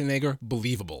Arnold Schwarzenegger,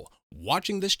 believable.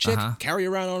 Watching this chick carry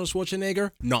around Arnold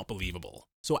Schwarzenegger, not believable.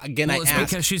 So again, it's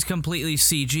because she's completely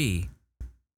CG.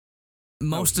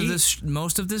 Most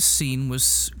of this scene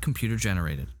was computer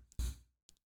generated.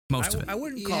 Most of it. I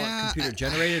wouldn't call it computer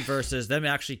generated versus them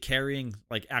actually carrying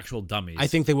like actual dummies. I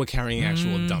think they were carrying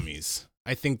actual dummies.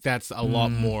 I think that's a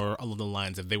lot more along the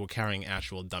lines of they were carrying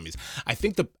actual dummies. I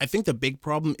think the big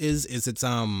problem is it's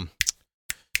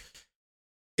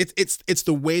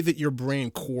the way that your brain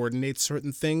coordinates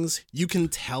certain things. You can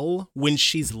tell when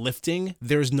she's lifting,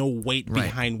 there's no weight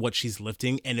behind what she's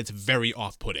lifting, and it's very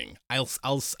off-putting.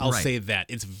 I'll say that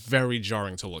it's very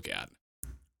jarring to look at.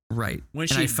 Right. When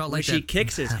she she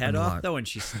kicks his head off though, and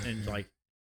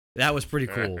that was pretty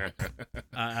cool.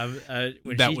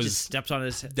 When she just steps on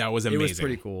his head, that was amazing. It was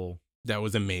pretty cool. That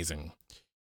was amazing.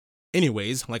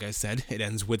 Anyways, like I said, it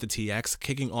ends with the TX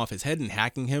kicking off his head and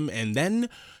hacking him, and then,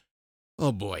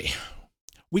 oh boy,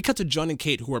 we cut to John and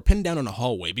Kate, who are pinned down in a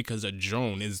hallway because a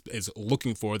drone is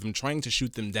looking for them, trying to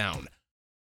shoot them down.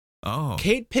 Oh,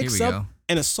 Kate picks up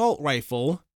an assault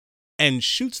rifle and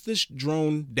shoots this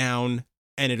drone down,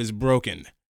 and it is broken.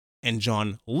 And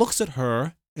John looks at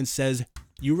her and says,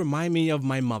 "You remind me of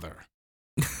my mother."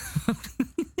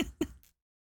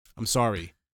 I'm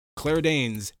sorry. Claire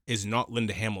Danes is not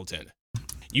Linda Hamilton.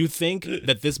 You think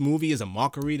that this movie is a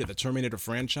mockery to the Terminator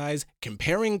franchise?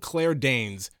 Comparing Claire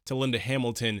Danes to Linda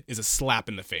Hamilton is a slap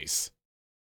in the face.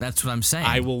 That's what I'm saying.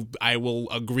 I will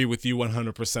agree with you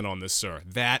 100% on this, sir.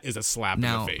 That is a slap in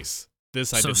the face.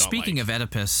 This I did not like. So speaking of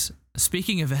Oedipus,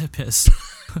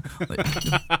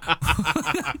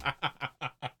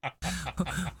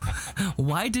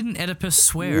 why didn't Oedipus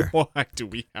swear? Why do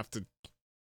we have to?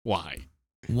 Why?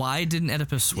 Why didn't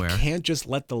Oedipus swear? You can't just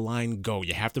let the line go.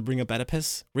 You have to bring up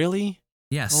Oedipus? Really?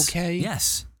 Yes. Okay.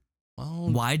 Yes. Well,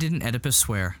 why didn't Oedipus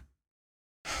swear?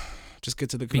 Just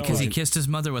get to the because he kissed his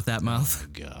mother with that mouth. Oh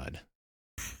my god.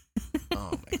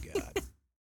 Oh my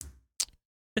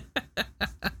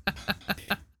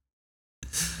god.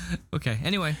 Okay,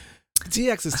 anyway.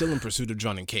 TX is still in pursuit of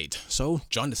John and Kate, so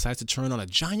John decides to turn on a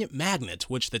giant magnet,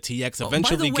 which the TX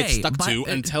eventually gets stuck to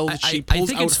until she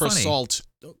pulls out her salt.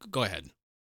 Go ahead.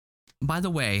 By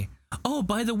the way,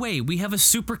 we have a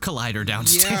super collider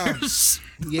downstairs.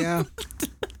 Yeah.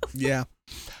 Yeah.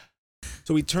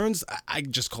 So he turns, I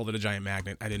just called it a giant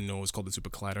magnet. I didn't know it was called a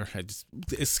super collider. I just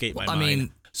escaped my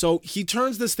mind. So he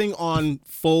turns this thing on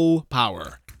full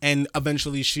power, and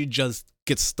eventually she just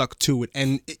gets stuck to it.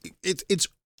 And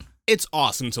it's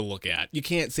awesome to look at. You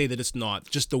can't say that it's not.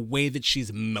 Just the way that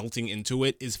she's melting into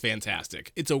it is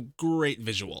fantastic. It's a great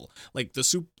visual. Like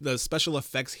the special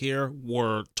effects here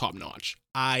were top notch.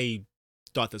 I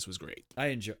thought this was great. I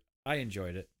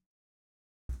enjoyed it.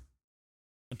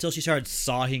 Until she started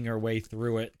sawing her way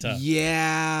through it.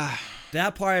 Yeah.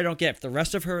 That part I don't get. If the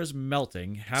rest of her is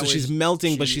melting, so she's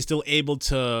melting, but she's still able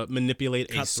to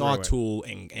manipulate a saw tool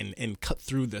and cut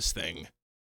through this thing.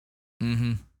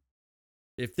 Mm-hmm.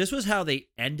 If this was how they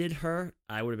ended her,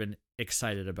 I would have been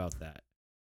excited about that.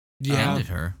 Yeah. Ended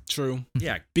her. True.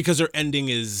 Yeah. Because her ending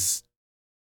is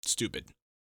stupid.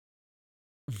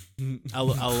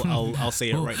 I'll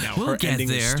say it right now. Her ending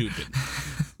is stupid.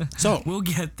 So we'll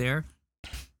get there.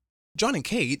 John and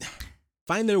Kate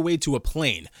find their way to a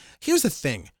plane. Here's the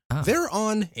thing. Oh. They're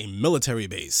on a military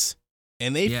base,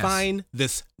 and they find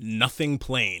this nothing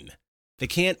plane. They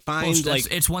can't find,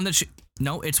 it's one that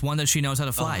it's one that she knows how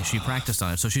to fly. She practiced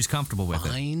on it, so she's comfortable with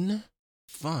it.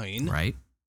 Fine. Right?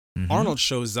 Mm-hmm. Arnold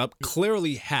shows up,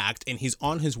 clearly hacked, and he's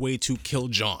on his way to kill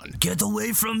John. Get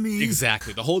away from me.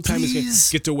 Exactly. The whole time he's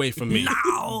get away from me.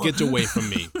 Now. Get away from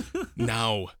me.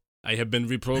 Now. I have been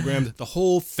reprogrammed. The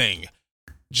whole thing.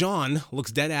 John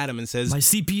looks dead at him and says, "My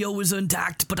CPO is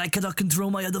intact, but I cannot control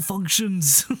my other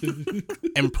functions."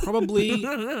 And probably,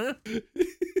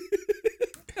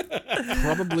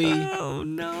 oh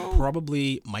no,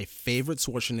 probably my favorite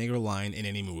Schwarzenegger line in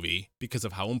any movie because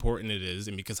of how important it is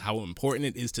and because how important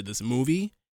it is to this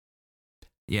movie.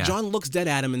 Yeah. John looks dead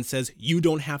at him and says, "You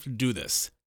don't have to do this."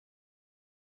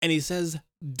 And he says,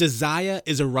 "Desire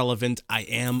is irrelevant. I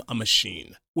am a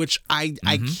machine," which I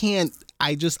can't,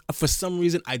 for some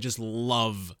reason, I just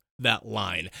love that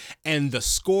line. And the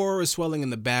score is swelling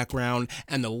in the background,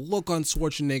 and the look on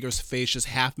Schwarzenegger's face, just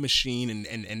half machine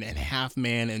and half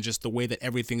man, and just the way that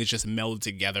everything is just melded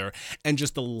together. And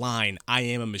just the line, "I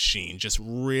am a machine," just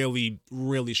really,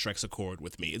 really strikes a chord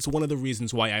with me. It's one of the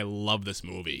reasons why I love this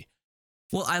movie.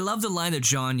 Well, I love the line that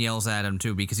John yells at him,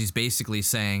 too, because he's basically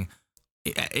saying,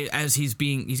 as he's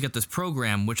got this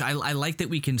program, which I like that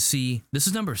we can see. This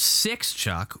is number 6,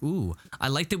 Chuck. Ooh, I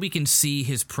like that we can see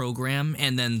his program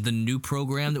and then the new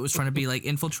program that was trying to be like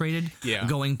infiltrated,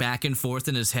 going back and forth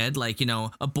in his head, like,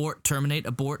 abort, terminate,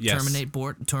 abort, terminate,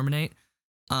 abort, terminate.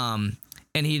 And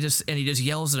he just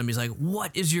yells at him. He's like,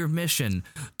 "What is your mission?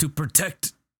 To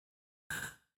protect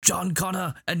John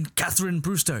Connor and Catherine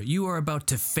Brewster. You are about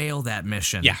to fail that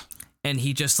mission." Yeah. And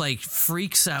he just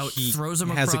freaks out, throws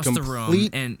him across the room,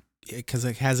 and because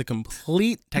it has a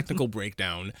complete technical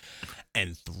breakdown,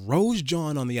 and throws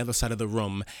John on the other side of the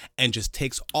room, and just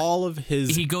takes all of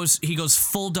his. He goes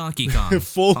full Donkey Kong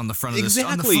on the front of this.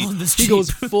 Exactly. On the front of this Jeep. He goes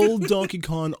full Donkey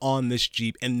Kong on this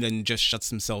Jeep, and then just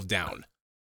shuts himself down.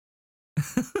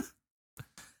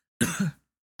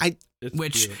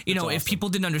 If people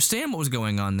didn't understand what was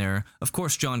going on there, of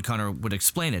course John Connor would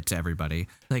explain it to everybody.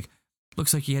 Like,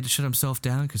 looks like he had to shut himself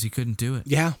down because he couldn't do it.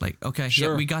 Yeah. Like, okay,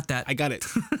 sure. Yeah, we got that. I got it.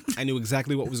 I knew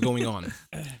exactly what was going on.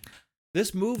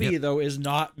 This movie, though, is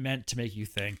not meant to make you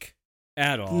think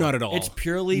at all. Not at all. It's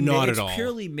purely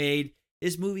made.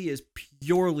 This movie is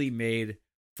purely made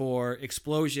for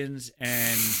explosions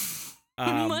and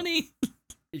money.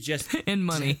 And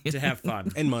money to have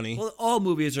fun and money. Well, all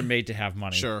movies are made to have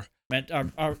money. Sure.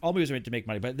 All movies are made to make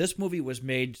money, but this movie was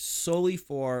made solely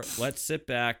for let's sit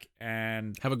back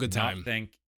and have a good time, not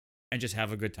think, and just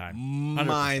have a good time. 100%.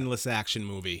 Mindless action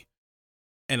movie,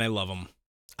 and I love them.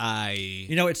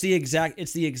 It's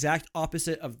the exact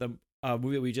opposite of the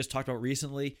movie we just talked about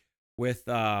recently with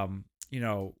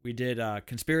we did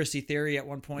Conspiracy Theory at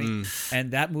one point,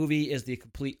 and that movie is the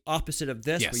complete opposite of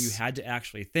this, where you had to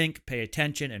actually think, pay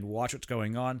attention, and watch what's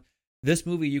going on. This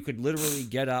movie, you could literally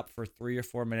get up for 3 or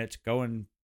 4 minutes, go and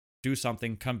do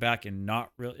something, come back, and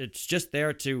not really. It's just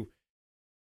there to,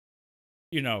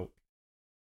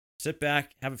 sit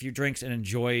back, have a few drinks, and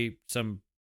enjoy some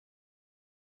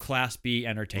Class B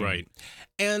entertainment. Right.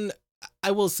 And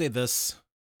I will say this.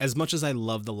 As much as I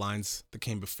love the lines that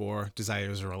came before,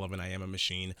 desire is irrelevant, I am a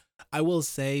machine, I will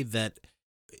say that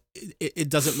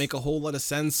it doesn't make a whole lot of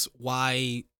sense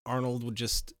why Arnold would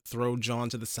just throw John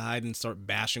to the side and start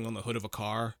bashing on the hood of a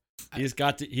car. He's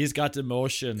got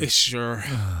emotion. Sure.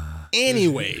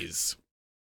 Anyways,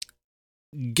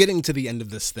 getting to the end of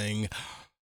this thing.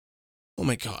 Oh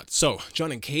my God. So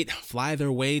John and Kate fly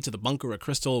their way to the bunker at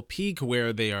Crystal Peak,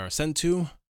 where they are sent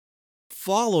to,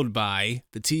 followed by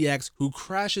the TX, who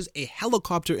crashes a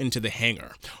helicopter into the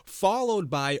hangar, followed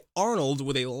by Arnold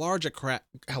with a larger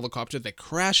helicopter that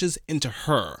crashes into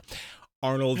her.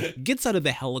 Arnold gets out of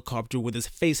the helicopter with his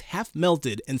face half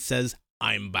melted and says,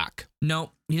 "I'm back."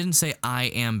 No, he didn't say "I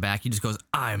am back." He just goes,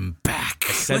 "I'm back."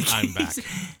 I said, "I'm back."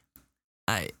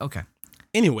 Okay.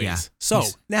 Anyways, so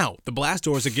now the blast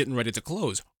doors are getting ready to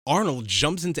close. Arnold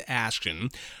jumps into action,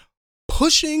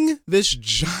 pushing this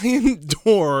giant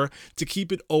door to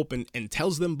keep it open, and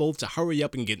tells them both to hurry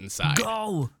up and get inside.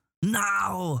 Go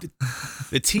now.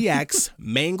 The TX,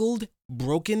 mangled,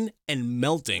 broken, and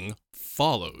melting,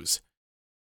 follows.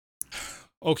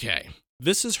 Okay,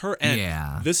 this is her end.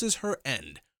 Yeah. This is her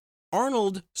end.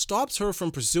 Arnold stops her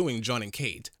from pursuing John and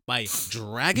Kate by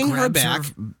dragging her back,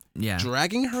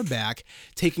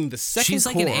 taking the second core. She's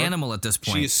like an animal at this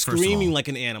point. She is screaming like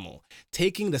an animal,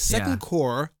 taking the second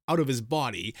core out of his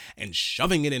body and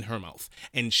shoving it in her mouth.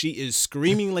 And she is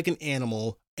screaming like an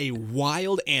animal, a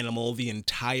wild animal, the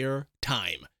entire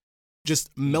time. Just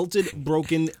melted,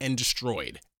 broken, and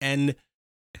destroyed. And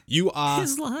you are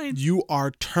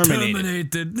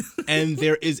terminated. And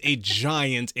there is a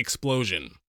giant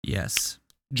explosion. Yes.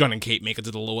 John and Kate make it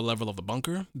to the lower level of the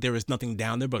bunker. There is nothing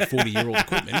down there but 40-year-old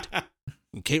equipment.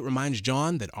 And Kate reminds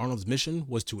John that Arnold's mission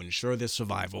was to ensure their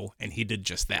survival, and he did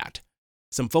just that.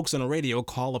 Some folks on the radio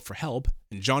call up for help,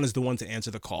 and John is the one to answer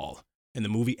the call. And the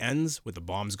movie ends with the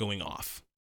bombs going off.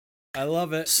 I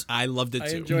love it. I loved it too.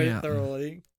 I enjoyed it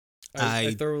thoroughly.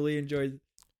 I thoroughly enjoyed it.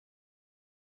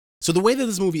 So the way that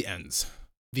this movie ends,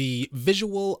 the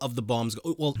visual of the bombs,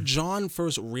 well, John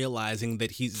first realizing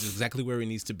that he's exactly where he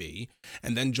needs to be,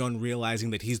 and then John realizing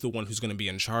that he's the one who's going to be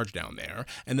in charge down there,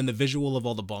 and then the visual of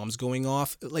all the bombs going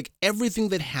off, like everything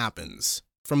that happens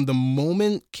from the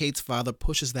moment Kate's father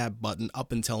pushes that button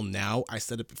up until now. I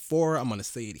said it before, I'm going to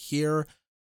say it here.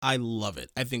 I love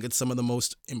it. I think it's some of the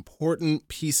most important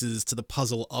pieces to the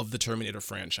puzzle of the Terminator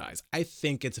franchise. I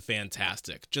think it's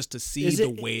fantastic just to see the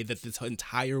way that this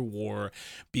entire war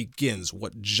begins,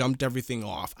 what jumped everything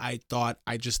off. I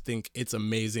just think it's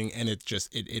amazing, and it just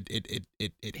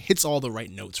it hits all the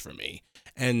right notes for me.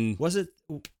 And was it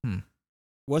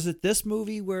this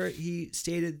movie where he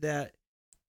stated that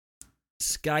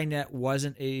Skynet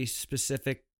wasn't a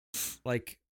specific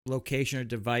location or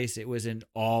device, it was in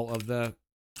all of the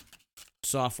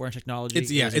software and technology?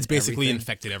 It's basically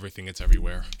infected everything. It's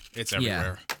everywhere. It's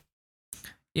everywhere.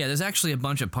 Yeah, there's actually a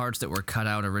bunch of parts that were cut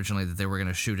out originally that they were going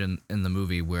to shoot in the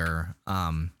movie where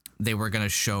they were going to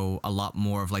show a lot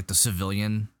more of the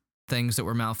civilian things that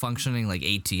were malfunctioning, like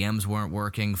ATMs weren't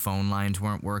working, phone lines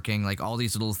weren't working, all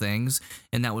these little things,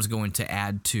 and that was going to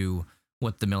add to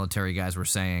what the military guys were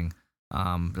saying.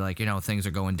 Things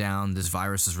are going down, this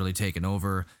virus is really taking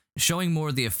over. Showing more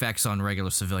of the effects on regular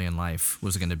civilian life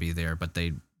was going to be there, but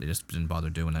they just didn't bother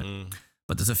doing it.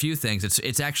 But there's a few things.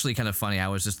 It's actually kind of funny. I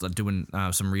was just doing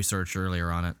some research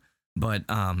earlier on it. But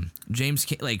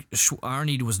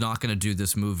Arnie was not going to do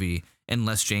this movie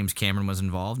unless James Cameron was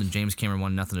involved, and James Cameron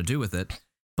wanted nothing to do with it.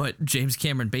 But James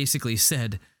Cameron basically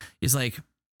said, he's like,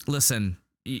 listen,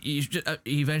 he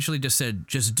eventually just said,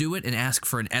 just do it and ask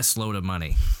for an S-load of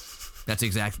money. That's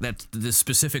the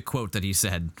specific quote that he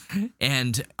said.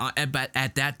 And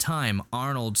at that time,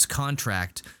 Arnold's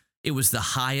contract, it was the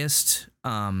highest,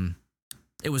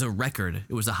 it was a record.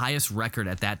 It was the highest record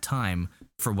at that time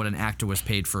for what an actor was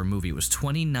paid for a movie. It was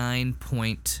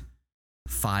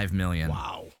 $29.5 million.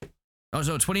 Wow. Oh,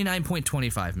 so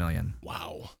 $29.25 million.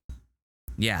 Wow.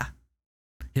 Yeah.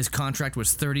 His contract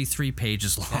was 33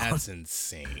 pages long. That's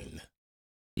insane.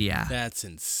 Yeah. That's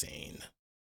insane.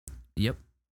 Yep.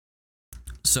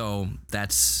 So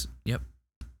yep.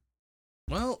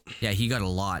 Well, yeah, he got a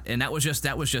lot, and that was just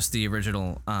the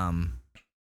original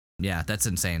Yeah, that's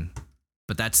insane.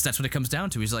 But that's what it comes down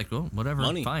to. He's like, well, whatever,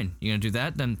 Money. Fine. You're gonna do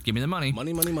that? Then give me the money.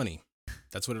 Money.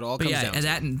 That's what it all But comes yeah, down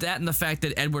and to. that and the fact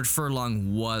that Edward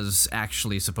Furlong was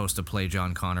actually supposed to play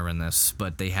John Connor in this,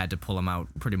 but they had to pull him out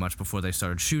pretty much before they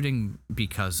started shooting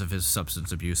because of his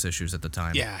substance abuse issues at the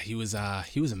time. Yeah, he was a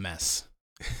mess.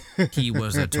 He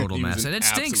was a total He was mess, an and it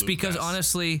stinks absolute because mess.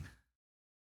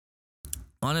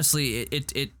 honestly,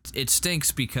 it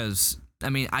stinks because I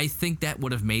mean I think that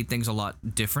would have made things a lot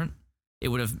different. It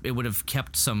would have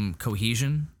kept some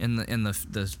cohesion in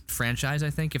the franchise. I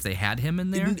think if they had him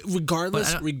in there,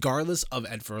 Regardless of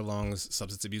Ed Furlong's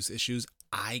substance abuse issues,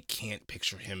 I can't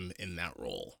picture him in that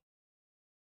role.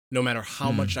 No matter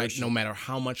how much I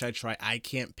try, I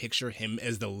can't picture him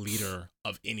as the leader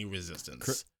of any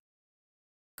resistance.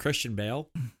 Christian Bale.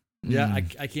 Yeah,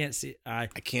 I can't see. I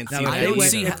can't see.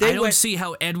 I don't see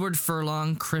how Edward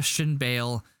Furlong, Christian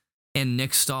Bale, and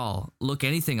Nick Stahl look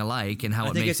anything alike, and how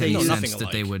it makes any sense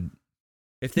that they would.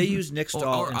 If they use Nick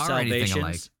Stahl in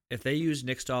Salvations, if they use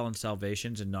Nick Stahl in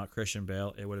Salvations and not Christian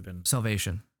Bale, it would have been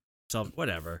Salvation.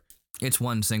 Whatever. It's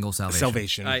one single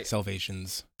salvation.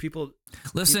 Salvations.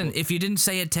 Listen, if you didn't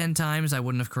say it 10 times, I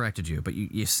wouldn't have corrected you, but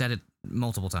you said it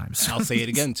multiple times. I'll say it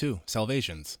again too.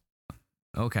 Salvations.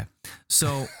 Okay,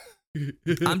 so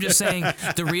I'm just saying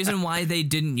the reason why they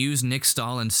didn't use Nick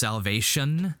Stahl in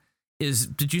Salvation is,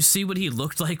 did you see what he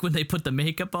looked like when they put the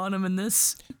makeup on him in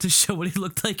this to show what he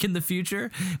looked like in the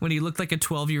future when he looked like a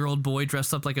 12-year-old boy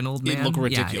dressed up like an old man? It looked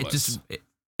ridiculous. Yeah,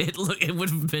 it would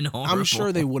have been horrible. I'm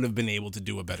sure they would have been able to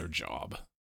do a better job.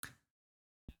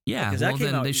 Yeah, well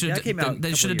then they should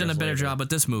have done a better job with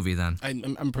this movie then.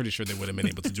 I'm pretty sure they would have been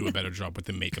able to do a better job with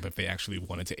the makeup if they actually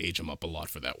wanted to age him up a lot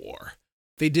for that war.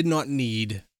 They did not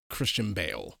need Christian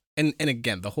Bale. And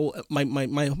again, the whole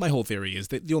my whole theory is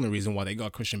that the only reason why they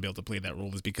got Christian Bale to play that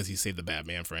role is because he saved the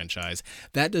Batman franchise.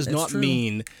 That does not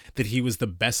mean that he was the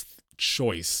best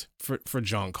choice for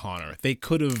John Connor. They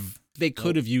could have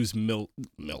used milk.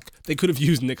 They could have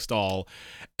used Nick Stahl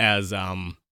as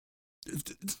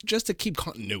just to keep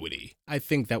continuity. I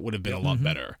think that would have been a lot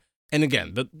better. And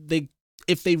again,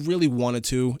 if they really wanted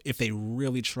to, if they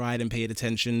really tried and paid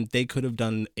attention, they could have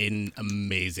done an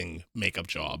amazing makeup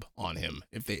job on him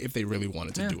if they really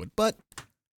wanted to do it. But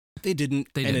they didn't,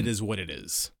 it is what it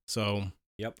is. So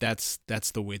that's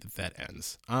the way that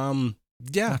ends.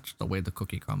 That's the way the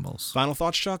cookie crumbles. Final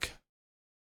thoughts, Chuck?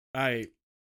 This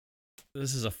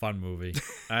is a fun movie.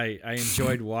 I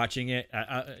enjoyed watching it.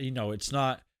 It's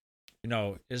not,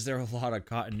 is there a lot of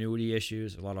continuity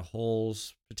issues, a lot of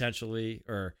holes potentially,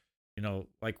 or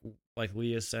like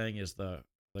Lee is saying, is the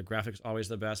graphics always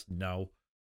the best? No.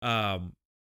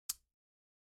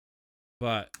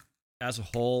 But as a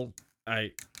whole,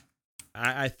 I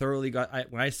thoroughly got,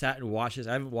 when I sat and watched this,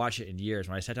 I haven't watched it in years.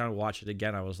 When I sat down and watched it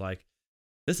again, I was like,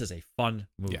 this is a fun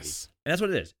movie. Yes. And that's what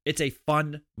it is. It's a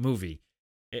fun movie.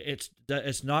 It's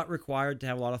not required to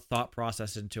have a lot of thought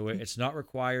process into it. It's not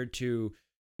required to,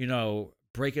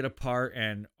 break it apart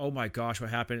and, oh my gosh, what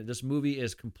happened? This movie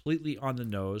is completely on the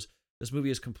nose. This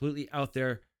movie is completely out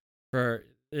there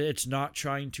it's not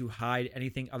trying to hide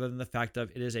anything other than the fact of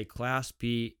it is a Class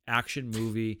B action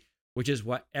movie, which is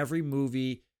what every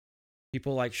movie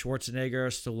people like Schwarzenegger,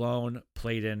 Stallone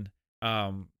played in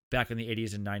back in the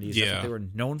 80s and 90s. Yeah. That's what they were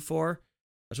known for.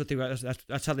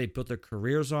 That's how they built their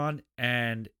careers on,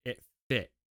 and it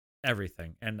fit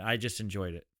everything. And I just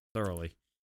enjoyed it thoroughly.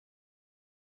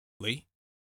 Lee?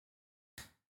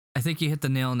 I think you hit the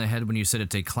nail on the head when you said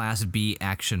it's a Class B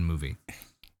action movie.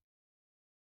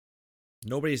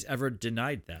 Nobody's ever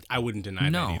denied that. I wouldn't deny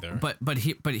that either.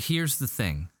 But here's the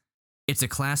thing. It's a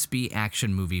Class B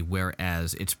action movie,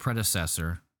 whereas its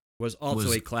predecessor was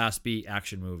also a Class B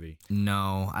action movie.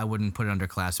 No, I wouldn't put it under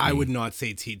Class B. I would not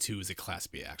say T2 is a Class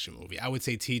B action movie. I would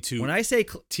say T2. When I say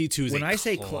T2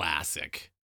 is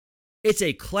classic. It's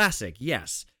a classic,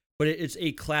 yes. But it's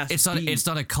a class. It's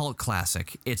not a cult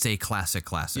classic. It's a classic.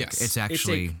 Yes. It's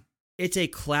actually. It's a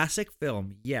classic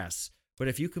film, yes. But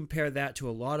if you compare that to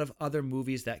a lot of other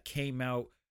movies that came out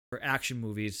for action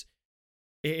movies,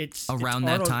 it's around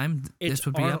that time. This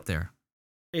would be up there.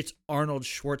 It's Arnold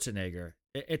Schwarzenegger.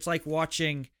 It's like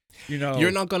watching.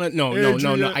 You're not gonna no.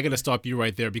 I gotta stop you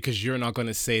right there because you're not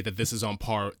gonna say that this is on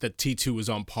par. That T2 is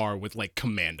on par with like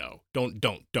Commando. Don't.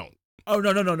 Oh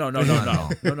no!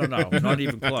 Not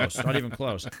even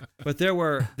close. But there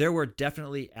were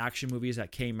definitely action movies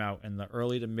that came out in the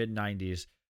early to mid 90s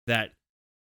that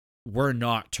were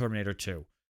not Terminator 2.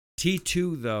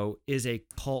 T2 though is not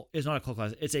a cult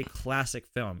classic. It's a classic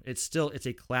film. It's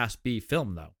a Class B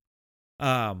film though.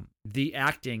 The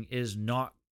acting is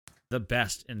not the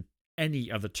best in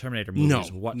any of the Terminator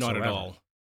movies whatsoever. Not at all.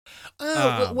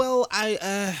 Well,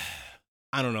 I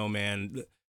don't know, man.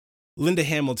 Linda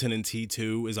Hamilton in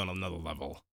T2 is on another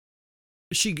level.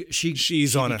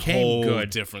 She's on a whole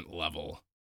different level.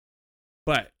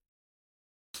 But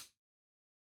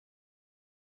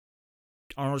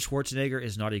Arnold Schwarzenegger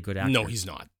is not a good actor. No, he's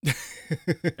not.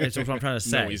 That's what I'm trying to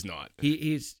say. No, he's not.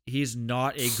 He's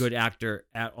not a good actor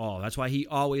at all. That's why he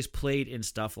always played in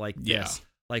stuff like this,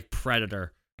 like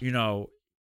Predator. You know,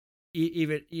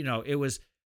 even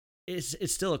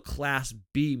it's still a Class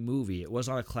B movie. It was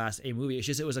not a Class A movie. It's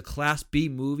just it was a Class B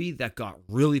movie that got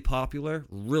really popular,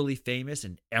 really famous,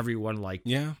 and everyone liked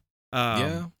it. Yeah.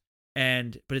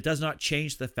 But it does not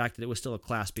change the fact that it was still a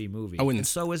Class B movie. And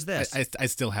so is this. I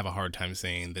still have a hard time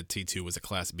saying that T2 was a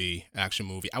Class B action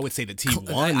movie. I would say that T1.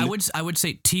 I would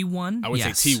say T1. I would say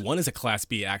T1 is a Class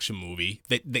B action movie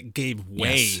that gave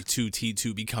way to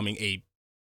T2 becoming a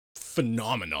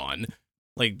phenomenon.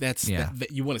 Like that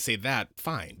you want to say that,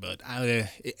 fine, but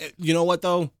you know what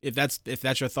though? If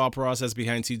that's your thought process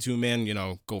behind T2, man,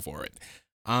 go for it.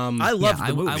 I love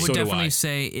the movie. I would definitely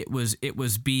say it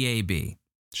was BAB.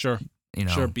 Sure.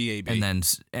 Sure, BAB. And then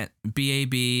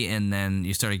BAB, and then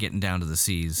you started getting down to the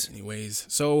C's. Anyways,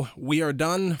 so we are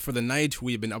done for the night.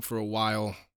 We have been up for a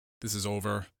while. This is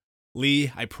over.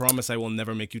 Lee, I promise I will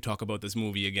never make you talk about this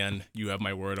movie again. You have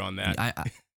my word on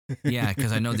that. Yeah,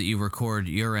 because I know that you record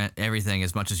your everything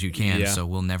as much as you can, so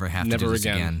we'll never have to do this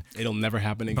again. It'll never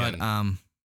happen again. But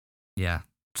yeah.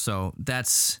 So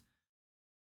that's.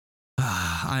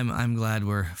 I'm glad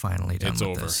we're finally done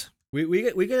with this.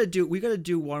 We gotta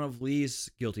do one of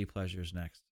Lee's guilty pleasures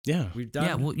next. Yeah, we've done.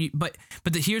 Yeah, well, but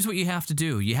here's what you have to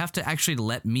do. You have to actually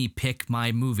let me pick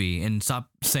my movie and stop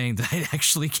saying that I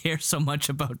actually care so much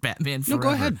about Batman Forever. No,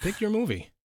 go ahead, pick your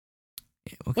movie.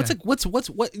 Okay.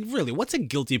 What's a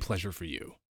guilty pleasure for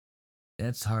you?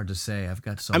 It's hard to say. I've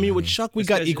got so. With Chuck we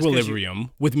got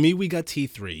Equilibrium. With me we got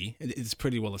T3. It's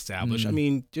pretty well established.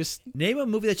 Just name a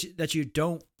movie that you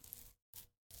don't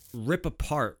rip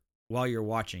apart while you're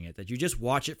watching it, that you just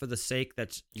watch it for the sake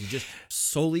that you just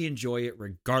solely enjoy it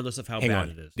regardless of how bad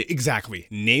it is. Exactly.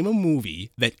 Name a movie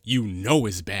that you know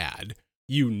is bad.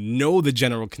 You know the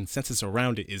general consensus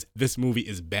around it is this movie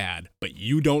is bad, but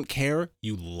you don't care.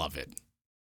 You love it.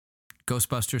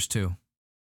 Ghostbusters 2.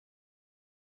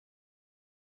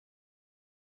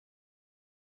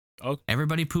 Okay.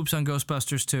 Everybody poops on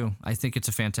Ghostbusters 2. I think it's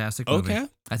a fantastic movie. Okay.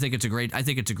 I think it's a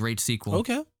great sequel.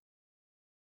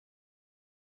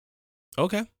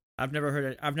 Okay. I've never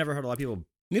heard a lot of people.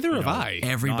 Neither have I.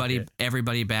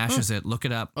 Everybody bashes it. Look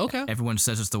it up. Okay. Everyone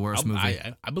says it's the worst movie.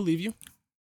 I believe you.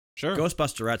 Sure.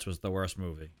 Ghostbusterettes was the worst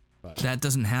movie. But. That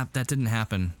didn't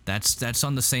happen. That's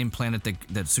on the same planet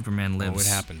that Superman Lives. Oh,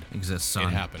 it happened. Exists on.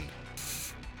 It happened.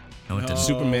 No, it didn't.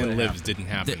 Superman Lives didn't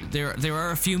happen. There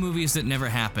are a few movies that never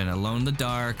happen. Alone in the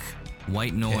Dark,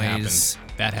 White Noise.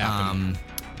 That happened.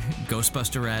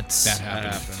 Ghostbusterettes. That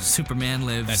happened. Superman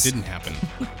Lives. That didn't happen.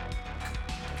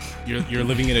 You're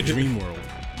living in a dream world.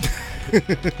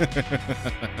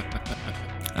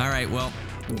 All right, well,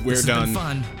 we're done.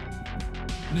 Fun.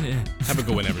 Have a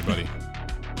good one, everybody.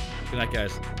 Good night,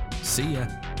 guys. See ya.